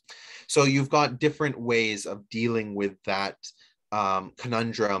universe. So you've got different ways of dealing with that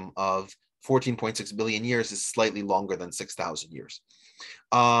conundrum of 14.6 billion years is slightly longer than 6,000 years.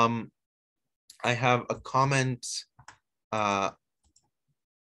 I have a comment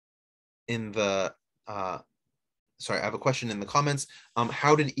in the, I have a question in the comments.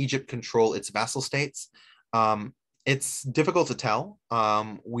 How did Egypt control its vassal states? It's difficult to tell.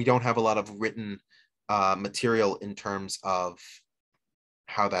 We don't have a lot of written material in terms of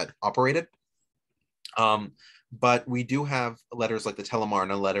how that operated. But we do have letters like the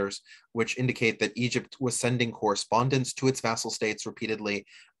Telemarna letters, which indicate that Egypt was sending correspondence to its vassal states repeatedly,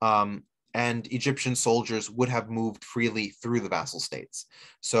 and Egyptian soldiers would have moved freely through the vassal states.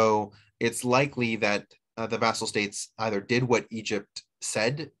 So it's likely that the vassal states either did what Egypt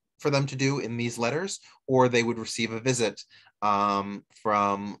said for them to do in these letters, or they would receive a visit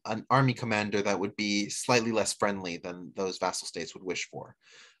from an army commander that would be slightly less friendly than those vassal states would wish for.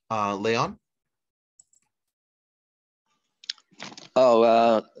 Leon?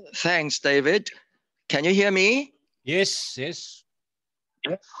 Oh, thanks, David. Can you hear me? Yes.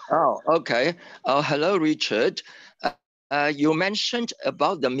 Oh, okay. Hello, Richard. You mentioned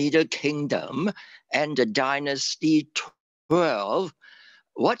about the Middle Kingdom and the Dynasty 12.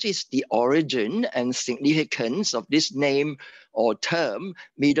 What is the origin and significance of this name or term,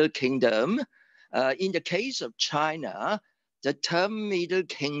 Middle Kingdom? In the case of China, the term Middle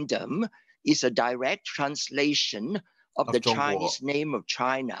Kingdom is a direct translation of the Chinese name of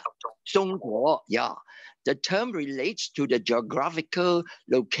China, 中国, yeah. The term relates to the geographical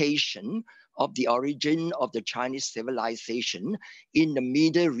location of the origin of the Chinese civilization in the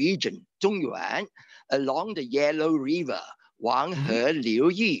middle region, 中原, along the Yellow River, Wanghe Liu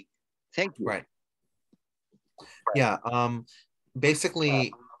Yi. Thank you. Right. Yeah.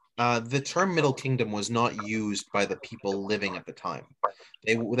 Basically, the term Middle Kingdom was not used by the people living at the time.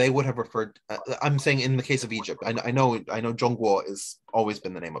 They would have referred. I'm saying in the case of Egypt. I know Zhongguo has always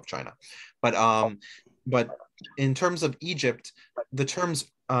been the name of China, but in terms of Egypt, the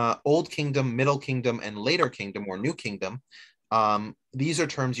terms Old Kingdom, Middle Kingdom, and Later Kingdom or New Kingdom. These are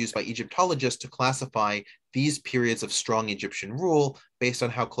terms used by Egyptologists to classify these periods of strong Egyptian rule based on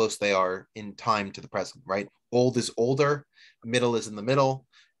how close they are in time to the present, right? Old is older, middle is in the middle,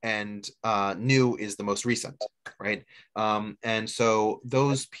 and new is the most recent, right? And so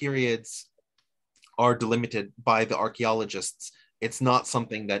those periods are delimited by the archaeologists. It's not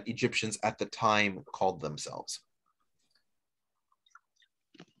something that Egyptians at the time called themselves.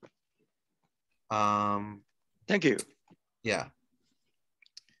 Thank you. Yeah.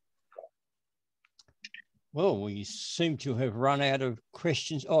 Well, we seem to have run out of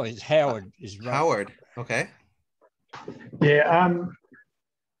questions. Oh, it's Howard. Howard, okay. Yeah,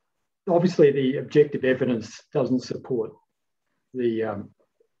 obviously the objective evidence doesn't support the,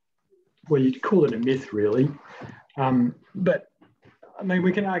 well, you'd call it a myth really. But I mean,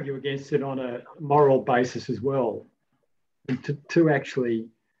 we can argue against it on a moral basis as well. And to actually,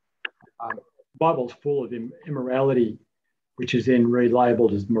 the Bible's full of immorality, which is then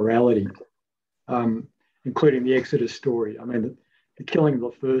relabeled as morality, including the Exodus story. I mean, the killing of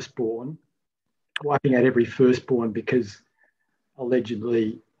the firstborn, wiping out every firstborn because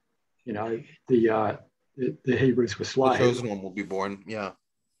allegedly, you know, the Hebrews were slaves. The chosen one will be born, yeah.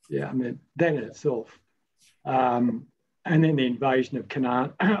 Yeah, I mean, that in itself. And then the invasion of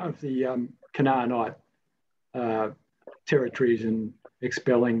Canaan, of the Canaanite territories and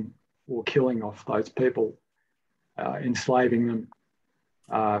expelling or killing off those people, enslaving them,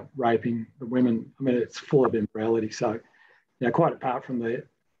 raping the women. I mean, it's full of immorality. So, you know, quite apart from the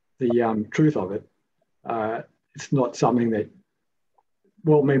truth of it, it's not something that,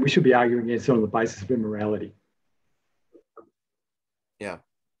 well, I mean, we should be arguing against it on the basis of immorality. Yeah.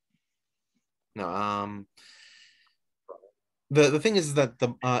 No. The thing is that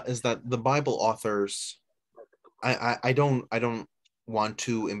the Bible authors, I don't want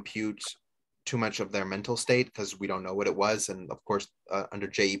to impute too much of their mental state because we don't know what it was, and of course under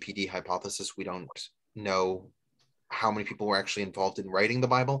JEPD hypothesis we don't know how many people were actually involved in writing the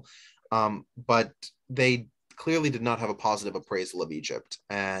Bible, but they clearly did not have a positive appraisal of Egypt,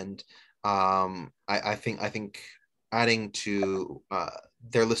 and I think adding to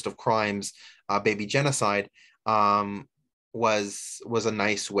their list of crimes baby genocide was a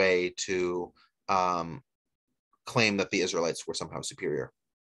nice way to claim that the Israelites were somehow superior.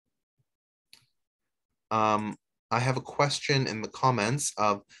 I have a question in the comments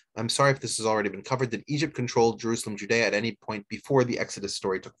of, I'm sorry if this has already been covered, did Egypt control Jerusalem, Judea at any point before the Exodus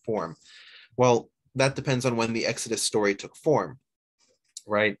story took form? Well, that depends on when the Exodus story took form,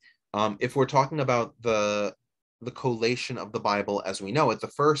 right? If we're talking about the collation of the Bible as we know it, the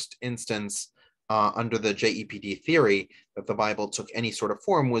first instance under the JEPD theory that the Bible took any sort of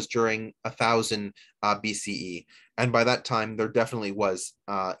form was during 1000 BCE. And by that time, there definitely was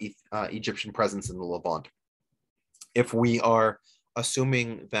Egyptian presence in the Levant. If we are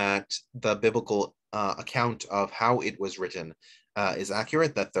assuming that the biblical account of how it was written is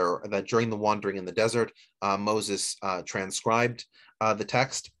accurate, that during the wandering in the desert, Moses transcribed the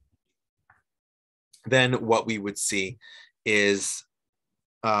text, then what we would see is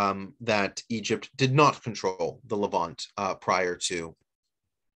that Egypt did not control the Levant prior to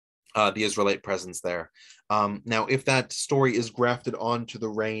the Israelite presence there. Now, if that story is grafted onto the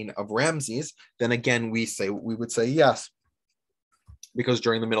reign of Ramses, then again we would say yes, because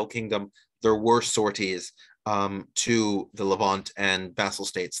during the Middle Kingdom there were sorties to the Levant and vassal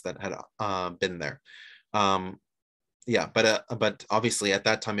states that had been there. Yeah, but obviously at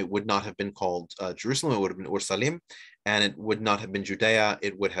that time it would not have been called Jerusalem. It would have been Ursalim, and it would not have been Judea.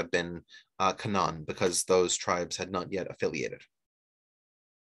 It would have been Canaan, because those tribes had not yet affiliated.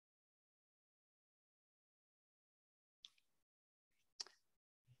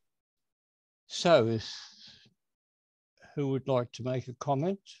 So, who would like to make a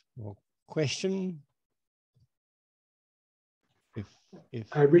comment or question?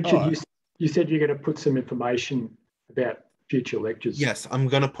 Richard, you said you're going to put some information about future lectures. Yes, I'm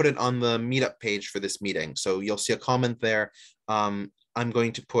going to put it on the meetup page for this meeting. So you'll see a comment there. I'm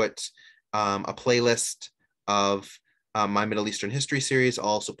going to put a playlist of my Middle Eastern history series. I'll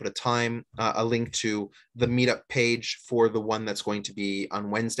also put a link to the meetup page for the one that's going to be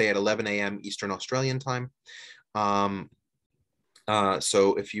on Wednesday at 11 a.m. Eastern Australian time. So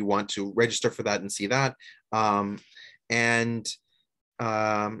if you want to register for that and see that,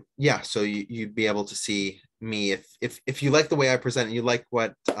 yeah, so you'd be able to see me if you like the way I present and you like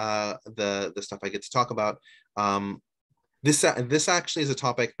what the stuff I get to talk about. This actually is a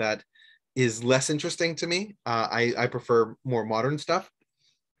topic that is less interesting to me. I prefer more modern stuff.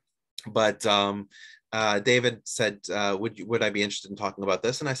 But David said, would I be interested in talking about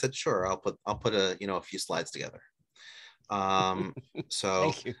this? And I said, sure. I'll put a few slides together.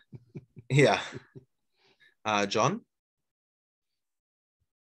 So thank you. Yeah. John?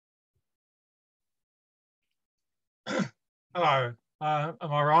 Hello, am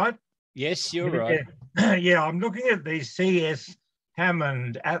I right? Yes, you're right. Yeah, I'm looking at the C.S.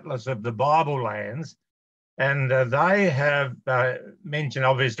 Hammond Atlas of the Bible Lands, and they have mentioned,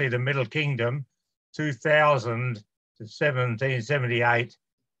 obviously, the Middle Kingdom, 2000 to 1778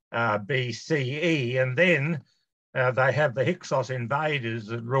 BCE, and then they have the Hyksos invaders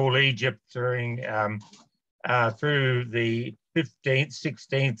that rule Egypt during through the 15th,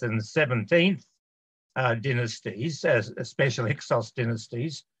 16th, and 17th dynasties, especially Hyksos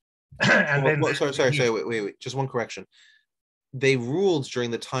dynasties. And sorry, wait, just one correction. They ruled during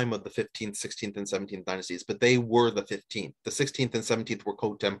the time of the 15th, 16th, and 17th dynasties, but they were the 15th. The 16th and 17th were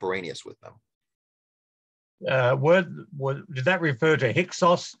contemporaneous with them. Did that refer to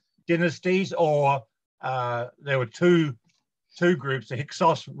Hyksos dynasties, or there were two groups, the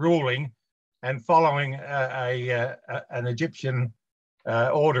Hyksos ruling and following an Egyptian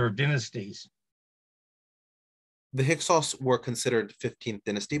order of dynasties? The Hyksos were considered 15th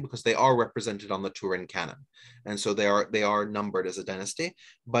dynasty because they are represented on the Turin canon, and so they are numbered as a dynasty.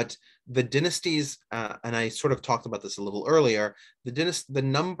 But the dynasties, and I sort of talked about this a little earlier, the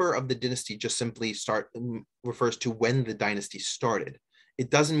number of the dynasty just simply refers to when the dynasty started. It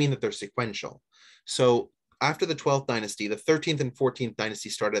doesn't mean that they're sequential. So after the 12th dynasty, the 13th and 14th dynasty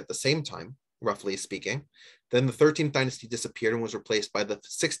started at the same time, roughly speaking. Then the 13th dynasty disappeared and was replaced by the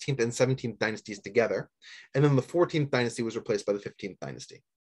 16th and 17th dynasties together. And then the 14th dynasty was replaced by the 15th dynasty.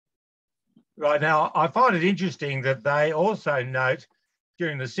 Right. Now, I find it interesting that they also note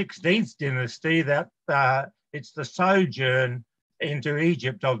during the 16th dynasty that it's the sojourn into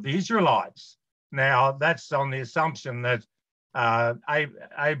Egypt of the Israelites. Now, that's on the assumption that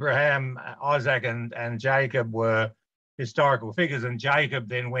Abraham, Isaac, and Jacob were historical figures, and Jacob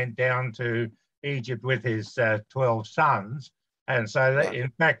then went down to Egypt with his 12 sons. And so,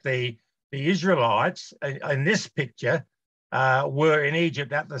 in fact, the Israelites in this picture were in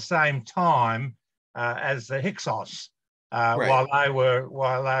Egypt at the same time as the Hyksos, while they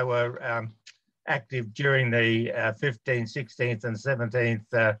were active during the 15th, 16th, and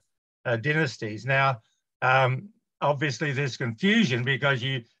 17th dynasties. Now, obviously, there's confusion because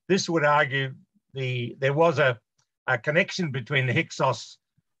this would argue there was a connection between the Hyksos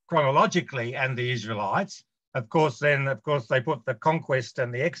chronologically and the Israelites. Of course, they put the conquest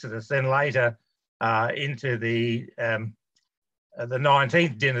and the Exodus then later into the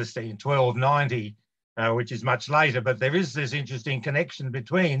 19th dynasty in 1290, which is much later. But there is this interesting connection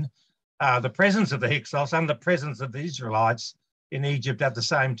between the presence of the Hyksos and the presence of the Israelites in Egypt at the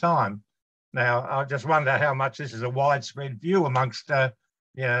same time. Now, I just wonder how much this is a widespread view amongst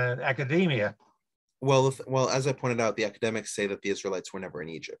academia. Well, as I pointed out, the academics say that the Israelites were never in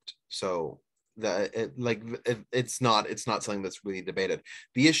Egypt. So it's not something that's really debated.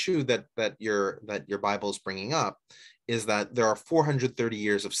 The issue that your Bible is bringing up is that there are 430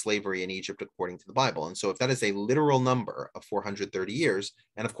 years of slavery in Egypt according to the Bible. And so if that is a literal number of 430 years,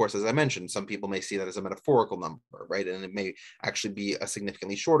 and of course, as I mentioned, some people may see that as a metaphorical number, right? And it may actually be a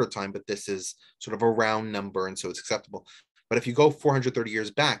significantly shorter time, but this is sort of a round number, and so it's acceptable. But if you go 430 years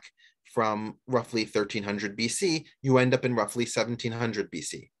back from roughly 1300 BC, you end up in roughly 1700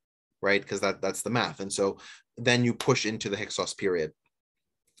 BC, right? Because that's the math. And so then you push into the Hyksos period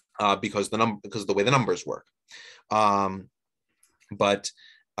because of the way the numbers work. I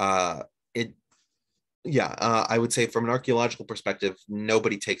would say from an archaeological perspective,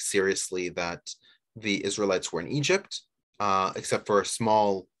 nobody takes seriously that the Israelites were in Egypt, except for a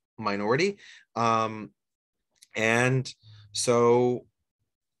small minority. And so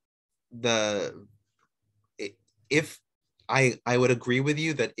I would agree with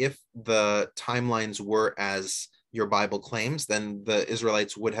you that if the timelines were as your Bible claims, then the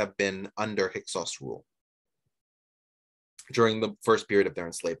Israelites would have been under Hyksos rule during the first period of their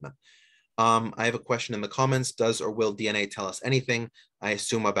enslavement. I have a question in the comments. Does or will DNA tell us anything? I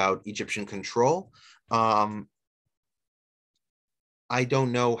assume about Egyptian control. I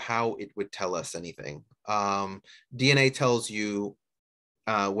don't know how it would tell us anything. DNA tells you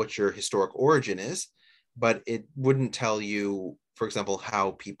what your historic origin is, but it wouldn't tell you, for example,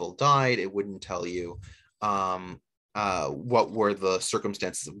 how people died. It wouldn't tell you what were the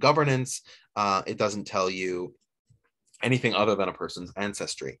circumstances of governance. It doesn't tell you anything other than a person's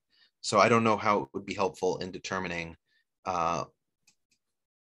ancestry. So I don't know how it would be helpful in determining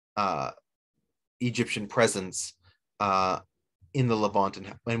Egyptian presence in the Levant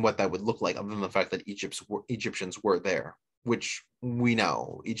and what that would look like, other than the fact that Egyptians were there, which we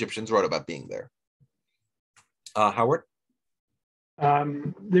know Egyptians wrote about being there. Howard? I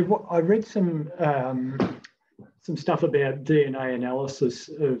read some stuff about DNA analysis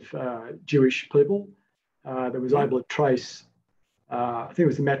of Jewish people that was able to trace, I think it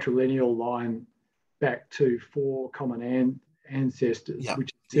was the matrilineal line back to 4 common ancestors, which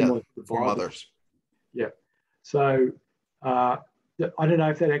is similar to the Bible. 4 mothers. Yeah. So I don't know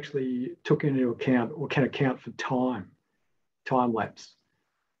if that actually took into account or can account for time lapse.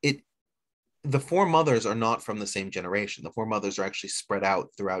 the four mothers are not from the same generation. The four mothers are actually spread out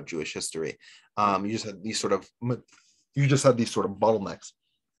throughout Jewish history. You just had these sort of bottlenecks,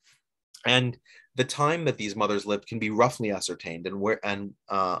 and the time that these mothers lived can be roughly ascertained,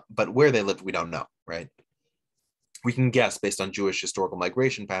 but where they lived we don't know, right? We can guess based on Jewish historical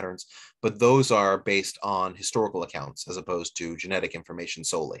migration patterns, but those are based on historical accounts as opposed to genetic information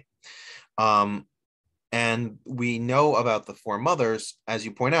solely. And we know about the four mothers, as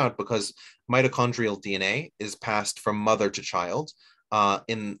you point out, because mitochondrial DNA is passed from mother to child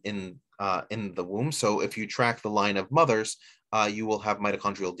in the womb. So if you track the line of mothers, you will have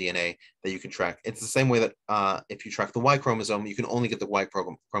mitochondrial DNA that you can track. It's the same way that if you track the Y chromosome, you can only get the Y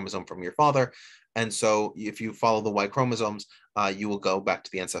chromosome from your father. And so if you follow the Y chromosomes, you will go back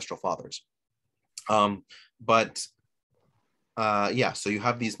to the ancestral fathers. So you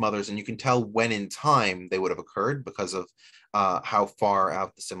have these mothers, and you can tell when in time they would have occurred because of how far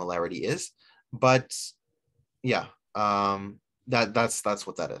out the similarity is. But yeah, that's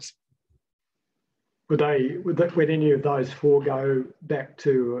what that is. Would any of those four go back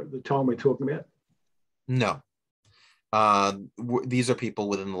to the time we're talking about? No. These are people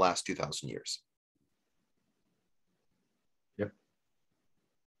within the last 2,000 years. Yep.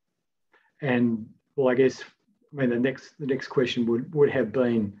 And well, I guess, I mean, the next question would have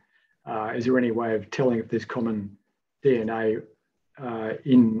been, is there any way of telling if there's common DNA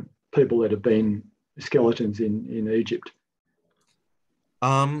in people that have been skeletons in Egypt?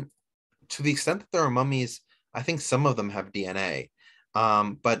 To the extent that there are mummies, I think some of them have DNA,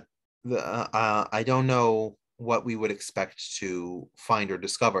 but I don't know what we would expect to find or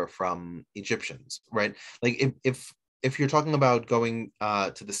discover from Egyptians, right? Like if you're talking about going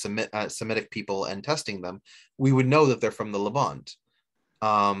to the Semitic people and testing them, we would know that they're from the Levant,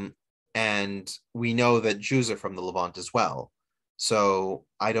 and we know that Jews are from the Levant as well. So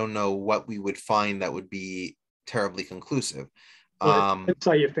I don't know what we would find that would be terribly conclusive. Let's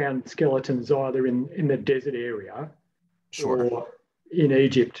say you found skeletons either in the desert area, sure, or in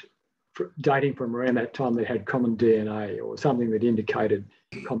Egypt, dating from around that time that had common DNA or something that indicated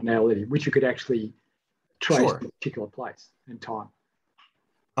commonality, which you could actually trace to a particular place and time.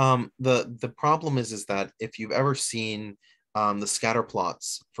 The problem is that if you've ever seen the scatter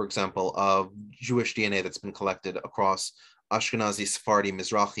plots, for example, of Jewish DNA that's been collected across Ashkenazi, Sephardi,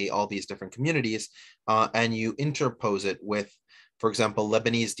 Mizrahi, all these different communities, and you interpose it with, for example,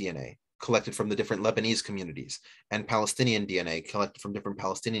 Lebanese DNA collected from the different Lebanese communities, and Palestinian DNA collected from different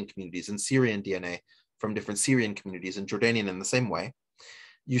Palestinian communities, and Syrian DNA from different Syrian communities, and Jordanian in the same way,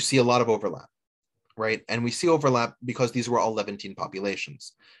 you see a lot of overlap, right? And we see overlap because these were all Levantine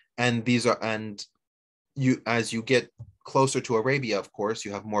populations. And as you get closer to Arabia, of course,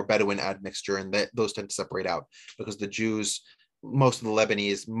 you have more Bedouin admixture, and those tend to separate out because the Jews, most of the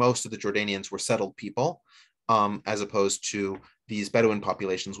Lebanese, most of the Jordanians were settled people, as opposed to these Bedouin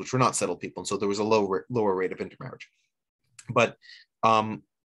populations, which were not settled people. And so there was a lower rate of intermarriage. But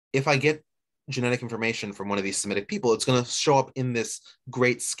if I get genetic information from one of these Semitic people, it's going to show up in this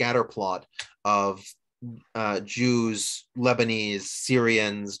great scatter plot of Jews, Lebanese,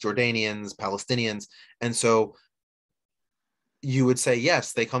 Syrians, Jordanians, Palestinians. And so you would say,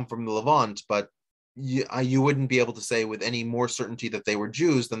 yes, they come from the Levant, but you wouldn't be able to say with any more certainty that they were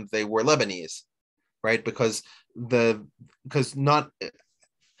Jews than they were Lebanese, right? Because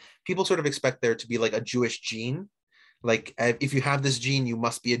people sort of expect there to be like a Jewish gene. Like if you have this gene, you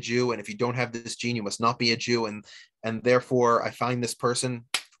must be a Jew. And if you don't have this gene, you must not be a Jew. And therefore I find this person,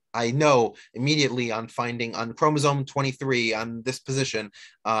 I know immediately on finding on chromosome 23 on this position,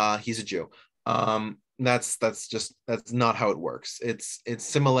 he's a Jew. That's not how it works. It's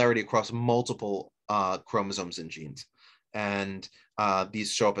similarity across multiple chromosomes and genes. And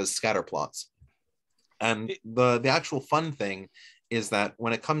these show up as scatter plots. And the actual fun thing is that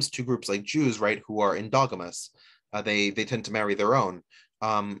when it comes to groups like Jews, right, who are endogamous, they tend to marry their own.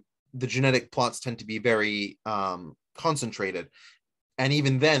 The genetic plots tend to be very concentrated. And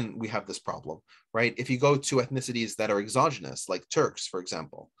even then we have this problem, right? If you go to ethnicities that are exogenous, like Turks, for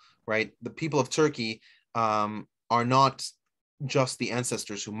example, right? The people of Turkey are not just the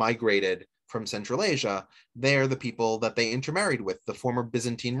ancestors who migrated from Central Asia. They're the people that they intermarried with, the former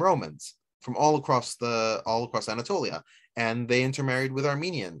Byzantine Romans from all across Anatolia. And they intermarried with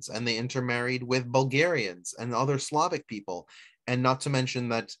Armenians, and they intermarried with Bulgarians and other Slavic people. And not to mention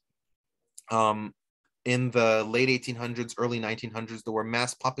that in the late 1800s, early 1900s, there were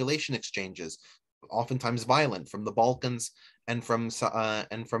mass population exchanges, oftentimes violent, from the Balkans and from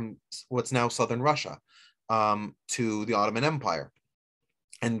what's now southern Russia to the Ottoman Empire.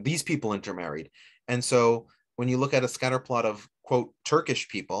 And these people intermarried. And so when you look at a scatterplot of, quote, Turkish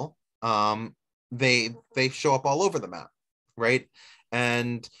people, they show up all over the map, right?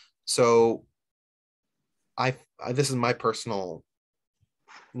 And so I this is my personal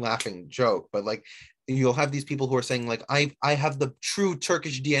laughing joke, but like you'll have these people who are saying like I have the true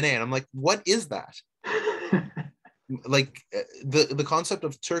Turkish DNA, and I'm like, what is that? Like the concept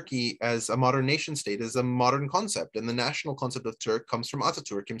of Turkey as a modern nation state is a modern concept, and the national concept of Turk comes from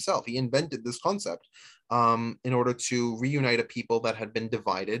Ataturk himself. He invented this concept in order to reunite a people that had been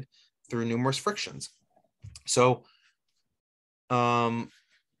divided through numerous frictions. So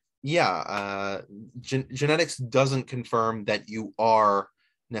genetics doesn't confirm that you are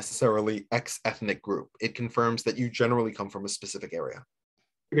necessarily X ethnic group. It confirms that you generally come from a specific area.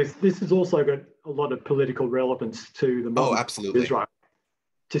 Because this has also got a lot of political relevance to the modern absolutely. Israel.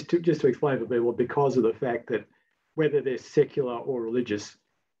 Just to explain to people, because of the fact that whether they're secular or religious,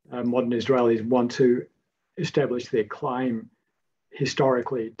 modern Israelis want to establish their claim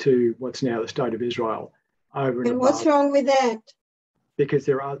historically to what's now the state of Israel over and what's wrong with that? Because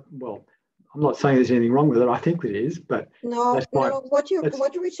there are, well, I'm not saying there's anything wrong with it. I think there is, but no. What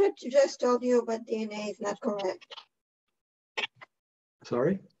Richard just told you about DNA is not correct.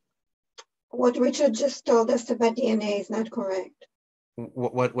 Sorry? What Richard just told us about DNA is not correct.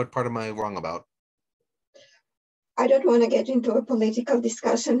 What part am I wrong about? I don't want to get into a political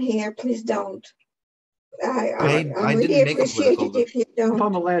discussion here. Please don't. I really appreciate it if you don't. If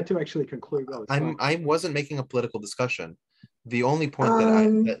I'm allowed to actually conclude. I wasn't making a political discussion. The only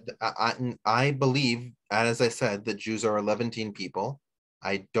point that I believe, as I said, that Jews are 11 people.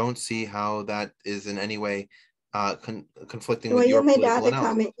 I don't see how that is in any way conflicting with your political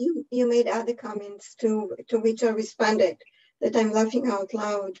analysis. You made other comments to which I responded that I'm laughing out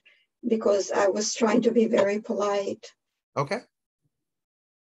loud because I was trying to be very polite. Okay.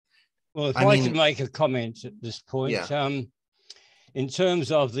 Well, if I could make a comment at this point, in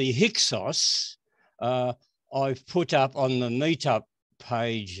terms of the Hyksos, I've put up on the meetup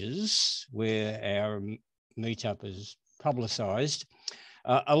pages where our meetup is publicised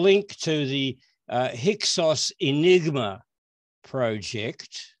a link to the Hyksos Enigma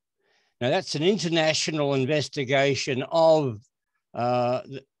project. Now, that's an international investigation of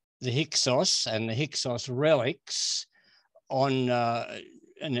the Hyksos and the Hyksos relics on,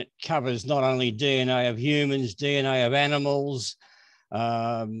 and it covers not only DNA of humans, DNA of animals,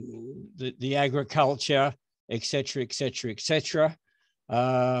 the agriculture, etc., etc., etc.,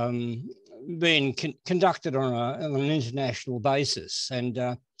 being conducted on an international basis.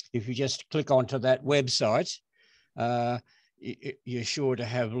 And if you just click onto that website, you're sure to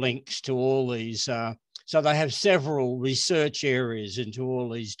have links to all these. So they have several research areas into all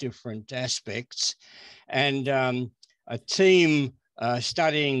these different aspects. And a team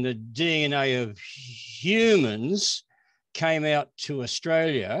studying the DNA of humans came out to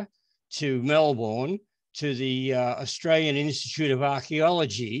Australia, to Melbourne, to the Australian Institute of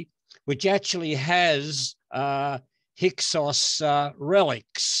Archaeology, which actually has Hyksos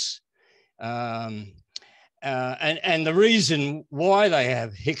relics. And the reason why they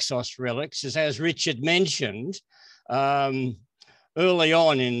have Hyksos relics is, as Richard mentioned, early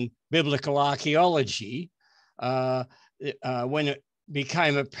on in biblical archaeology, when it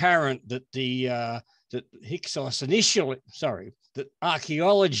became apparent that that Hyksos that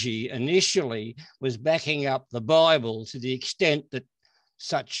archaeology initially was backing up the Bible to the extent that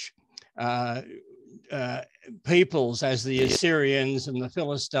such peoples as the Assyrians and the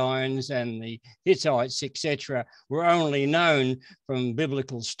Philistines and the Hittites, etc., were only known from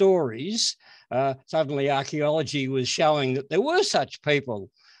biblical stories. Suddenly archaeology was showing that there were such people,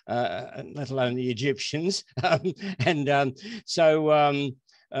 let alone the Egyptians. So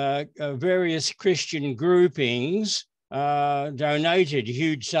various Christian groupings donated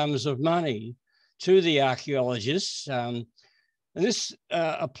huge sums of money to the archaeologists. And this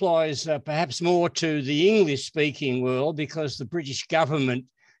applies perhaps more to the English-speaking world, because the British government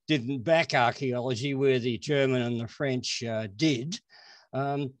didn't back archaeology where the German and the French did.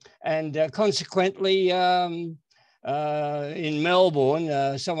 And consequently, in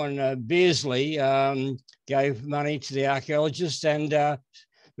Melbourne, someone, Beardsley, gave money to the archaeologists and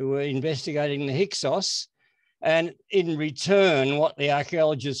who were investigating the Hyksos. And in return, what the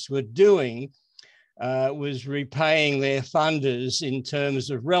archaeologists were doing was repaying their funders in terms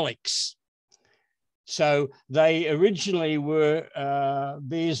of relics. So they originally were,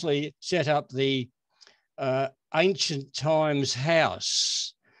 Beardsley set up the Ancient Times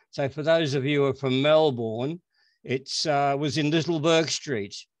House. So for those of you who are from Melbourne, it was in Little Bourke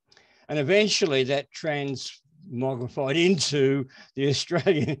Street. And eventually that transmogrified into the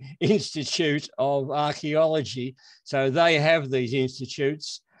Australian Institute of Archaeology. So they have these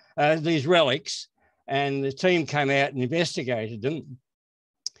institutes. these relics, and the team came out and investigated them.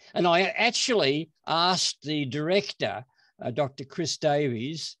 And I actually asked the director, Dr. Chris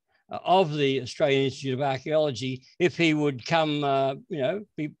Davies, of the Australian Institute of Archaeology, if he would come,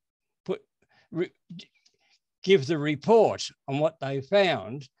 give the report on what they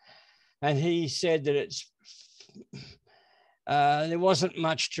found. And he said that there wasn't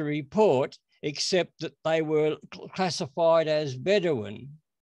much to report, except that they were classified as Bedouin.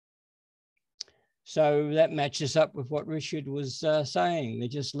 So that matches up with what Richard was saying. They're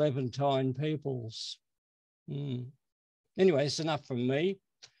just Levantine peoples. Anyway, it's enough from me.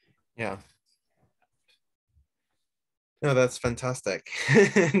 Yeah. No, that's fantastic.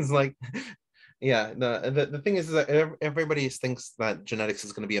 It's like, yeah, the thing is that everybody thinks that genetics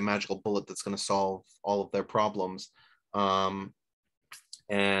is going to be a magical bullet that's going to solve all of their problems. And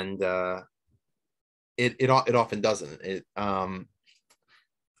it often doesn't.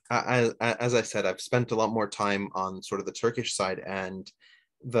 As I said, I've spent a lot more time on sort of the Turkish side, and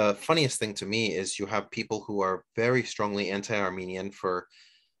the funniest thing to me is you have people who are very strongly anti-Armenian for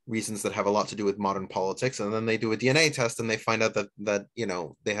reasons that have a lot to do with modern politics, and then they do a DNA test and they find out that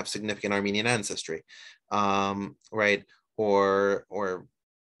they have significant Armenian ancestry, right? Or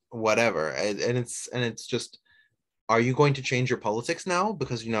whatever, and it's just, are you going to change your politics now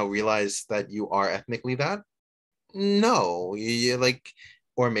because you now realize that you are ethnically that? No,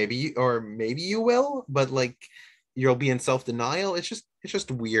 or maybe you will, but like you'll be in self-denial. It's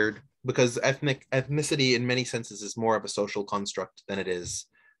just weird, because ethnicity in many senses is more of a social construct than it is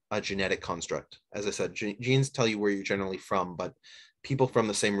a genetic construct. As I said, genes tell you where you're generally from, but people from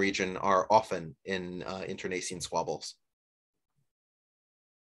the same region are often in internecine squabbles.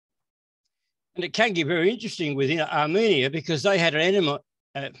 And it can get very interesting within Armenia, because they had an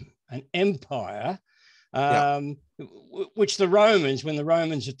empire, which the Romans, when the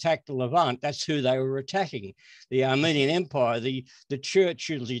Romans attacked the Levant, that's who they were attacking, the Armenian Empire. The church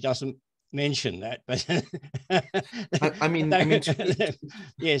usually doesn't mention that, but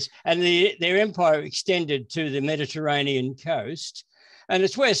yes, and their empire extended to the Mediterranean coast, and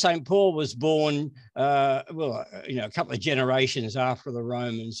it's where St. Paul was born. A couple of generations after the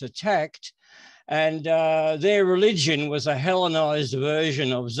Romans attacked, and their religion was a Hellenized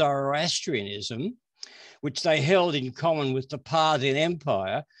version of Zoroastrianism, which they held in common with the Parthian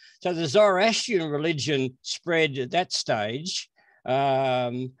Empire. So the Zoroastrian religion spread at that stage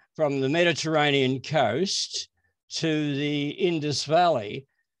from the Mediterranean coast to the Indus Valley.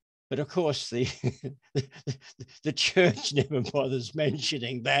 But of course, the church never bothers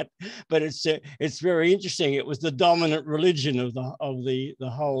mentioning that. But it's very interesting. It was the dominant religion of the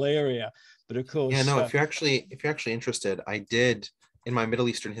whole area. But of course, yeah, no. If you're actually interested, I did in my Middle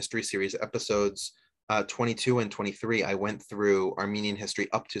Eastern history series episodes 22 and 23. I went through Armenian history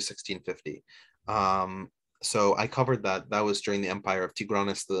up to 1650. So I covered that. That was during the empire of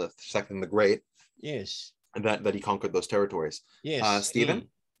Tigranes II the Great. Yes. That he conquered those territories. Yes. Stephen?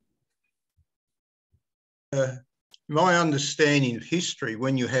 My understanding of history,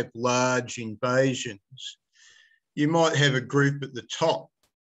 when you have large invasions, you might have a group at the top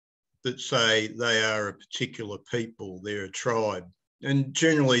that say they are a particular people, they're a tribe. And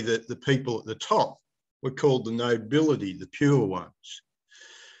generally the people at the top were called the nobility, the pure ones.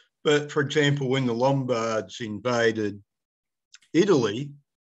 But for example, when the Lombards invaded Italy,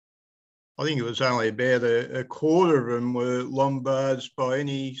 I think it was only about a quarter of them were Lombards by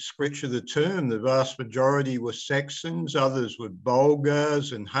any stretch of the term. The vast majority were Saxons, others were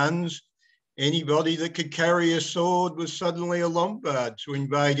Bulgars and Huns. Anybody that could carry a sword was suddenly a Lombard to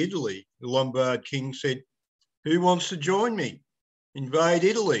invade Italy. The Lombard king said, "Who wants to join me? Invade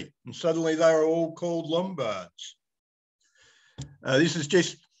Italy." And suddenly they were all called Lombards. This is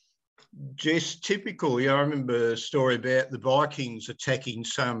just typical. I remember a story about the Vikings attacking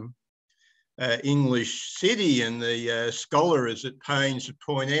some English city, and the scholar is at pains to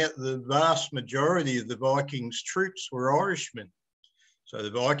point out the vast majority of the Vikings' troops were Irishmen. So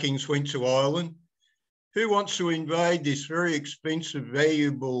the Vikings went to Ireland. Who wants to invade this very expensive,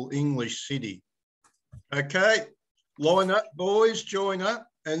 valuable English city? Okay, line up, boys, join up.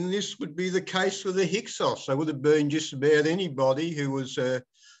 And this would be the case with the Hyksos. They would have been just about anybody who was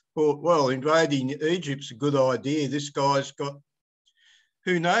thought, well, invading Egypt's a good idea. This guy's got,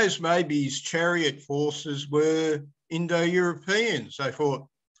 who knows, maybe his chariot forces were Indo-Europeans. They thought,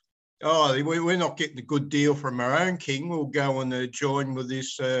 oh, we're not getting a good deal from our own king. We'll go and join with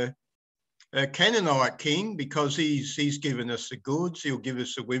this Canaanite king because he's given us the goods. He'll give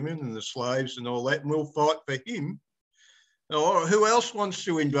us the women and the slaves and all that, and we'll fight for him. Or who else wants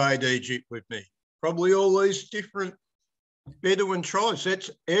to invade Egypt with me? Probably all these different Bedouin tribes. That's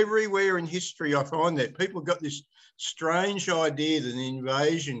everywhere in history. I find that people got this strange idea that an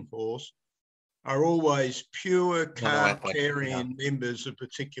invasion force are always pure card-carrying members of a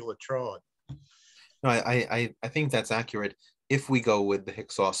particular tribe. No, I think that's accurate if we go with the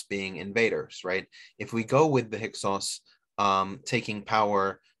Hyksos being invaders, right? If we go with the Hyksos taking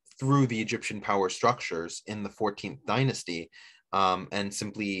power through the Egyptian power structures in the 14th dynasty and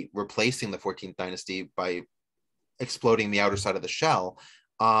simply replacing the 14th dynasty by exploding the outer side of the shell,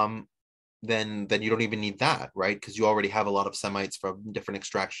 then you don't even need that, right? Because you already have a lot of Semites from different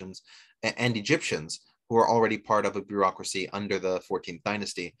extractions and Egyptians who are already part of a bureaucracy under the 14th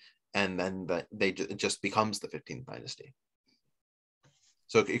dynasty, and then it just becomes the 15th dynasty.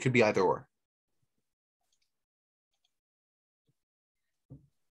 So it could be either or.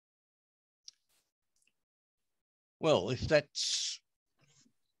 Well, if that's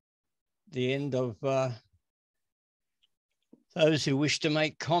the end of those who wish to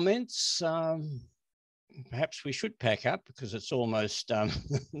make comments, perhaps we should pack up because it's almost.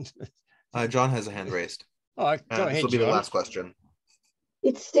 John has a hand raised. Go ahead, this will be John. the last question.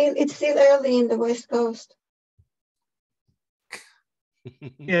 It's still early in the West Coast.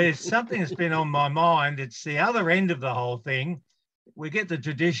 Yeah, it's something that's been on my mind. It's the other end of the whole thing. We get the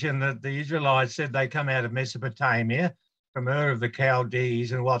tradition that the Israelites said they come out of Mesopotamia, from Ur of the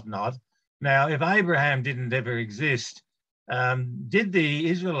Chaldees and whatnot. Now, if Abraham didn't ever exist, why did the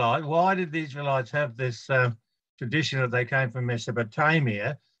Israelites have this tradition that they came from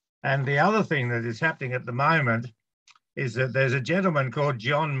Mesopotamia? And the other thing that is happening at the moment is that there's a gentleman called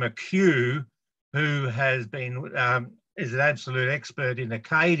John McHugh who has been, is an absolute expert in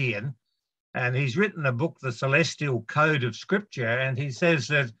Akkadian, and he's written a book, The Celestial Code of Scripture, and he says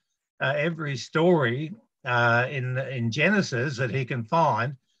that every story in Genesis that he can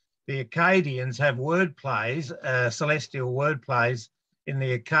find, the Akkadians have word plays, celestial word plays in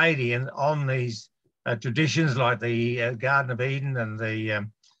the Akkadian on these traditions like the Garden of Eden and the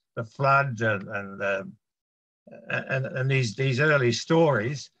flood and these early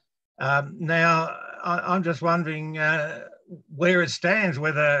stories. Now, I'm just wondering where it stands,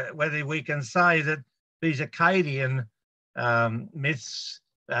 whether we can say that these Akkadian myths,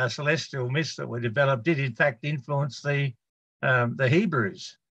 celestial myths that were developed, did in fact influence the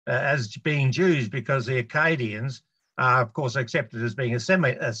Hebrews as being Jews, because the Akkadians are, of course, accepted as being a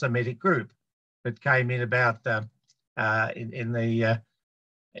Semitic group that came in about in the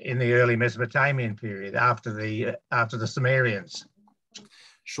early Mesopotamian period after the Sumerians.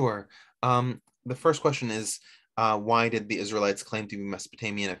 Sure. The first question is, why did the Israelites claim to be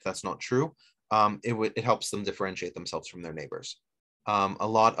Mesopotamian if that's not true? It helps them differentiate themselves from their neighbors. A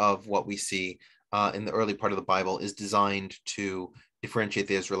lot of what we see in the early part of the Bible is designed to differentiate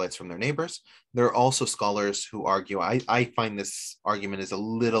the Israelites from their neighbors. There are also scholars who argue, I find this argument is a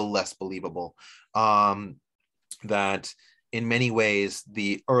little less believable, that in many ways,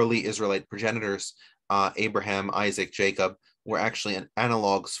 the early Israelite progenitors, Abraham, Isaac, Jacob, were actually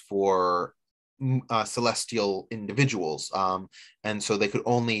analogs for celestial individuals. And so they could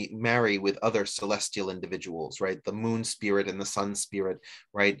only marry with other celestial individuals, right? The moon spirit and the sun spirit,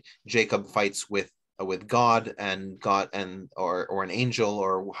 right? Jacob fights with God or an angel,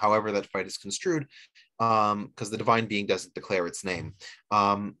 or however that fight is construed, because the divine being doesn't declare its name.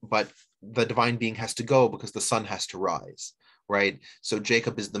 But the divine being has to go because the sun has to rise, right? So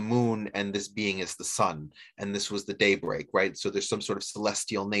Jacob is the moon and this being is the sun, and this was the daybreak, right? So there's some sort of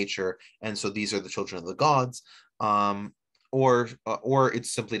celestial nature, and so these are the children of the gods. Or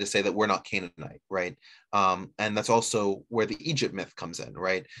it's simply to say that we're not Canaanite, right? And that's also where the Egypt myth comes in,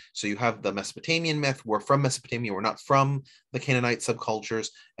 right? So you have the Mesopotamian myth, we're from Mesopotamia, we're not from the Canaanite subcultures,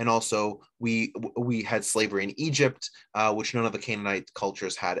 and also we had slavery in Egypt, which none of the Canaanite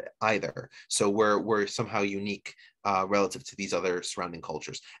cultures had either. So we're somehow unique relative to these other surrounding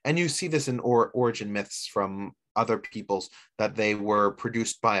cultures. And you see this in origin myths from other peoples, that they were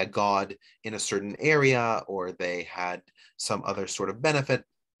produced by a god in a certain area, or they had some other sort of benefit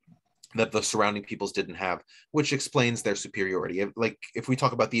that the surrounding peoples didn't have, which explains their superiority. Like if we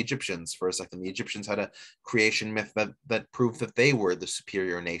talk about the Egyptians for a second, the Egyptians had a creation myth that proved that they were the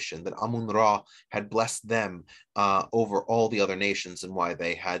superior nation, that Amun-Ra had blessed them over all the other nations, and why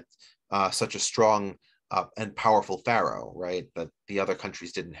they had such a strong and powerful pharaoh, right, that the other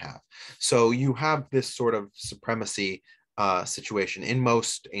countries didn't have. So you have this sort of supremacy situation in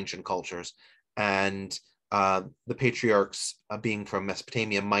most ancient cultures, and the patriarchs being from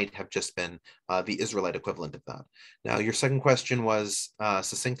Mesopotamia might have just been the Israelite equivalent of that. Now, your second question was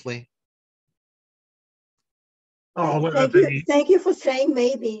succinctly? Thank you for saying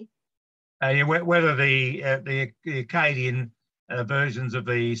maybe. whether the Akkadian versions of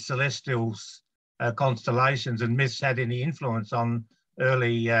the celestial constellations and myths had any influence on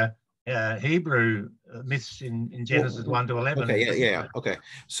early Hebrew myths in Genesis 1 to 11. Okay, yeah. Okay,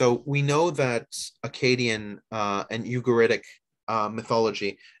 so we know that Akkadian and Ugaritic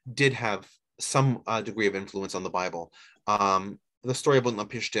mythology did have some degree of influence on the Bible. The story of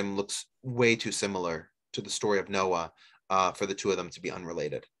Utnapishtim looks way too similar to the story of Noah for the two of them to be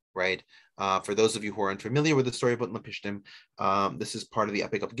unrelated, right? For those of you who are unfamiliar with the story of Utnapishtim, this is part of the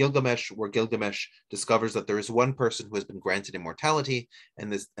Epic of Gilgamesh, where Gilgamesh discovers that there is one person who has been granted immortality,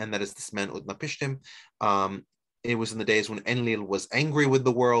 and that is this man Utnapishtim. It was in the days when Enlil was angry with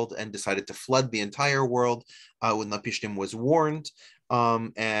the world and decided to flood the entire world. Utnapishtim was warned,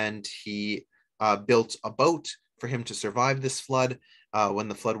 and he built a boat for him to survive this flood. When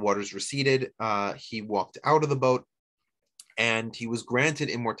the flood waters receded, he walked out of the boat, and he was granted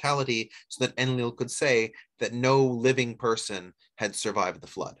immortality so that Enlil could say that no living person had survived the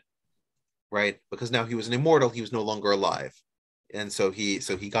flood, right? Because now he was an immortal, he was no longer alive. And so he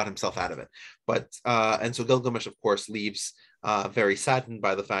got himself out of it. But and so Gilgamesh, of course, leaves very saddened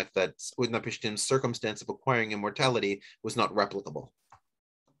by the fact that Utnapishtim's circumstance of acquiring immortality was not replicable.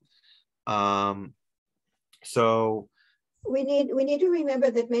 So we need to remember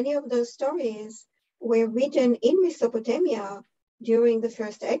that many of those stories were written in Mesopotamia during the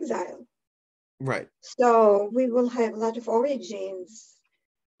first exile. Right. So we will have a lot of origins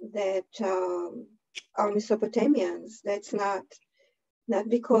that are Mesopotamians. That's not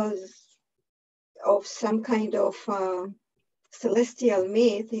because of some kind of celestial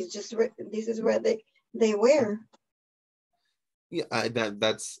myth. It's just this is where they were. Yeah,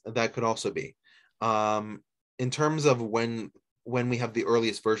 that could also be. In terms of when we have the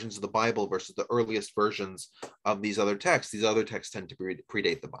earliest versions of the Bible versus the earliest versions of these other texts tend to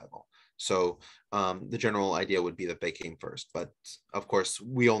predate the Bible. So the general idea would be that they came first, but of course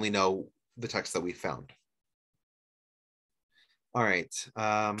we only know the text that we found. All right.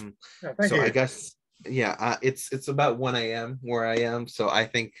 So you. I guess, yeah, it's about 1 a.m. where I am, so I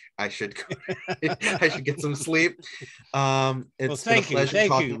think I should I should get some sleep. It's been a pleasure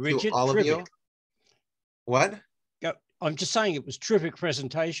talking Richard, to all of you. What? I'm just saying it was terrific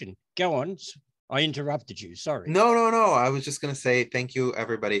presentation. Go on. I interrupted you. Sorry. No. I was just going to say thank you,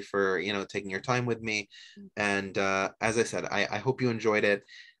 everybody, for taking your time with me. And as I said, I hope you enjoyed it.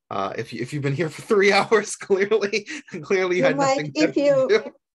 If you've been here for 3 hours, clearly you had nothing to do.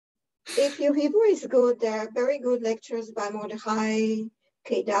 If your Hebrew is good, there are very good lectures by Mordechai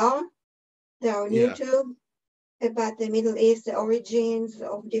Kedar. They're on YouTube about the Middle East, the origins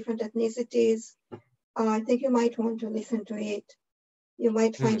of different ethnicities. I think you might want to listen to it. You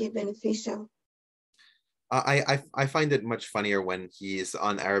might find it beneficial. I find it much funnier when he's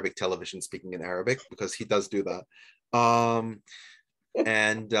on Arabic television speaking in Arabic, because he does do that.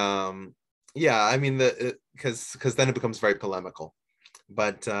 Yeah, I mean, because then it becomes very polemical.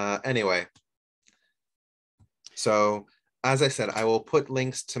 But anyway, so as I said, I will put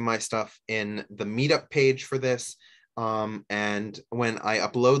links to my stuff in the meetup page for this. And when I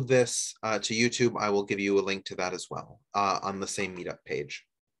upload this to YouTube, I will give you a link to that as well on the same meetup page.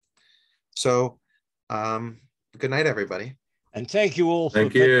 So good night, everybody. And thank you all.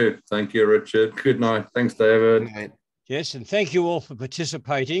 Thank you, Richard. Good night. Thanks, David. Good night. Yes, and thank you all for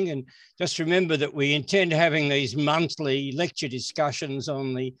participating. And just remember that we intend having these monthly lecture discussions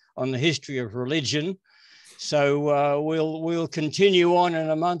on the history of religion. So we'll continue on in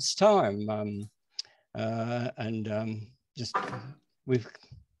a month's time. Just we've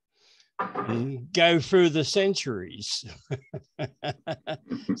go through the centuries.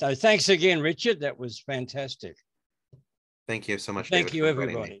 So thanks again, Richard. That was fantastic. Thank you so much. Thank David, you,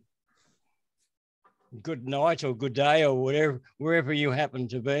 everybody. Good night or good day or whatever, wherever you happen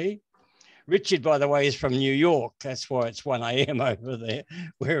to be. Richard, by the way, is from New York. That's why it's 1 a.m. over there.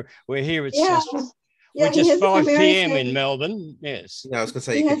 We're here. It's just 5 p.m. in Melbourne. Yes. Yeah, I was going to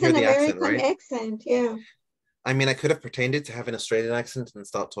say, you can hear the accent, right? Accent, yeah. I mean, I could have pretended to have an Australian accent and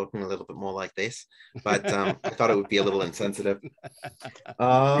start talking a little bit more like this, but I thought it would be a little insensitive.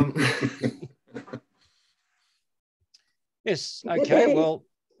 Yes. Okay. Well,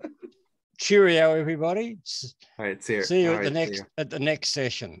 cheerio, everybody. All right. See you. See you at the next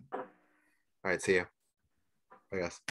session. All right. See you. Bye, guys.